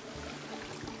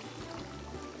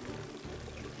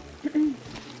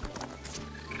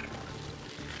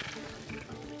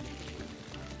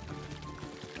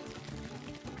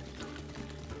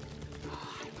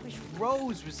 I wish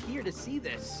Rose was here to see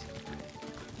this.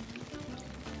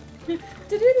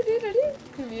 Do-do-do-do-do-do.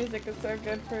 The music is so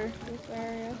good for this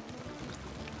area.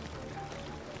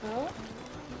 Oh.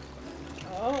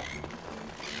 Oh.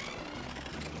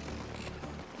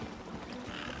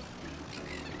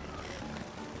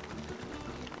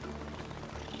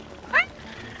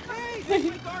 Hey, there's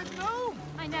my garden gnome.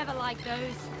 I never liked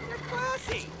those. They're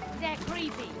classy. They're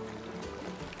creepy.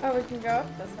 Oh, we can go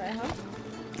up this way, huh?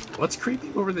 What's creepy?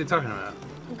 What were they talking about?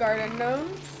 Garden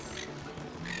gnomes.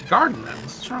 Garden gnomes?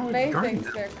 What's wrong with May garden thinks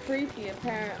gnomes? they're creepy,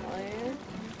 apparently.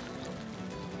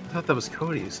 I thought that was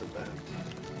Cody who said that.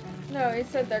 No, he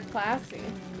said they're classy.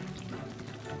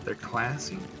 They're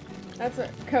classy. That's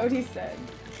what Cody said.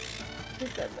 He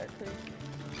said they're creepy.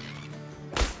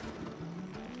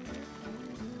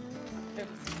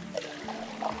 Oops.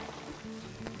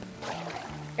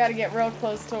 Gotta get real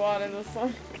close to water this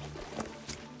one.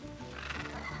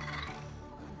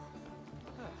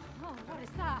 Oh, what is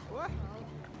that? What?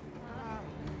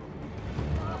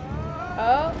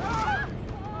 Oh.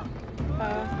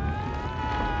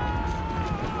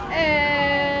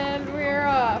 And we're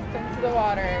off into the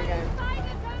water again.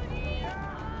 Spider, Tony!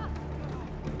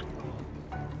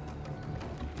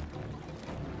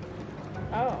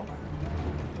 Oh.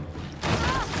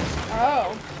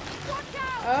 Oh. Watch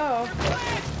out! Oh.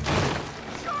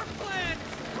 Sharp plants.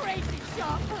 Crazy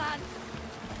sharp plants.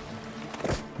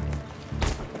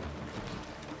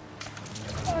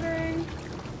 Watering.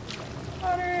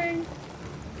 Watering.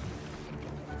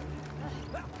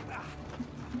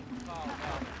 No.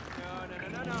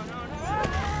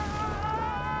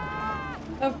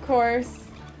 Of course.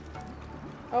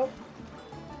 Oh.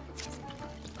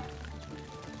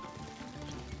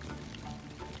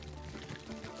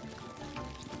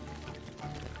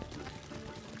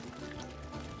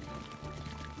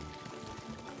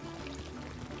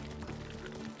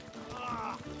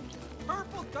 Ah,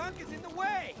 purple gunk is in the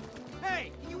way.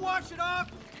 Hey, can you wash it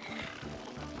off?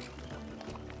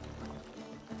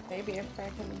 Maybe if I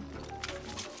can.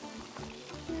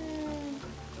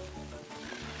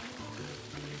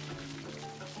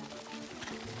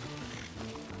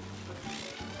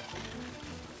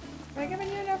 I giving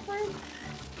you enough room?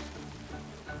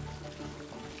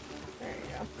 There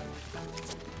you go.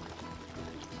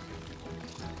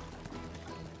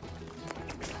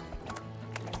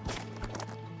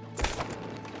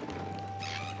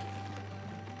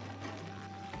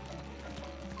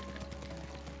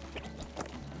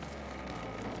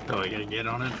 Oh, I gotta get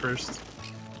on it first.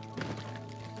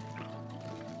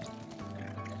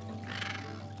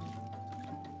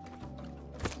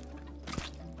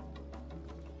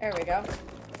 There we go.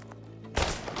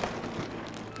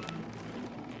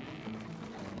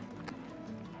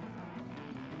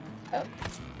 Oh.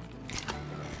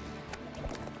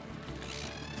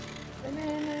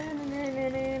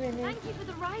 Thank you for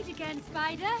the ride again,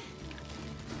 Spider.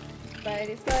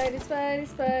 Spidey, Spidey, Spidey,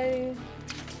 Spidey.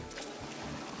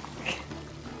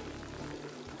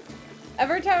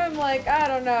 Every time I'm like, I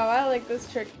don't know, I like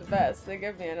this trick the best, they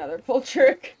give me another pull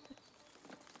trick.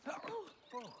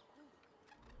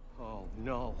 Oh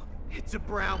no, it's a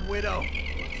brown widow.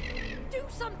 Do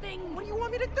something! What do you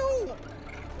want me to do?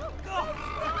 Oh.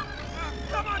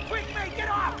 Come on, quick, mate, get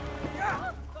off!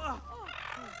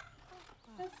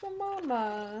 That's the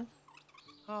mama.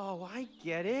 Oh, I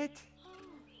get it.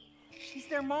 She's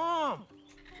their mom.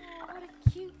 Oh, what a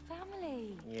cute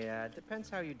family. Yeah, it depends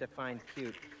how you define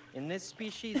cute. In this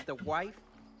species, the wife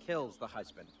kills the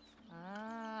husband.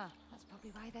 Ah, that's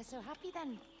probably why they're so happy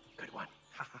then. Good one.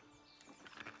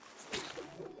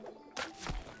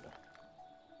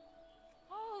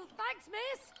 Oh, thanks,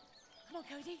 miss! Come on,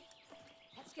 Cody.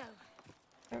 Let's go.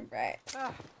 Alright.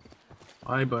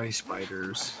 Bye bye,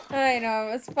 spiders. I know,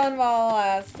 it was fun while it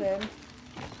lasted.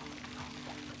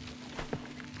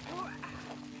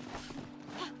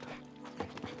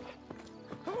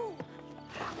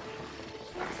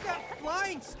 What's that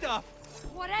flying stuff?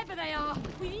 Whatever they are,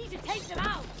 we need to take them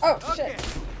out. Oh, Okay.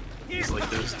 shit. It's like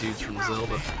those dudes from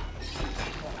Zelda.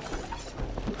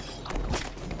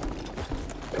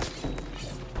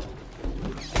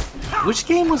 Which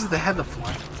game was it that had the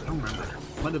flying? I don't remember.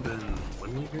 Might have been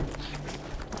Wind Waker?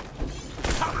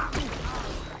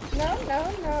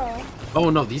 No. Oh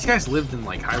no, these guys lived in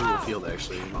like Hyrule Field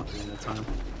actually, not during that time.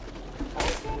 I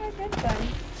thought I did them.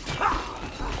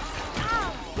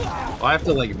 Well, I have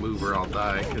to like move or I'll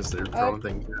die because they're throwing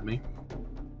things at me.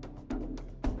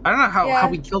 I don't know how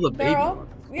we kill the baby one.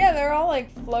 Yeah, they're all like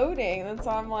floating. That's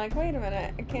why I'm like, wait a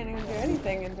minute, I can't even do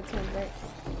anything in between breaks.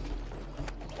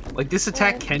 Like this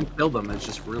attack can kill them, it's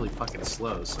just really fucking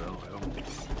slow, so I don't...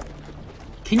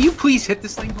 Can you please hit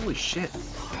this thing? Holy shit.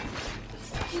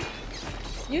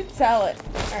 You tell it.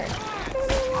 Alright.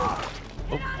 Oh,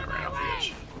 I ran off the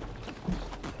edge.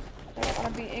 I don't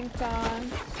want to be inked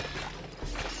on.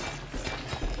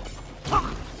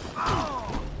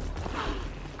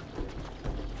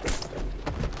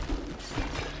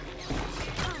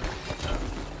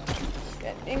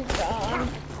 Get inked on.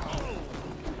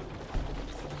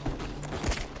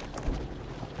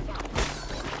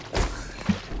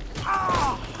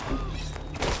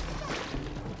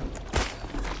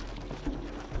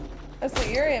 Oh, so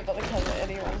you're able to kill the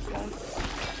Eddie ones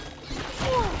then.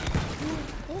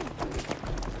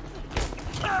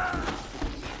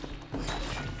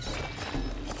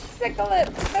 Sickle it,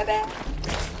 baby!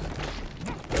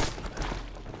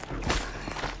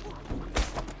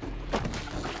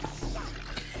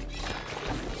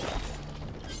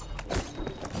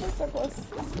 We're so close.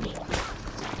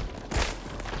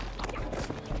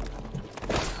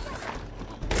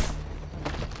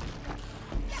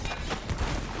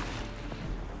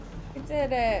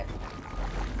 Did it.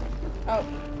 Oh,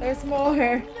 there's more.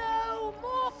 No,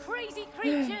 more crazy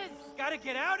creatures! Gotta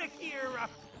get out of here.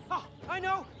 Oh, I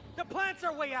know. The plants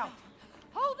are way out.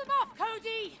 Hold them off,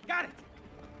 Cody! Got it.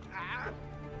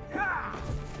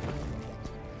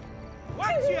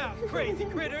 Watch out, crazy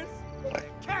critters. The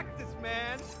cactus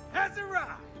man has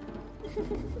arrived.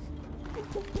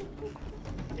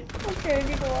 Okay, I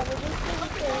need to water this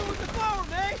What's thing. wrong with the flower,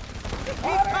 mate? He's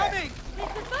Water it. coming.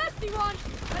 It's the thirsty one,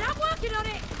 but I'm working on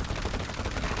it!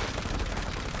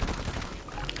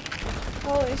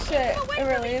 Holy shit, Come away it from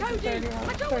really me, is a Cody! 31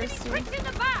 I don't want to be thirsty. pricked in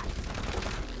the back!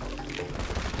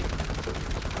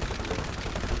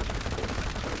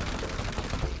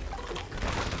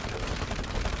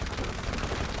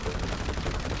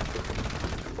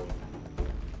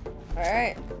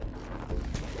 Alright.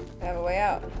 I have a way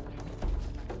out.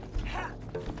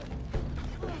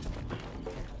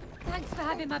 Thanks for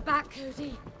having my back,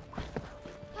 Cody.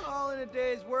 All in a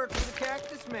day's work for the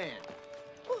cactus man.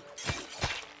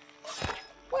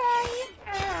 Way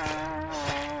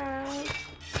out.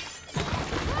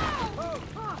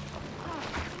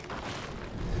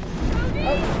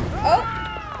 Oh.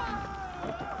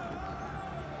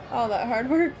 All that hard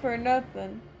work for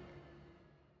nothing.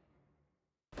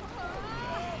 Where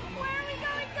are we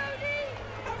going, Cody?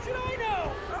 How should I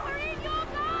know? We're in your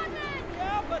garden!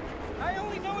 Yeah, but I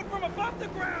only know it from above the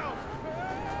ground.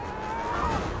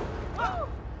 Oh.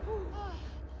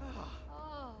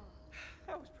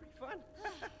 That was pretty fun.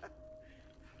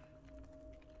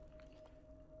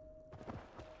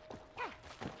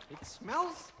 It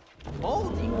smells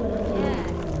moldy.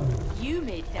 Yeah,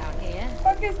 humid down here.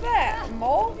 What is that? A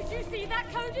mole? Did you see that,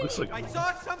 Cody? Looks like I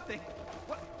saw something.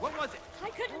 What was it? I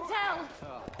couldn't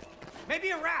tell. Maybe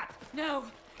a rat. No,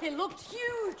 it looked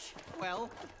huge. Well,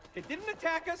 it didn't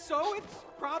attack us, so it's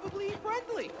probably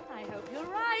friendly. I hope you're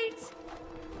right.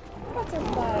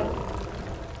 Butterflies.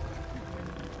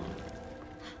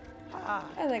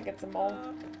 I think it's a mole.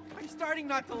 I'm starting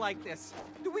not to like this.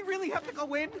 Do we really have to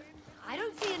go in? I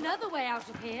don't see another way out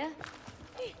of here.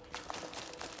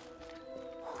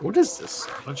 what is this?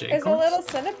 A bunch of There's a acorns? little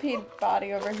centipede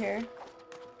body over here.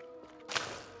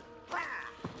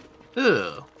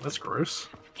 Ew, that's gross.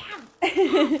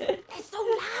 They're so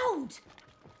loud.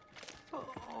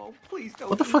 Oh, please don't.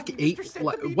 What the eat fuck me, ate? Mr.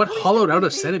 Centipede. What Please hollowed don't out a eat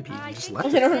me. centipede? I You just think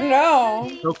left I it. don't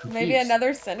know. So confused. Maybe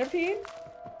another centipede?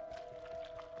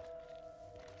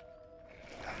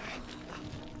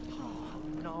 Oh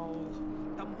no,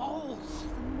 the moles.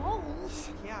 The moles?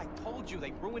 Yeah, I told you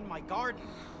they ruined my garden.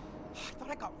 I thought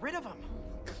I got rid of them.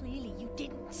 Clearly you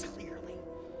didn't. Clearly.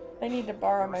 I need to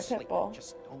borrow They're my asleep. pit bull.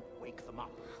 Just don't wake them up.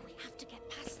 We have to get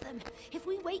past them. If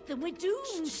we wake them, we're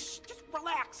doomed. Just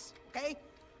relax, okay?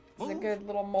 He's a Move good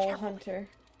little mole carefully. hunter.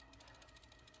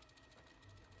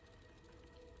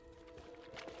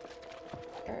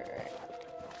 Alright.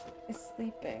 He's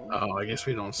sleeping. Oh, I guess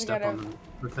we don't step gotta- on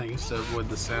the things to avoid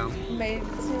the sound. Made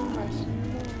too much noise.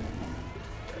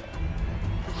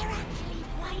 They're actually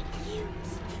quite cute.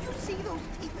 Did you see those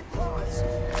teeth and claws?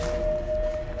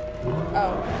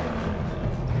 Oh.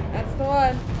 That's the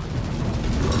one.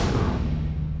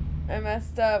 I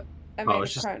messed up. I made Oh, a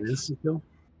it's just crunch. an instant kill?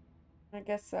 I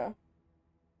guess so.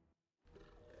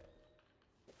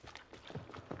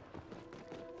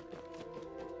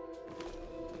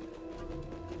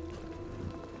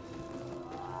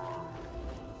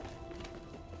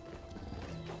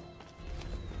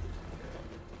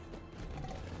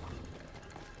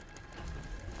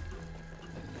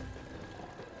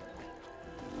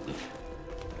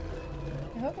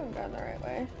 I hope I'm going the right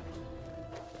way.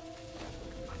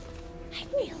 I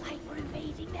feel like we're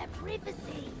invading their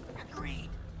privacy. Agreed.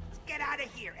 Let's get out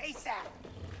of here, ASAP.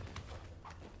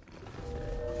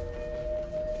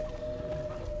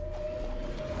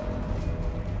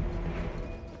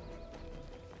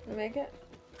 Did I make it?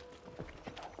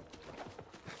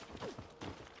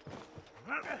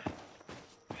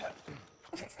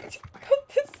 Go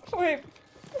this way.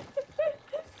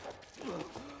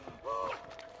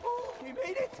 Oh, we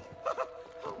made it!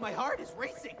 Oh, my heart is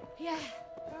racing. Yeah.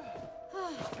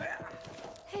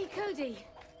 Hey, Cody.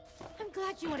 I'm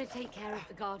glad you want to take care of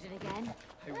the garden again.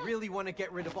 I really want to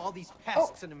get rid of all these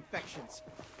pests and infections.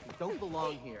 They don't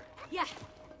belong here. Yeah.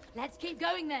 Let's keep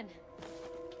going then.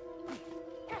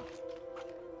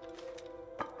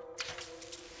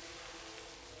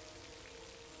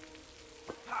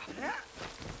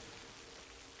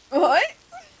 What?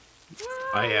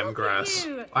 I am look at grass.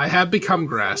 you. I have become So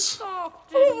grass.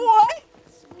 soft and What?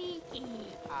 sneaky.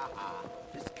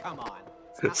 Just come on.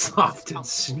 It's not like soft this and comfortable.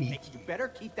 sneaky. You better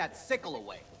keep that sickle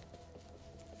away.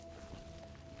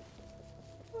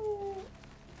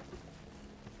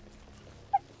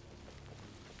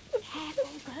 Careful,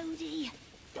 Cody.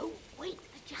 Don't wake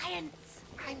the giants.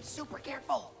 I'm super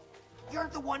careful. You're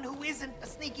the one who isn't a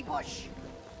sneaky bush.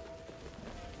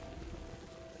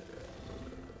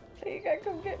 Hey, you gotta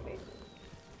come get me.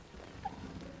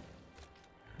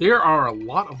 There are a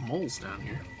lot of moles down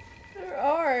here. There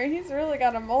are. He's really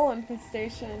got a mole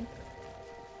infestation.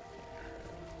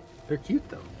 They're cute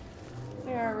though.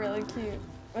 They are really cute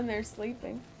when they're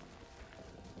sleeping.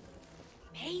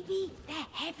 Maybe they're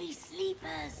heavy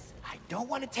sleepers. I don't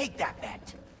want to take that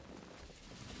bet.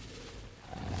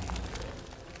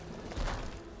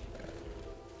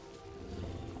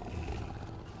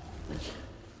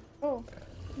 Oh.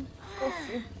 Bless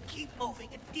you. Keep moving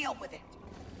and deal with it.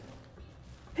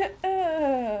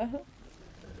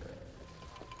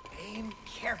 Aim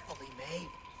carefully, May.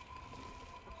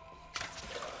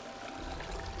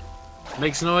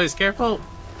 Makes noise, careful!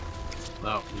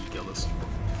 Oh, you killed us.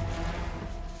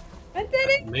 I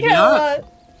didn't Maybe kill not. us.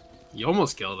 You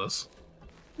almost killed us.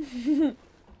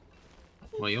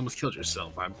 Well, you almost killed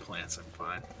yourself. I'm plants, I'm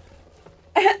fine.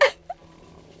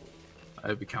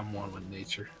 I've become one with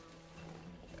nature.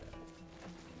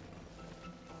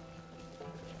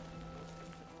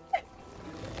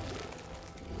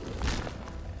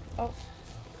 Oh,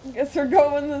 I guess we're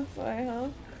going this way, huh?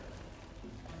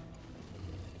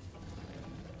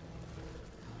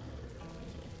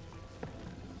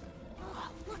 Oh,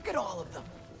 look at all of them.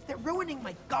 They're ruining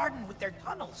my garden with their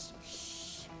tunnels.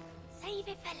 Shh. Save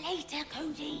it for later,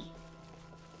 Cody.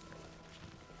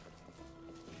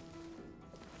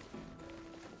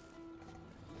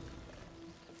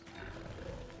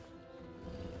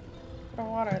 Gonna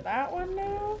water that one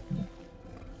now?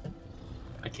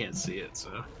 I can't see it,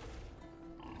 so.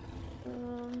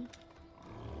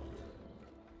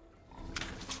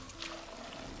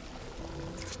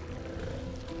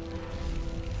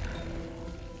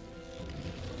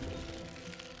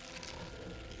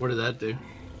 What did that do?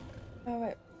 Oh,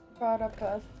 it brought up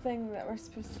a thing that we're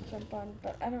supposed to jump on,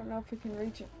 but I don't know if we can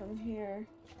reach it from here.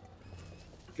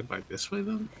 Get back this way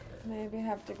then? Maybe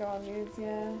have to go on these,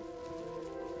 yeah.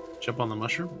 Jump on the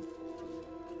mushroom?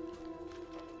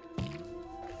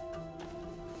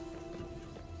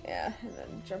 Yeah, and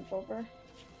then jump over.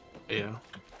 Yeah.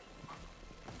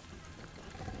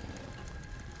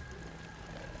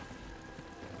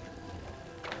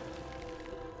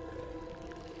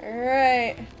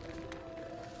 Alright.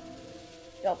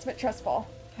 The ultimate trust fall.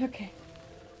 Okay.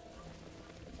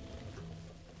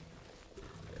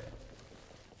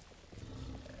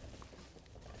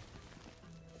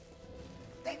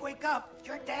 They wake up.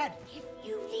 You're dead. If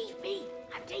you leave me,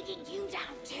 I'm taking you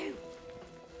down too.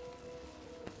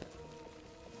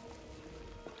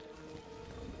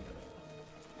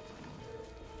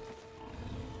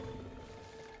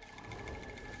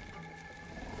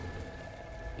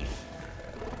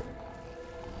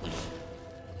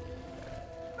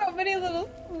 So many little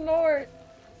snorts.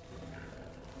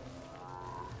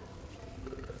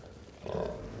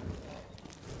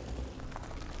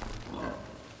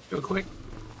 Go quick.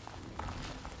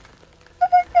 I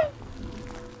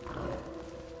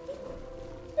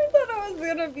thought I was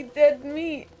gonna be dead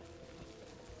meat.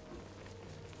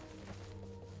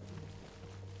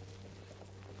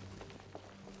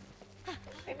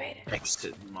 We made it.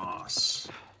 Exit moss.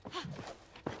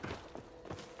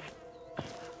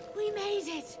 We made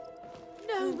it.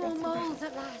 No more moles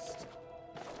at last.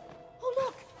 Oh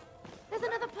look, there's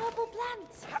another purple plant.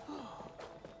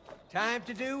 Time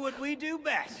to do what we do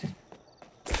best.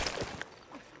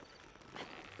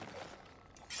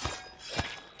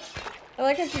 I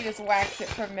like how she just whacks it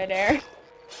from midair.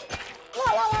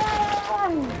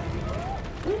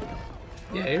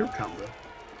 Yeah, air combo.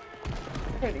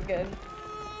 Pretty good.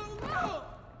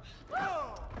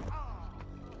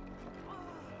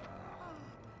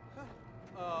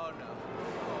 Oh no.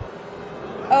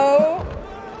 Oh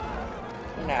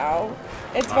no.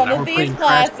 It's Oh, one now of we're these playing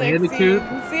Crash classic scenes. Bandicoot?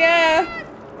 Yeah.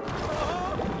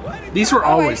 These were Oh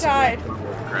my always God.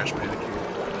 Crash Bandicoot.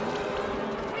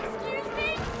 Excuse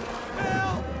me?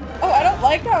 Oh, I don't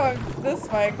like how it's this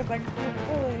way because I can't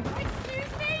fully.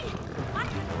 Excuse me?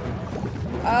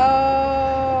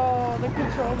 Oh, the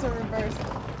controls are reversed.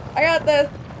 I got this.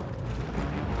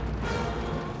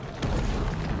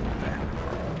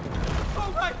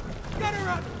 Oh my! Get her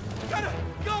up! Gotta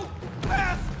go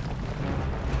fast!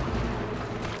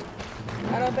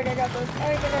 I don't think I got this. I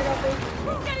don't think I got this.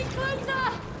 He's getting closer.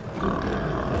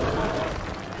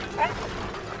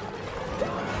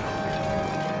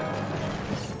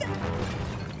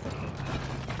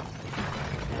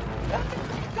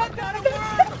 That gotta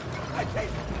work! I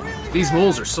taste really These bad.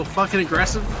 moles are so fucking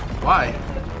aggressive. Why?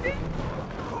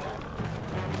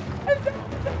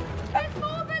 There's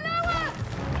more below us.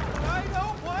 I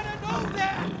don't wanna know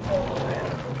that!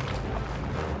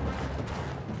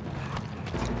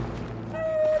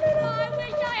 I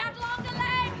wish I had longer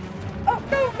legs. Oh,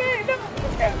 no, man, no.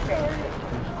 Okay,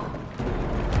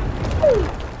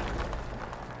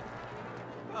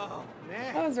 Oh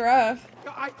man. that was rough.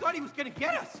 I thought he was gonna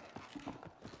get us.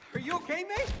 Are you okay,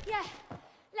 mate? Yeah,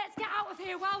 let's get out of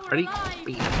here while we're Ready? alive.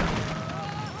 Beat.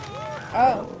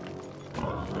 Oh.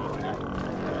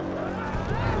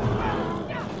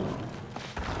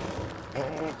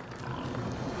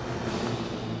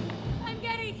 I'm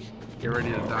getting Get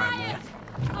ready to die, man.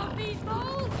 tired of these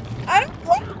moles. I don't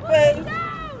like this.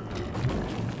 Down.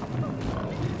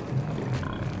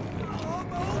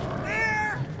 Almost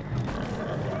there!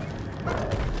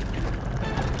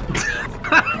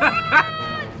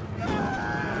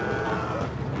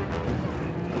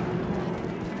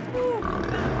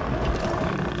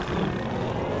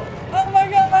 Oh my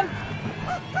God.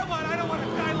 Oh, come on, I don't want to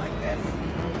die like this.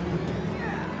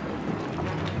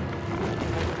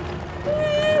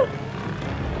 Woo.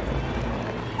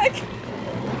 I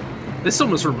can't. This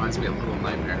almost reminds me of Little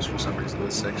Nightmares for some reason,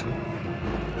 this section.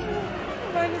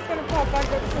 Mine is gonna pop back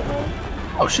up somewhere.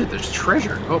 Oh shit, there's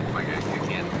treasure. Oh my god, I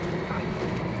can't.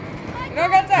 You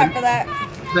don't got time for that.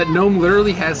 That gnome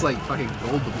literally has like fucking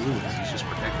gold doubloons. He's just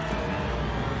protected.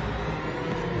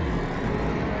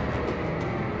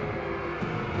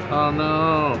 Oh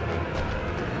no.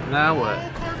 Now what?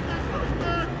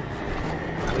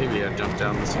 Maybe I jumped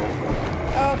down this hole.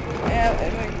 Oh, yeah, I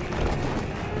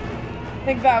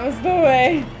think that was the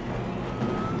way.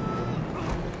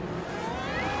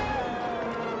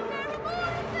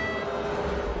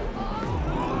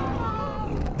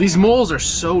 These moles are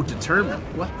so determined.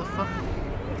 What the fuck?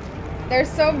 There's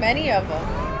so many of them.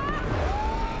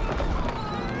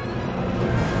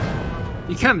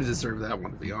 You kind of deserve that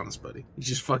one, to be honest, buddy. He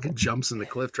just fucking jumps in the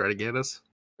cliff trying to get us.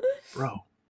 Bro.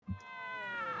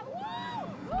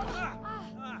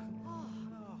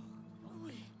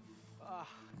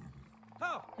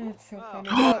 It's so funny.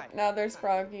 Oh, now there's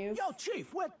froggies. Yo,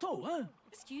 Chief, where to, huh?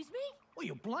 Excuse me? Oh,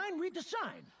 you blind? Read the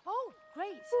sign. Oh,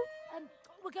 great.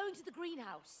 We're going to the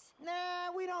greenhouse.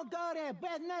 Nah, we don't go there.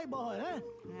 Bad neighborhood, huh?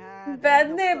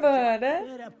 Bad neighborhood, eh?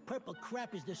 Yeah, that purple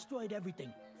crap has destroyed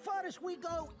everything. Farthest we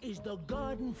go is the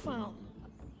garden fountain.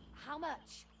 How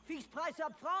much? Fixed price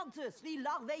up front, 3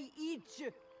 larvae each.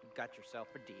 You got yourself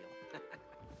a deal.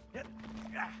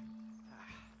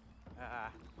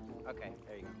 Okay,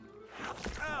 there you go.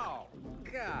 Oh,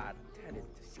 God, that is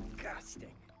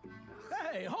disgusting.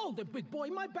 Hey, hold it, big boy.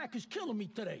 My back is killing me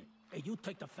today. Hey, you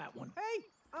take the fat one. Hey,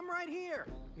 I'm right here.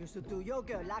 Used to do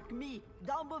yoga like me.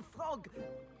 Downward frog.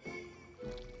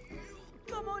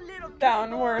 Come on, little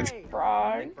Downward boy.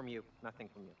 frog. Nothing from you. Nothing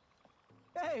from you.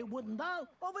 Hey, wooden doll,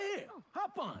 over here.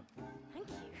 Hop on. Thank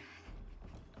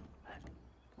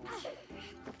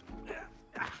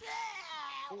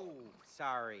you. Ooh,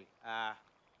 sorry.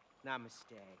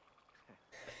 Namaste.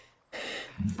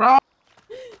 Frog!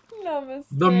 Namaste.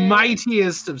 The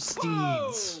mightiest of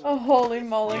steeds. Oh, holy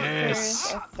moly. Yes.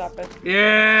 Serious. Oh, stop it.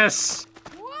 Yes!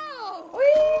 Whoa!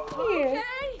 Whee! Okay.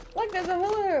 Look, there's a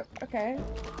hula hoop. Okay.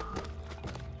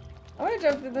 I want to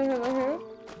jump through the hula hoop.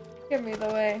 Give me the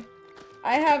way.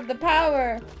 I have the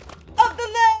power of the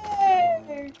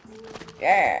legs!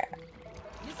 Yeah.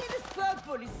 You see this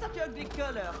purple is such an ugly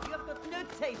color. You have got no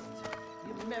taste.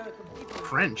 You American people.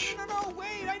 French. No,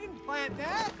 wait, I didn't plant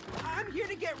that. I'm here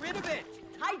to get rid of it.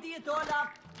 Tidy it all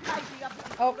up. Tidy up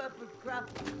this Oh. purple crap.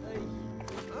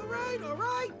 All right.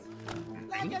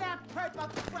 Look at that purple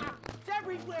crap. It's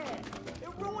everywhere. It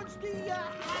ruins the,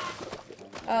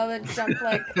 Oh, let's jump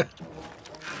like... Look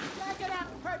at that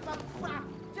purple crap.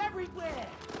 It's everywhere.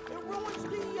 It ruins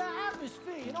the,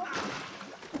 atmosphere, you know?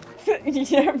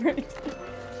 Yeah, right.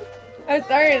 I'm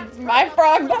sorry, it's my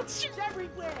frog. That's It's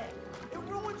everywhere. It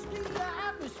ruins the,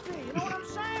 atmosphere, you know what I'm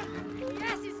saying?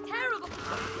 Yes, it's terrible.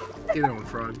 Get on,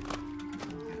 frog.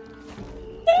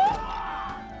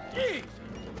 Jeez.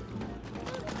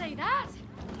 Don't say that.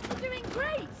 You're doing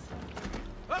great.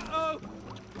 Uh-oh.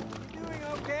 You doing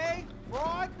okay,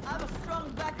 frog? I have a strong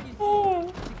back, you see,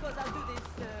 Oh. because I do this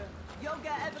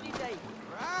yoga every day.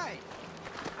 Right.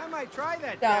 I might try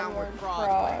that Downward downward frog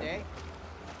frog. one day.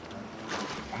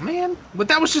 Oh, man. But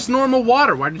that was just normal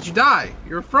water. Why did you die?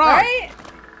 You're a frog. Right?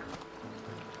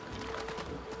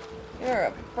 You're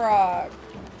a frog.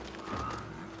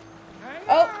 Hang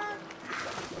Oh. on.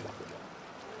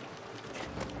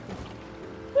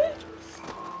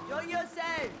 Enjoy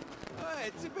yourself.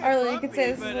 It's a bit Arlo, you bumpy, could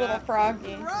say this is a but, little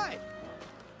froggy. Right.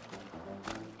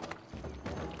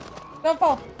 Don't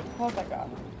fall. Oh my god.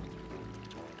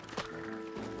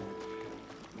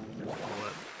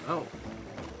 Oh.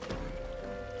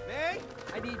 May,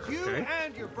 I need you Okay.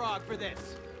 and your frog for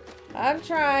this. I'm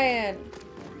trying.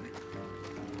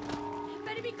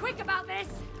 Better be quick about this.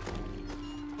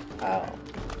 Oh.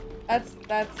 That's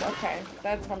okay.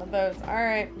 That's one of those.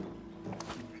 Alright.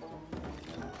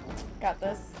 Got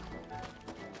this.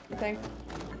 You think?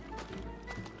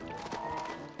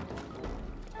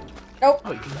 Nope.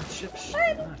 Oh, you can ship shit.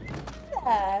 I didn't do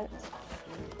that.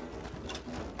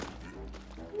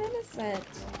 I'm innocent.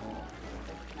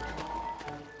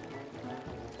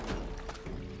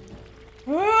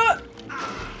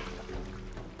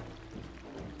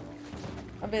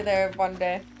 I'll be there one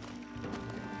day.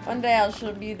 One day I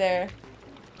shall be there.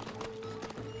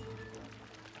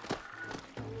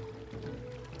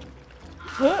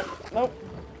 Nope.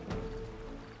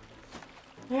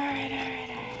 Alright.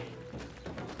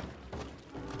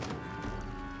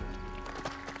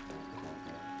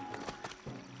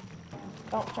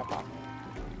 Don't jump off.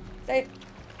 Stay.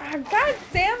 Ah, God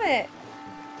damn it!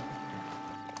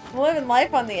 I'm living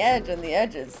life on the edge, and the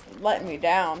edge is letting me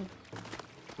down.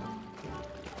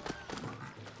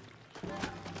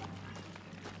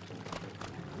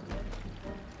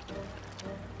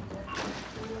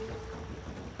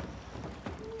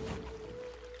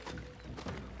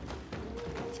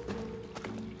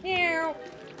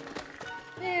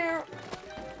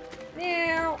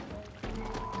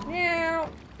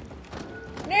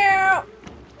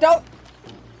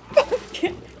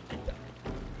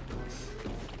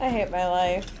 hate my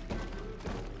life.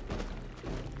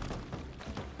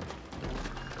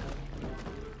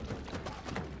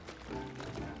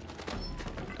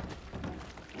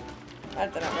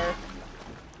 That didn't work.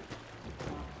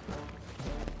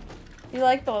 You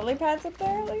like the lily pads up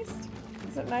there at least?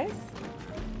 Is it nice?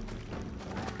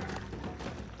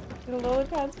 The lily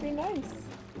pads be nice.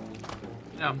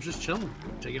 Yeah, I'm just chilling,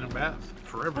 taking a bath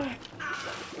forever.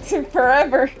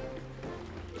 Forever.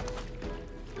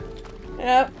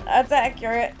 Yep, that's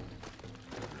accurate.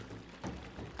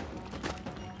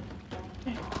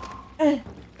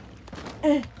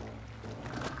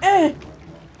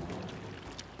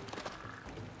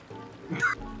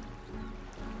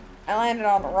 I landed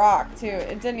on a rock too.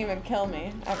 It didn't even kill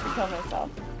me. I have to kill myself.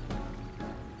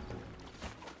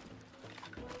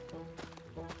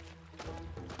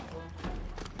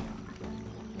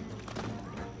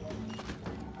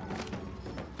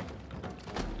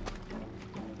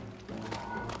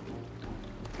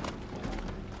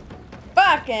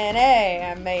 Fucking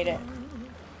A, I made it.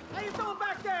 How you doing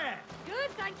back there? Good,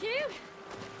 thank you.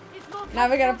 It's more Now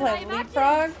we gotta comfortable play than I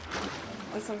leapfrog.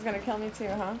 This one's gonna kill me too,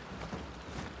 huh?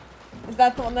 Is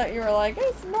that the one that you were like,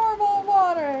 it's normal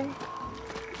water?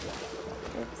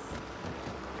 Oops.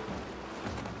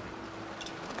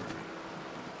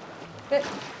 Bit.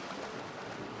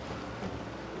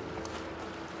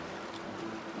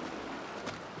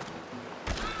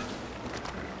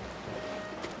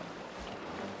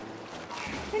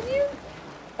 Can you?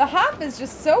 The hop is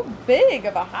just so big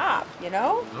of a hop, you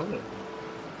know? Oh.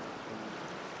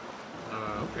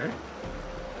 Okay.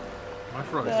 My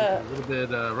frog's a little bit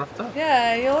roughed up.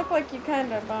 Yeah, you look like you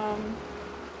kind of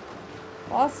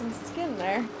lost some skin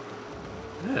there.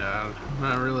 Yeah,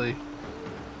 not really.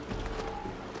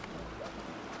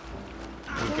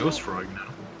 I'm a ghost frog now.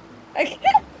 I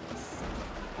can't.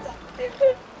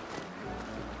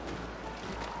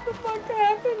 What the fuck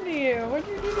happened to you? What'd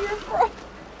you do to your frog?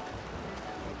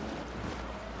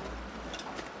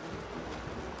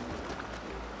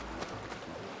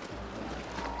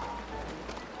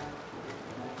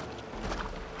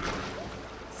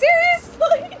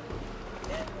 Seriously?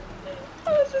 I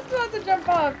was just about to jump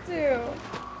off too.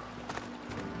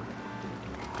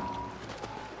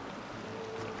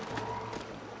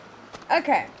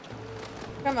 Okay.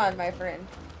 Come on, my friend.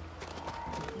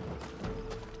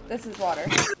 This is water.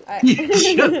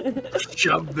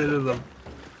 Jump into them.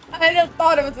 I just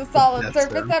thought it was a solid That's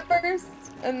surface them. at first,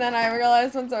 and then I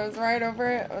realized once I was right over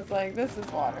it, I was like, this is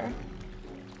water.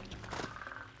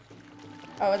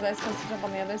 Oh, was I supposed to jump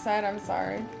on the other side? I'm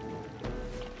sorry.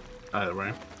 Either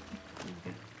way.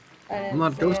 I didn't I'm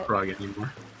not see ghost it. frog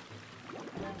anymore.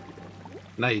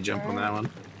 Now you jump on that one.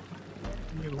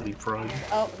 You leapfrog.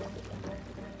 Oh,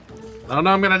 Oh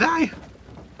no, I'm gonna die!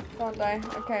 don't die.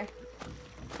 Okay.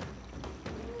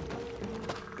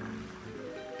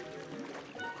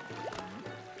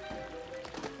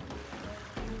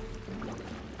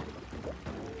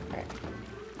 Alright.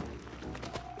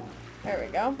 There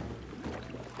we go.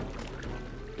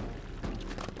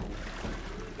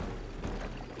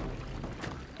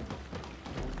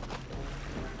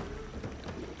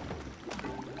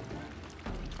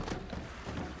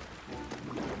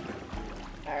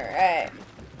 Alright.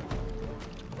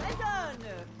 Well done!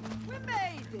 We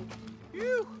made it!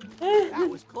 Phew, that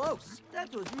was close.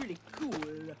 That was really cool.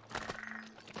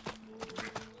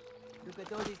 Look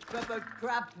at all this purple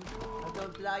crap. I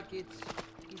don't like it.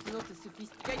 It's not a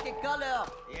sophisticated color.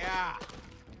 Yeah.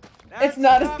 It's That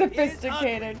not a stuff is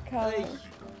sophisticated color. Hey,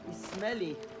 it's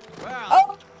smelly. ugly. Well,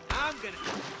 Oh! I'm gonna.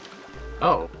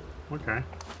 Oh, okay.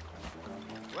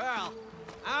 Well,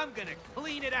 I'm gonna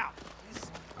clean it out. This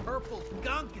purple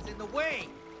gunk is in the way.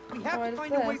 We have What to is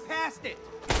find a way this? past it.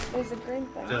 There's a green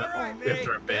thing. All right, We have babe, to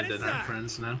get abandon our inside.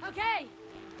 friends now. Okay,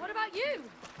 what about you?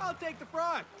 I'll take the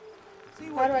frog. See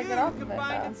How what do I you get off can of it,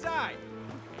 find though? inside.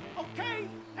 Okay,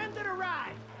 end of the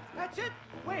ride. That's it.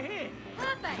 We're here.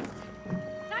 Perfect.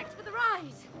 Thanks for the ride.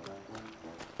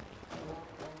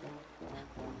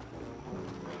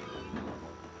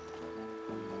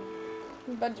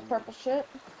 A bunch of purple shit.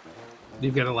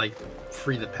 You've got to like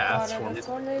free the paths Water for me. this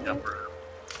one, maybe?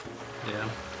 Yeah.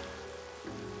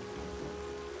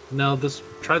 No,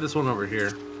 try this one over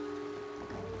here.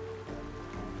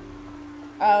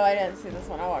 Oh, I didn't see this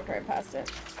one. I walked right past it.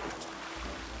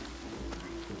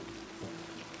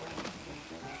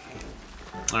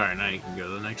 Alright, now you can go to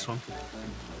the next one.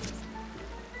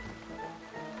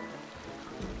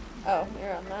 Oh,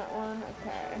 you're on that one?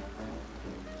 Okay.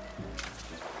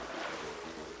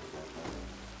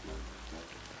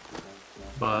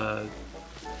 But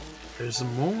there's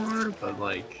more, but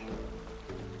like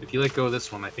if you let go of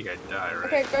this one, I think I'd die, right?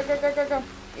 Okay, go, go, go, go, go.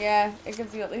 Yeah, it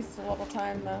gives you at least a little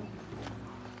time though.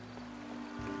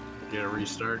 You gotta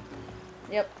restart.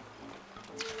 Yep.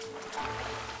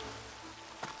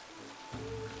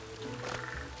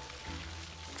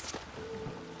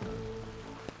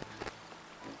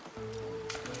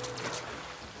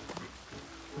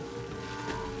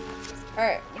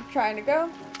 Alright, I'm trying to go.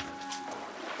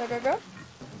 Go, go, go.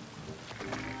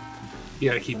 You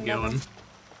gotta keep going.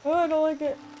 Oh, I don't like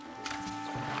it.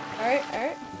 Alright,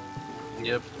 alright.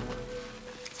 Yep.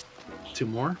 2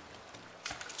 more.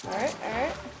 Alright,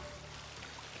 alright.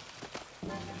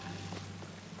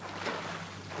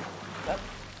 Up.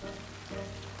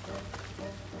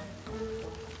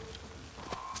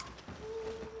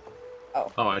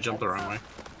 Oh. Oh, I jumped the wrong way.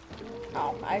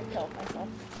 Oh, I killed myself.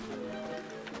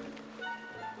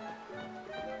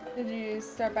 Did you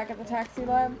start back at the taxi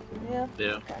lab? Yeah? Yeah.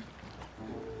 Okay.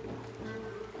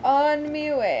 On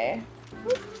me way.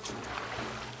 Whoop.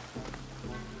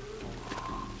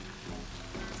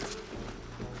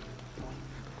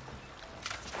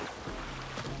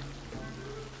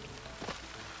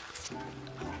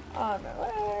 On my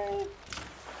way.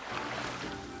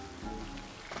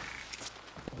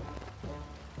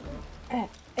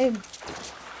 Aim.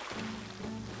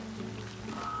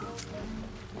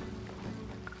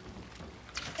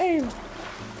 Aim.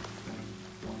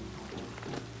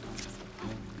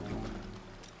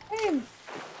 Aim.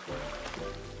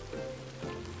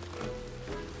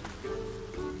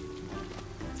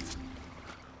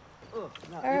 Oh,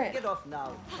 no, All you right. get off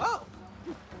now. Oh,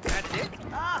 that's it?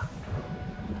 Ah!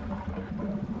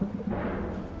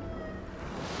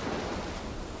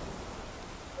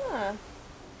 Huh.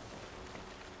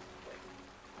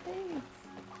 Thanks.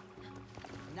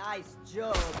 Nice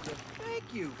job.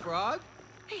 Thank you, Frog.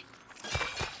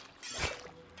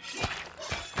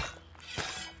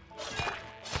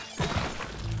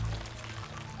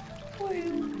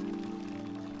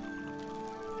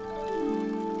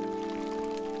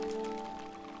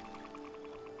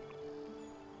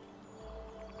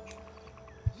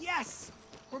 Yes!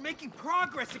 We're making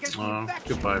progress against the Oh,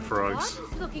 infection. goodbye, frogs.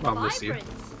 Garden's looking I'll miss you.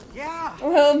 vibrant. Yeah.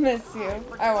 We'll miss you. I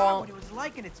Forgot won't. what it was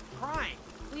like in its prime.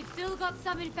 We've still got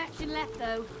some infection left,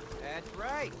 though. That's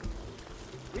right.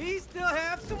 We still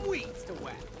have some weeds to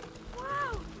whack.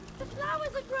 Wow! The flowers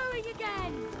are growing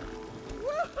again!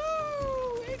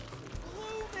 Woohoo! It's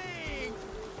blooming!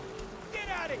 Get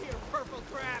out of here, purple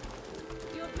crap!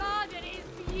 Your garden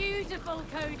is beautiful,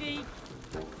 Cody.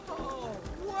 Oh,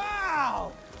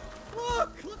 wow!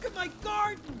 Look at my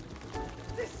garden!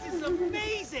 This is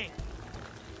amazing!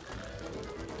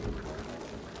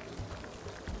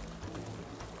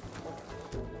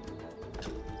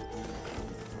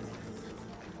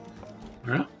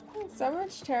 Yeah? So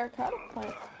much terracotta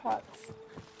plant pots.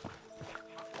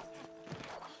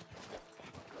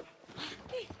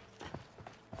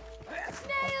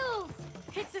 Snails!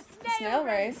 It's a snail, Snail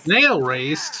race. Snail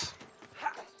race.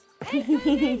 Hey,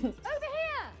 Cody! Over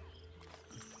here!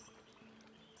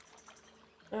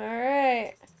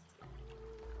 Alright.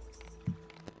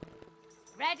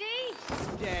 Ready?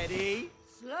 Steady.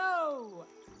 Slow!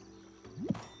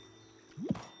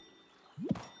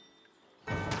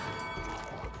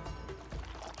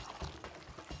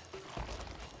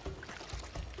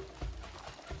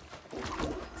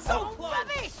 So Oh, close!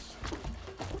 rubbish!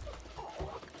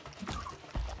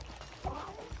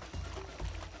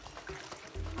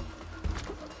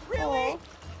 Really?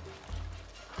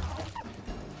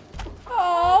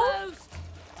 Oh. Almost!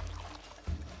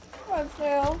 Come on,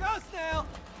 snail. Go, snail!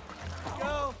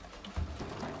 Go!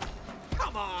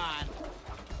 Come on!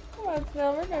 Come on,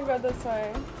 snail. We're gonna go this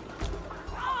way.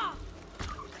 Ah!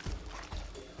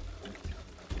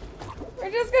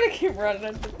 We're just gonna keep running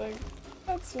into things.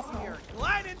 That's just how. We're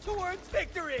gliding towards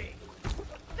victory!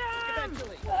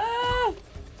 Eventually. Ah!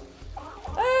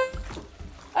 Ah!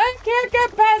 I can't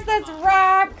get past this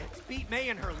rock! Let's beat May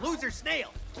and her loser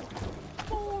snail!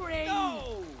 Boring!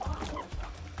 Go!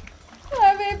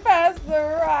 Let me pass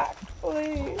the rock,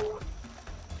 please.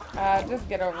 Just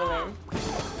get over there.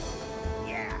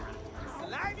 Yeah!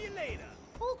 Slime you later!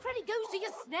 All credit goes to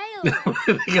your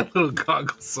snail! They got little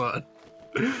goggles on.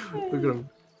 Look at them.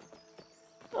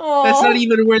 Aww. That's not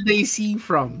even where they see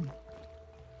from.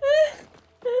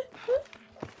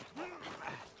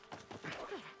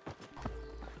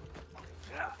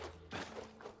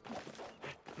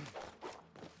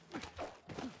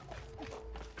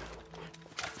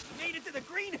 Made it to the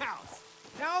greenhouse!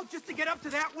 Now just to get up to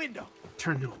that window.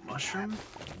 Turn to a mushroom?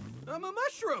 I'm a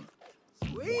mushroom!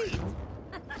 Sweet!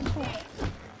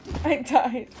 I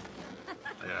died.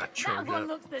 Yeah, That choked one up.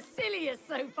 looks the silliest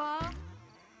so far.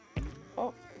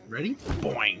 Oh. Ready?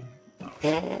 Boing.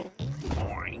 Oh.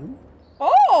 Boing.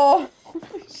 Oh!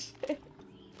 Holy shit.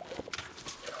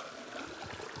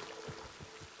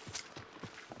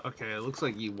 Okay, it looks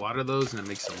like you water those and it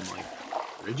makes them like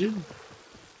rigid.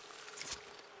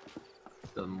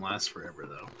 Doesn't last forever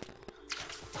though.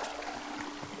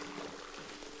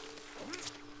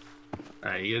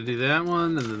 Alright, you gotta do that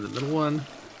one, and then the middle one,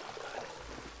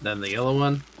 then the yellow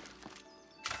one.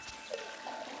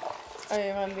 Oh,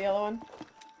 you want the yellow one?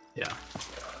 Yeah.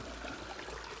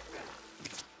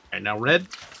 Alright, now red.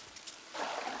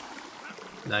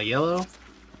 Now yellow.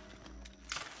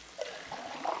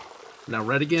 Now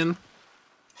red again.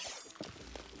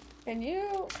 Can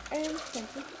you? Thank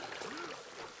you.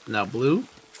 Now blue.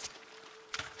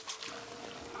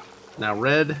 Now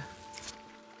red.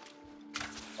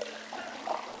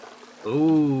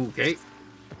 Ooh, okay.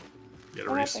 Gotta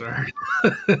What restart.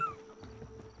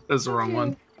 That's the wrong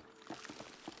one.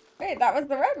 Wait, that was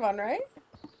the red one, right?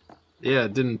 Yeah,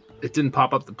 it didn't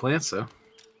pop up the plants though.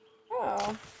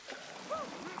 Oh.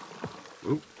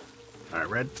 Ooh. Alright,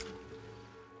 red.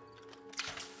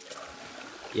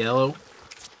 Yellow.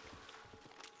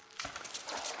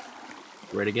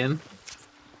 Red again.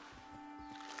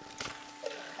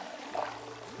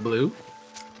 Blue.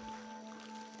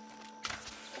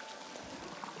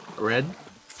 Red.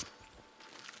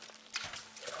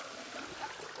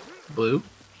 Blue.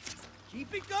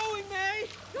 Keep it going, May.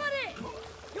 Got it!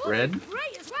 You're Red. doing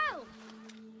great as well!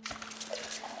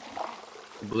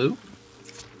 Blue.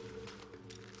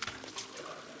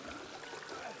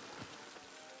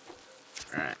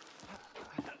 Alright.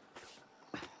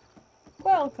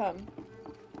 Welcome.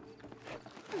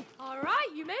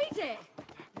 Alright, you made it!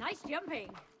 Nice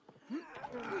jumping.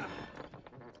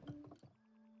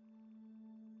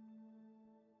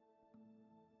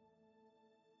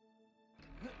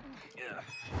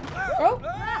 Oh!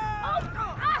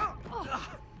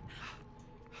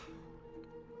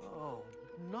 Oh,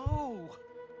 no.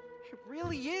 It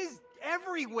really is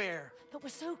everywhere. But we're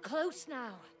so close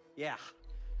now. Yeah.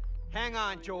 Hang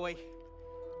on, Joy.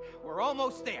 We're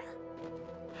almost there.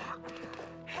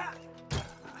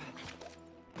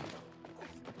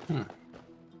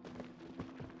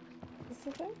 Is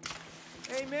this it?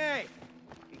 Hey, May.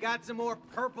 You got some more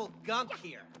purple gunk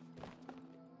here.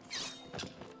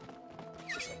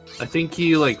 I think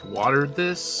you like watered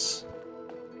this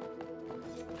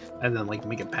and then like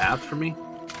make a path for me.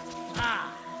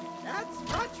 Ah, that's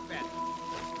much better.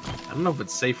 I don't know if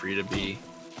it's safe for you to be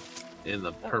in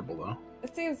the purple though.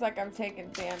 It seems like I'm taking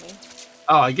damage.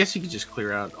 Oh, I guess you could just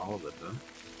clear out all of it then.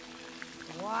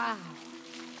 Wow.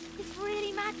 It's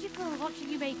really magical watching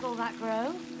you make all that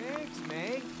grow. Thanks,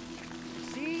 May.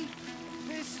 See?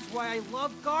 This is why I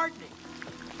love gardening.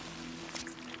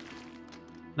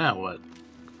 Now what?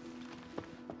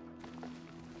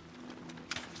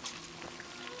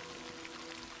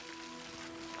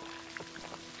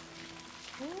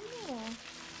 Oh.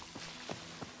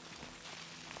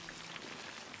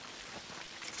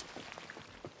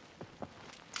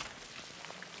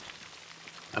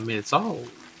 I mean, it's all.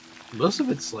 Most of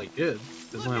it's like good.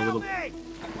 There's Look only a out, little. May.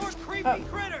 More creepy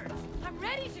critters. I'm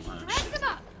ready to stress them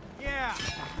up. Yeah.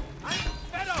 I'm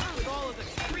fed up with all of the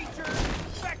creatures,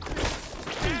 specters,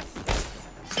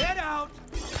 pests. Get out.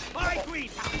 My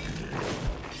greenhouse.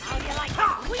 How do you like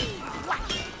that weed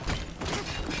whack?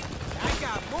 I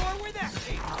got more where that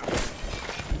came from.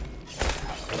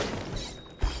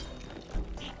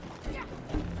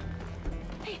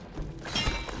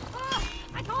 Oh,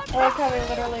 I can't. I like how we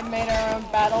literally made our own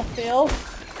battlefield.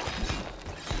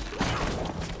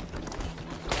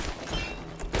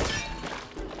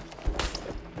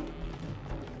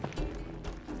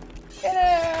 Get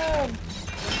him!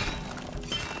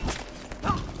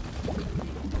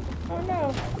 Oh no.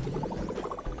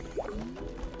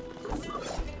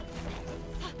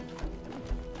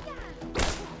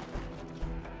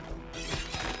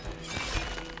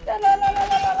 La, la, la, la,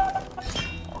 la, la, la.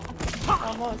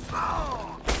 Almost.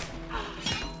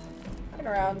 Get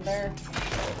around there.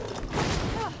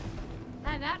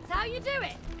 And that's how you do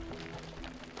it.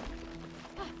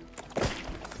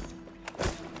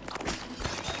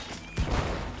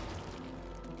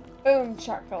 Boom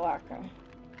chakalaka.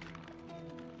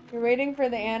 You're waiting for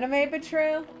the anime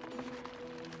betrayal?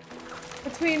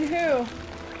 Between who?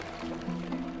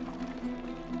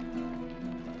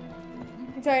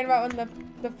 You talking about when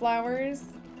the flowers?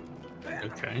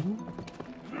 Okay.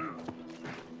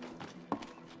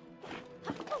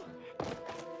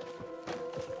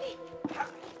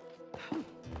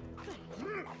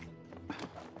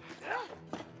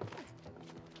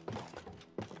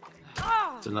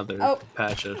 It's another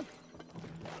patch of.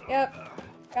 Yep.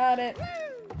 Got it.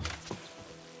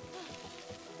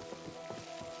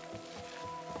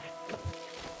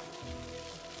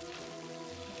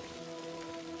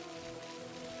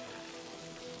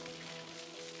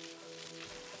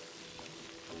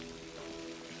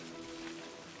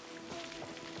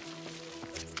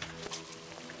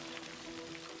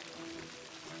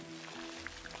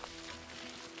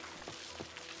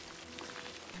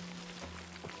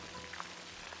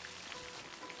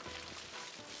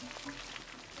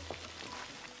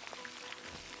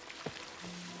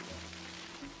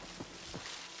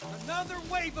 another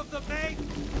wave of them, eh?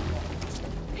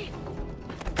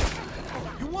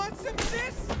 You want some of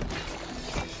this?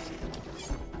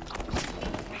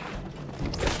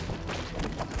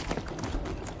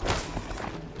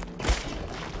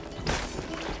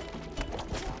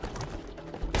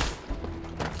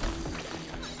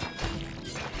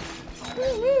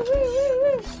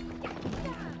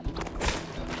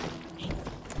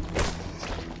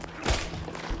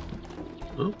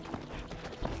 Oh.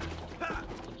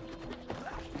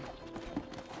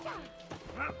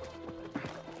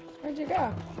 Where'd you go?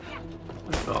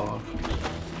 I fell off.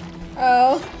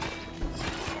 Oh.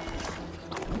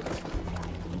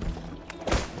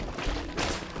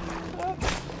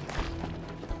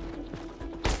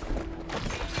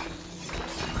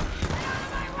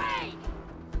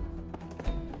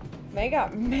 They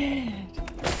got mad.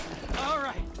 All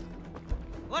right.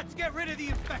 Let's get rid of the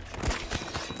infection.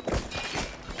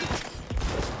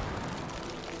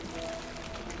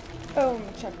 Boom,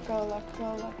 chocolate.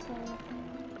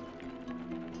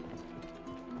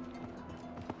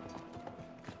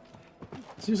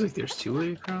 Seems like there's two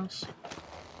way across.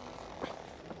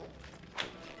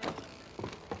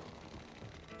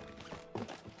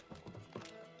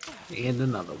 And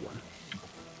another one.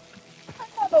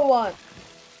 Another one.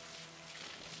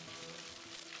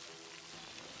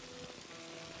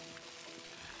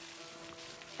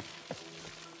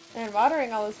 And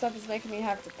watering all this stuff is making me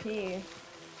have to pee.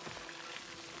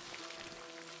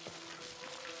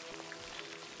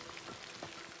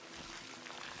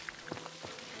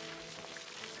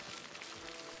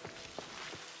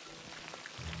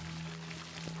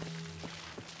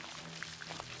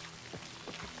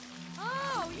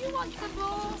 Oh, you want some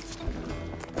more?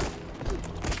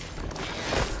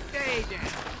 Stay down.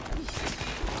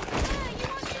 Yeah, you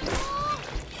want some more?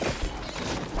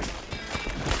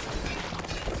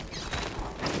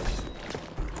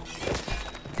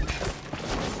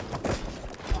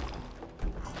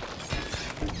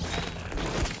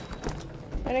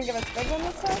 They didn't give us big one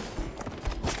this time?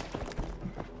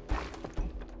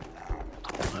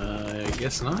 I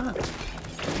guess not.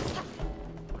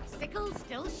 My sickle's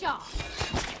still sharp.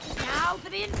 Now for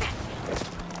the infection.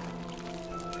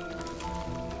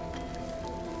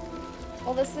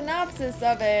 Well, the synopsis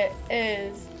of it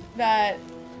is that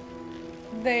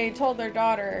they told their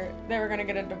daughter they were going to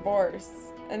get a divorce,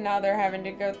 and now they're having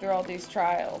to go through all these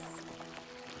trials.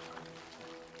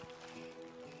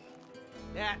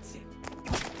 That's it.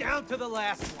 Down to the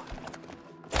last one.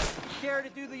 Care to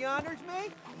do the honors,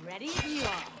 mate? Ready if you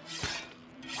are.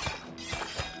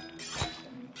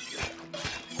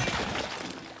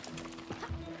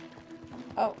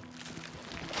 Oh.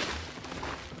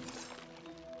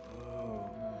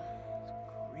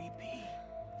 Creepy.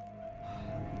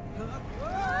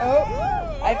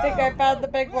 Oh, I think I found the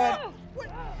big one.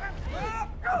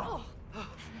 Oh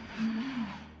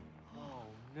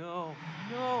no,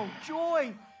 no,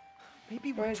 Joy!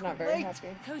 Maybe we're Joy's too not very late. happy.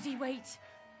 Cody, wait.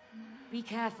 Be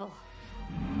careful.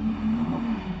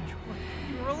 Joy,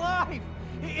 you're alive!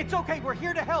 It's okay, we're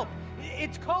here to help.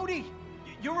 It's Cody.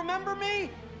 You remember me?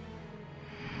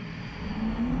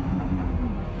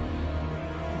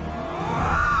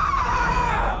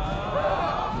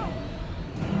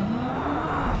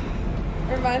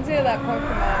 Reminds me of that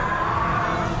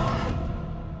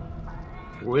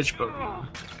Pokemon. Which Pokemon?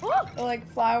 The, like,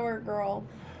 flower girl.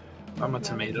 I'm a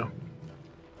tomato.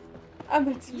 I'm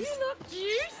a You look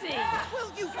juicy.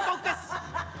 Will you focus?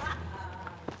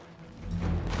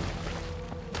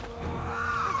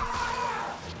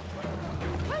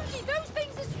 Cody, those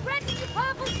things are spreading the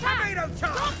purple sap. Tomato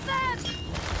chop! Stop them!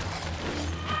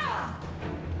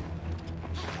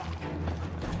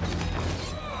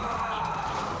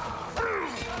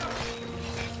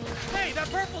 Hey, that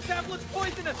purple sap looks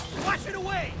poisonous! Wash it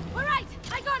away! All right,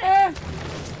 I got it.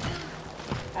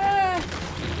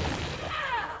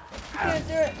 Can't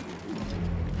do it.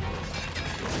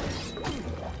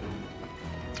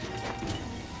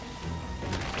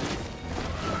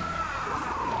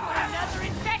 Another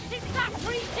infected sap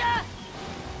creature.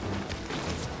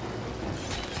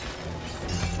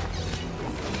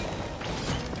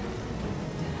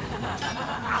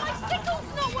 My sickle's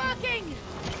not working.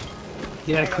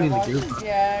 You gotta clean the goop up.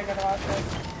 Yeah, I gotta watch it.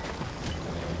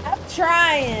 I'm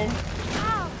trying.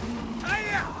 Ow.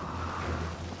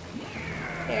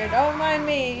 Here, don't mind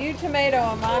me. You tomato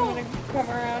him. I'm gonna come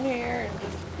around here and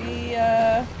just be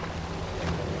a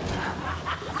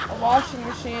washing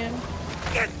machine.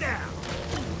 Get down!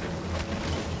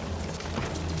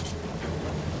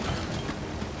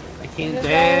 I can't This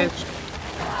dash.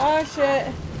 Oh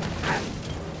shit.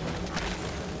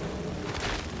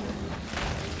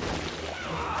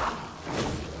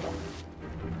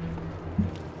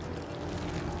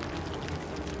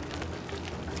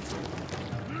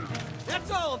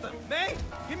 That's all of them. May,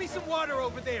 give me some water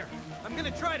over there. I'm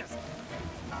gonna try to...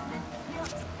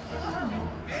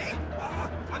 Hey,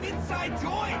 I'm inside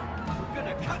Joy. I'm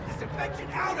gonna cut this infection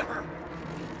out of her.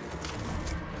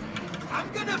 I'm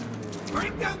gonna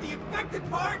break down the infected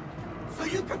part so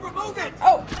you can remove it.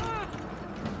 Oh!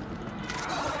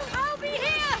 I'll be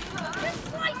here! Just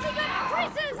slicing up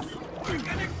critters! We're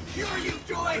gonna cure you,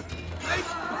 Joy. I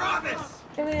promise.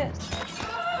 Give me it.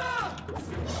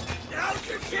 Now's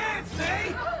your chance,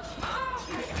 May.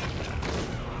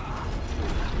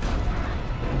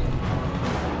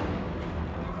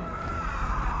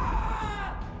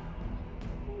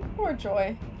 Poor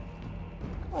Joy.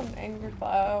 Come on, angry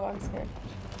cloud. Oh, I'm scared.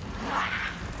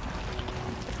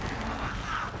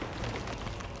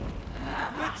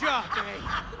 Good job, May.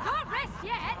 Can't rest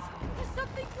yet! There's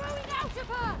something growing out of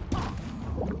her!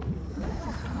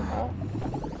 Oh.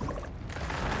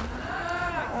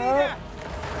 See that?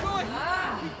 Joy,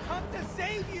 we've come to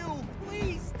save you.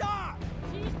 Please stop.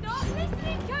 She's not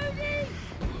listening, Cody!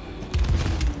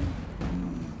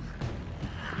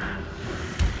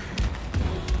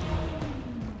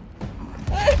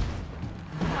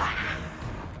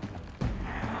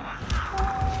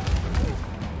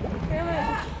 Damn it.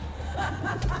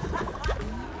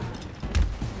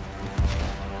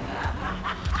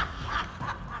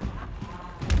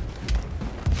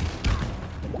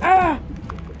 Ah!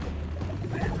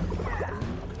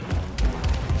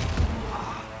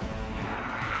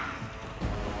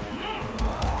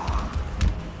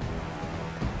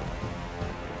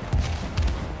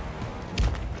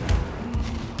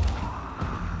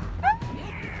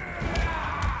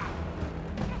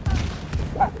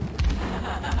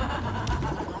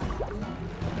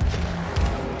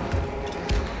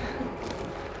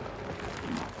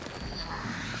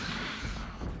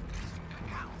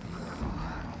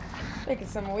 Making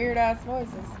some weird ass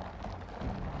noises.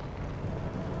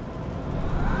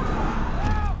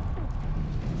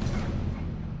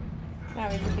 Now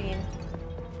he's a bean.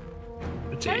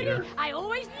 Potato. I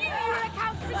always knew you were a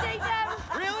couch potato!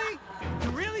 Really? You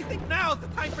really think now's the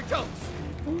time for jokes?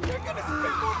 They're gonna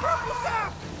spit more purple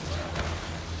sap.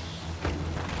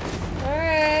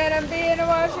 Alright, I'm being a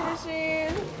washing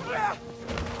machine. Yeah.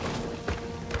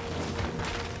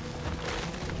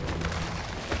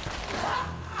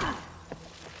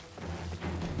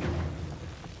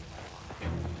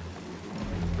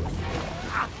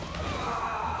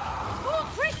 More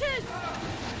critters!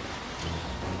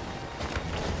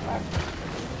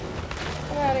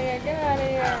 Get out of here, get out of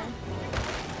here.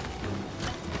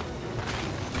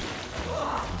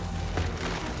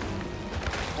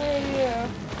 Where are you?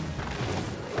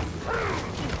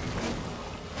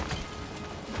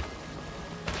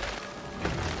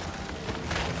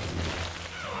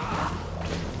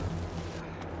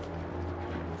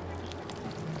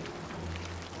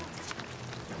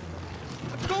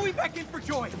 I'm going back in for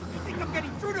Joy. You think I'm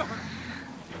getting through to her?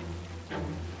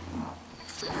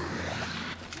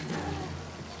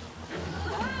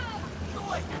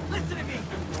 Joy, listen to me.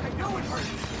 I know it hurts,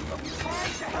 but we're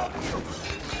trying to help you.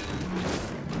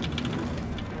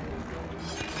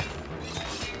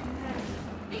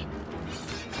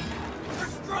 You're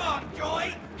strong, Joy.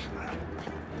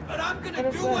 But I'm gonna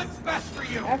What do is what's this? best for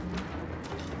you.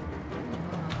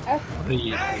 F.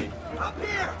 Hey, up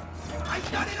here! I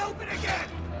shut it open again!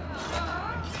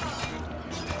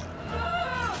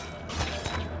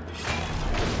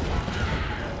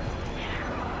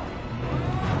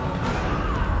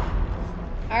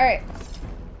 Alright.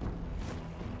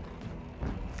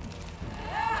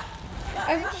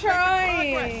 I'm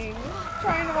trying.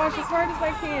 Trying to wash as hard as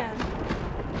I can.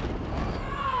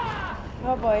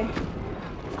 Oh boy.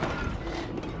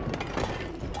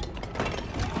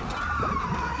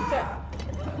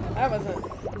 That wasn't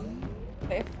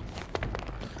safe.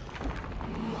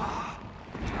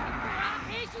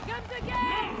 Here she comes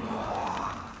again!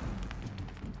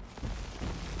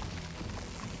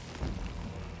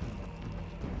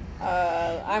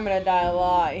 I'm gonna die a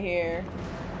lot here.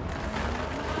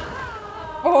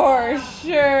 For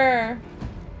sure.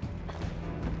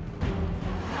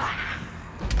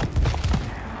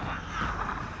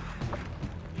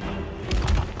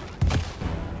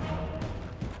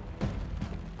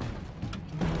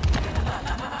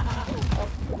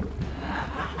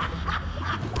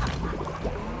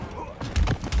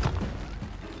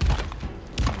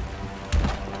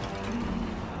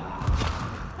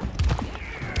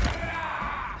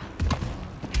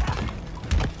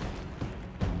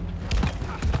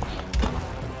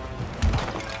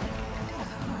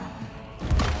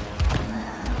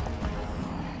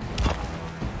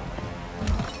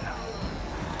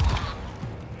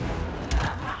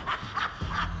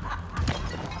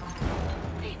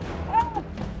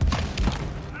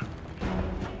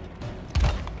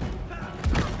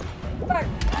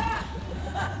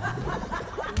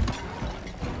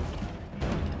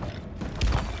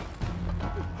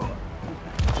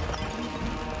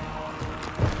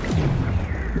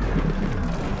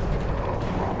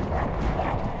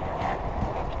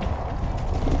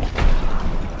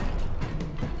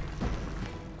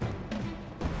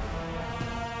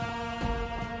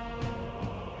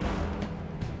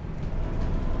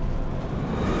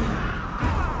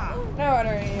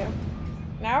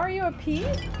 Pete?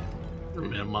 The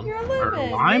minimum. You're a Or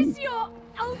lemon. lime? Is your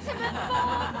ultimate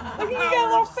form? Look at you got a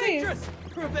little face. Citrus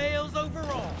prevails over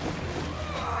all.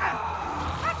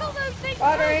 Tackle those things,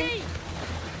 Watering. Cody!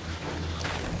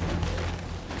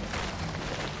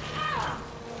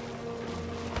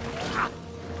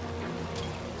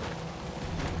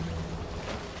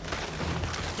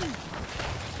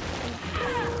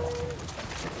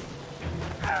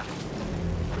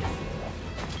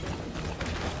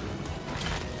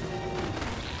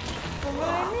 Come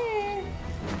on here.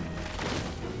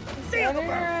 See you, the bird.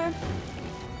 Around.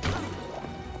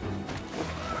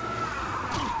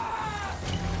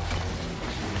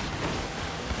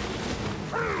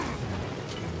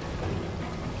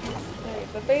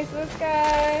 There's the base of this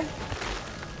guy.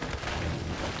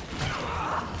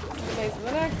 The base of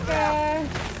the next guy.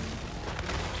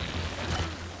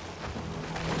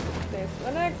 Base of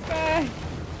the next guy.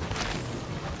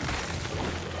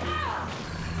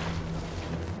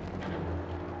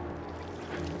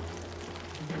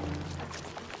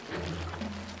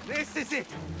 This is it.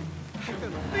 I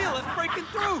can feel us breaking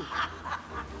through.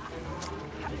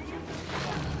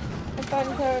 Have fun,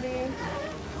 Cody.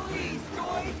 Please,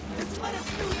 Joy, just let us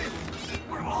do this.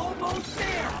 We're almost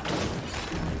there.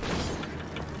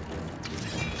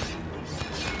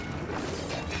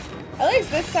 At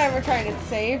least this time we're trying to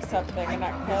save something and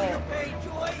not kill it. Okay,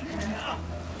 Joy.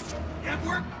 And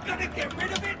we're gonna get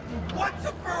rid of it once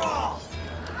and for all.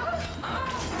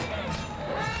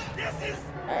 This is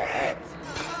Alright,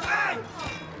 Hey!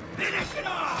 Finish it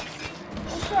off!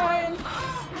 I'm trying.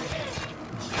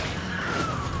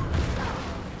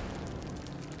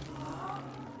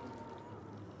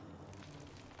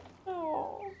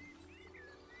 Oh,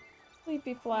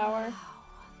 sleepy flower.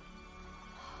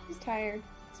 He's tired.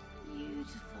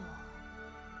 Beautiful.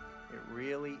 It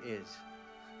really is.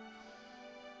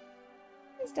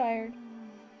 He's tired.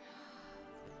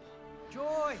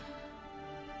 Joy!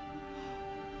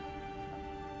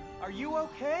 Are you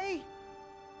okay?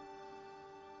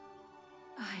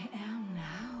 I am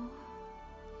now.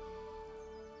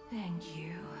 Thank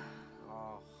you.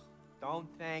 Oh, don't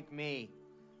thank me.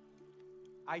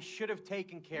 I should have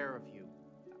taken care of you.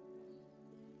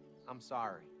 I'm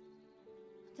sorry.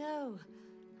 No,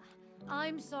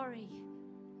 I'm sorry.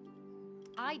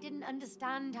 I didn't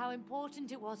understand how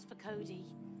important it was for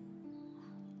Cody.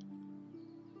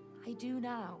 I do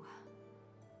now.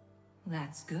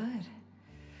 That's good.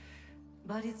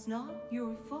 But it's not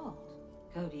your fault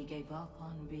Cody gave up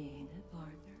on being a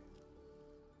partner.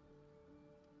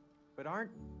 But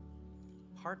aren't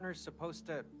partners supposed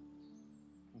to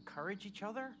encourage each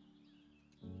other?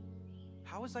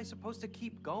 How was I supposed to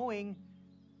keep going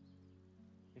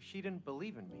if she didn't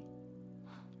believe in me?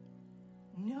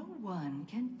 No one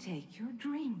can take your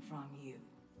dream from you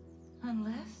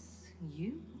unless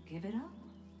you give it up.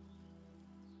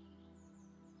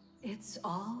 It's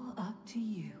all up to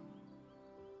you.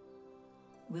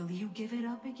 Will you give it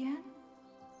up again?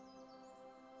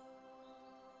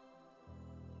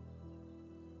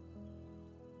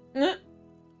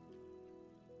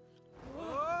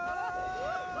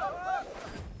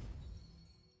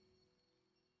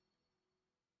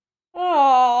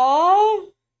 Aww.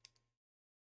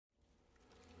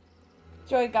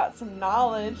 Joy got some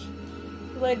knowledge.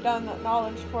 He laid down that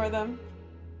knowledge for them.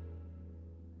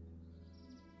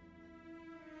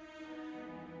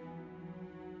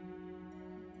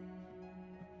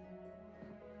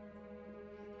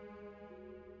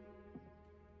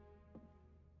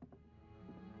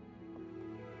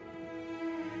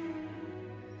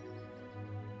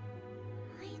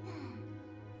 Hi there.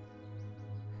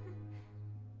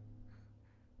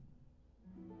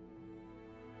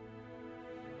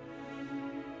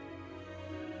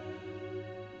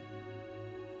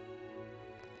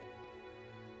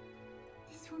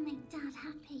 This will make Dad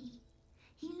happy.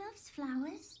 He loves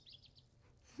flowers.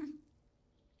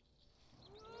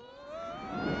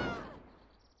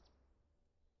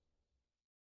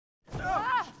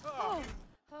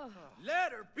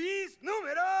 Letter piece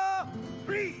número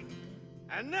 3.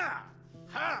 And now,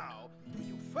 how do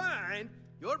you find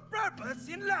your purpose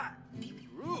in life?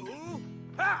 Through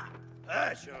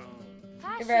passion.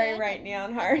 You're very right,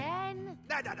 Neon Heart. Again?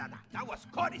 That was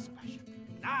Cody's passion.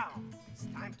 Now, it's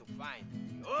time to find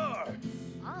yours.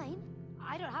 Mine?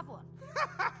 I don't have one.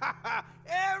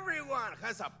 Everyone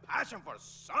has a passion for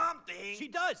something. She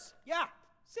does, yeah.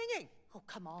 Singing. Oh,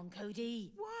 come on,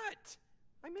 Cody. What?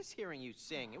 I miss hearing you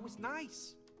sing. It was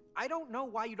nice. I don't know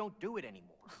why you don't do it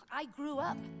anymore. I grew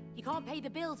up. You can't pay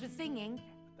the bills with singing.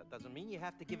 That doesn't mean you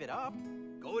have to give it up.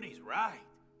 Cody's right.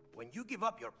 When you give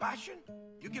up your passion,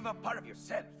 you give up part of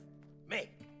yourself.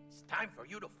 May, it's time for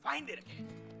you to find it again.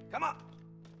 Come on.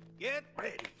 Get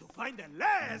ready to find the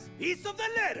last piece of the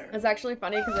letter. It's actually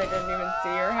funny because I didn't even see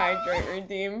her hydrate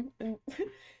redeem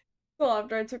until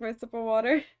after I took my sip of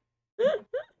water.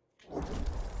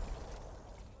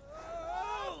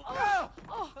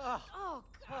 Oh,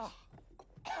 gosh.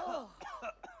 Oh,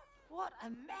 what a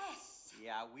mess.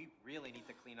 Yeah, we really need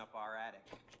to clean up our attic.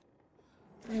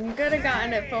 You could have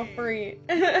gotten it for free.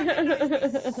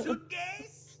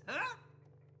 Suitcase? Huh?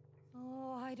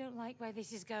 Oh, I don't like where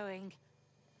this is going.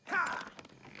 Ha!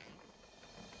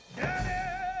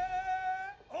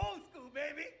 Ta-da! Old school,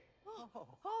 baby. Oh.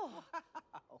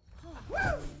 Woo!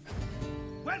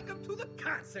 Welcome to the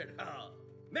concert hall.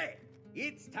 May,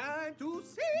 it's time to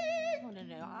sing. Oh,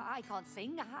 no, I can't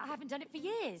sing. I haven't done it for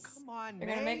years. Come on, You're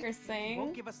gonna May. make her sing? You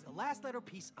won't give us the last letter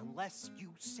piece unless you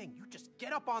sing. You just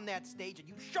get up on that stage and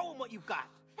you show them what you've got.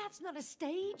 That's not a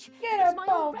stage. Get it's up my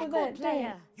old off of record that player.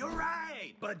 dance. You're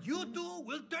right, but you two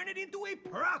will turn it into a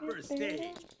proper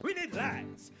stage. We need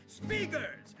lights,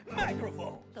 speakers,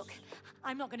 microphones. Look,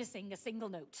 I'm not going to sing a single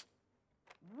note.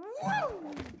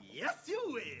 Woo! Yes, you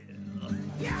will.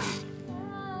 Yeah.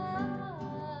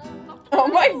 Oh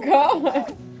my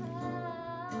god!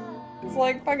 It's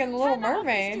like fucking Little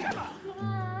Mermaid.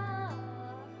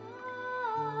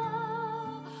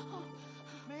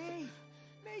 May,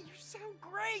 you sound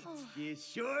great. She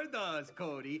sure does,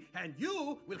 Cody. And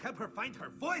you will help her find her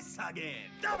voice again.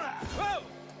 Double! Whoa!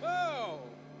 Oh,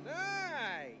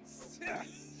 nice.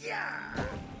 Yeah!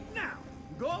 Now,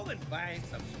 go and find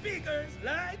some speakers,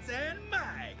 lights, and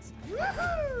mics.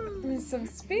 Woohoo! Some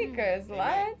speakers,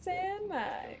 lights, and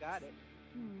mics. Got it.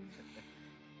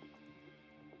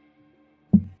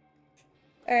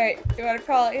 Alright, you want to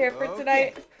call it here for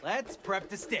tonight? Let's prep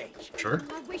the stage. Sure.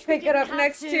 I wish we Pick it didn't up have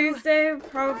next to. Tuesday.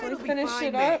 Probably It'll be finish fine,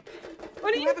 it May. up.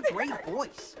 What do You you have a think? great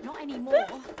voice. Not anymore.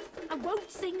 I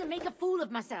won't sing and make a fool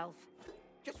of myself.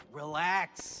 Just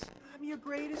relax. I'm your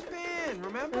greatest fan, I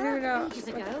remember? don't know. Ages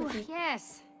ago,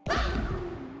 yes.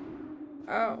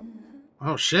 Oh.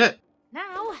 Oh shit.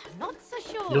 Now, not so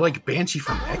sure. You're like Banshee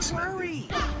from Don't X-Men. worry.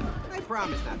 I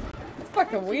promise not to. It's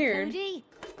fucking weird. Cody,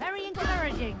 very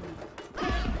encouraging.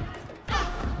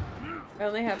 I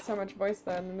only have so much voice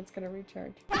though, and then it's gonna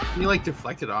recharge. Can you like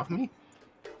deflect it off me?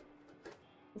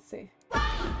 Let's see.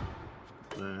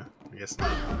 I guess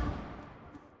not.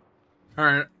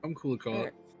 Alright, I'm cool to call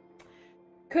it.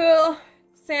 Cool.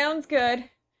 Sounds good. It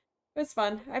was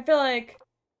fun. I feel like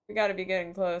we gotta be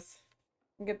getting close.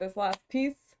 Get this last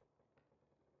piece.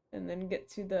 And then get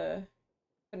to the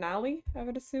finale, I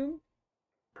would assume.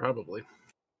 Probably.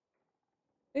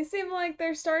 They seem like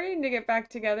they're starting to get back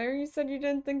together. You said you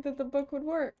didn't think that the book would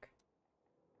work.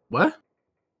 What?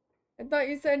 I thought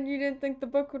you said you didn't think the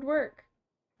book would work.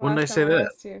 When did I Last say time that?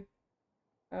 asked you.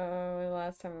 Oh,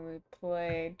 last time we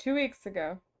played 2 weeks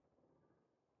ago.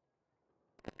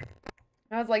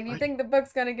 I was like, do you think the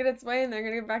book's gonna get its way and they're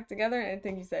gonna get back together? And I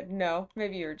think you said no.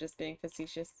 Maybe you were just being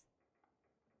facetious.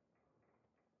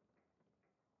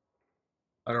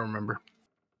 I don't remember.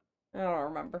 I don't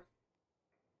remember.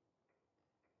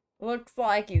 Looks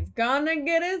like he's gonna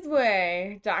get his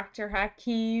way, Dr.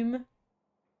 Hakim.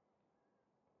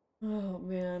 Oh,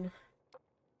 man.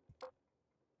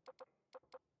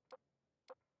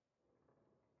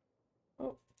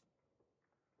 Oh.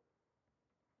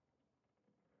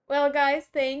 Well, guys,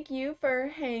 thank you for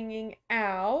hanging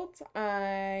out.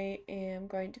 I am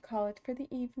going to call it for the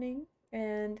evening,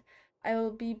 and I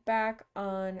will be back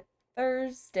on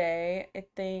Thursday. I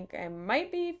think I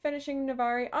might be finishing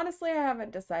Navari. Honestly, I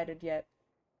haven't decided yet.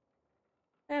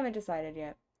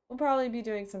 We'll probably be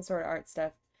doing some sort of art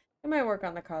stuff. I might work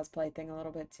on the cosplay thing a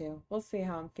little bit too. We'll see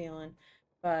how I'm feeling.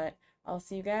 But I'll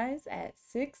see you guys at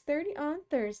 6:30 on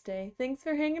Thursday. Thanks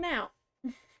for hanging out.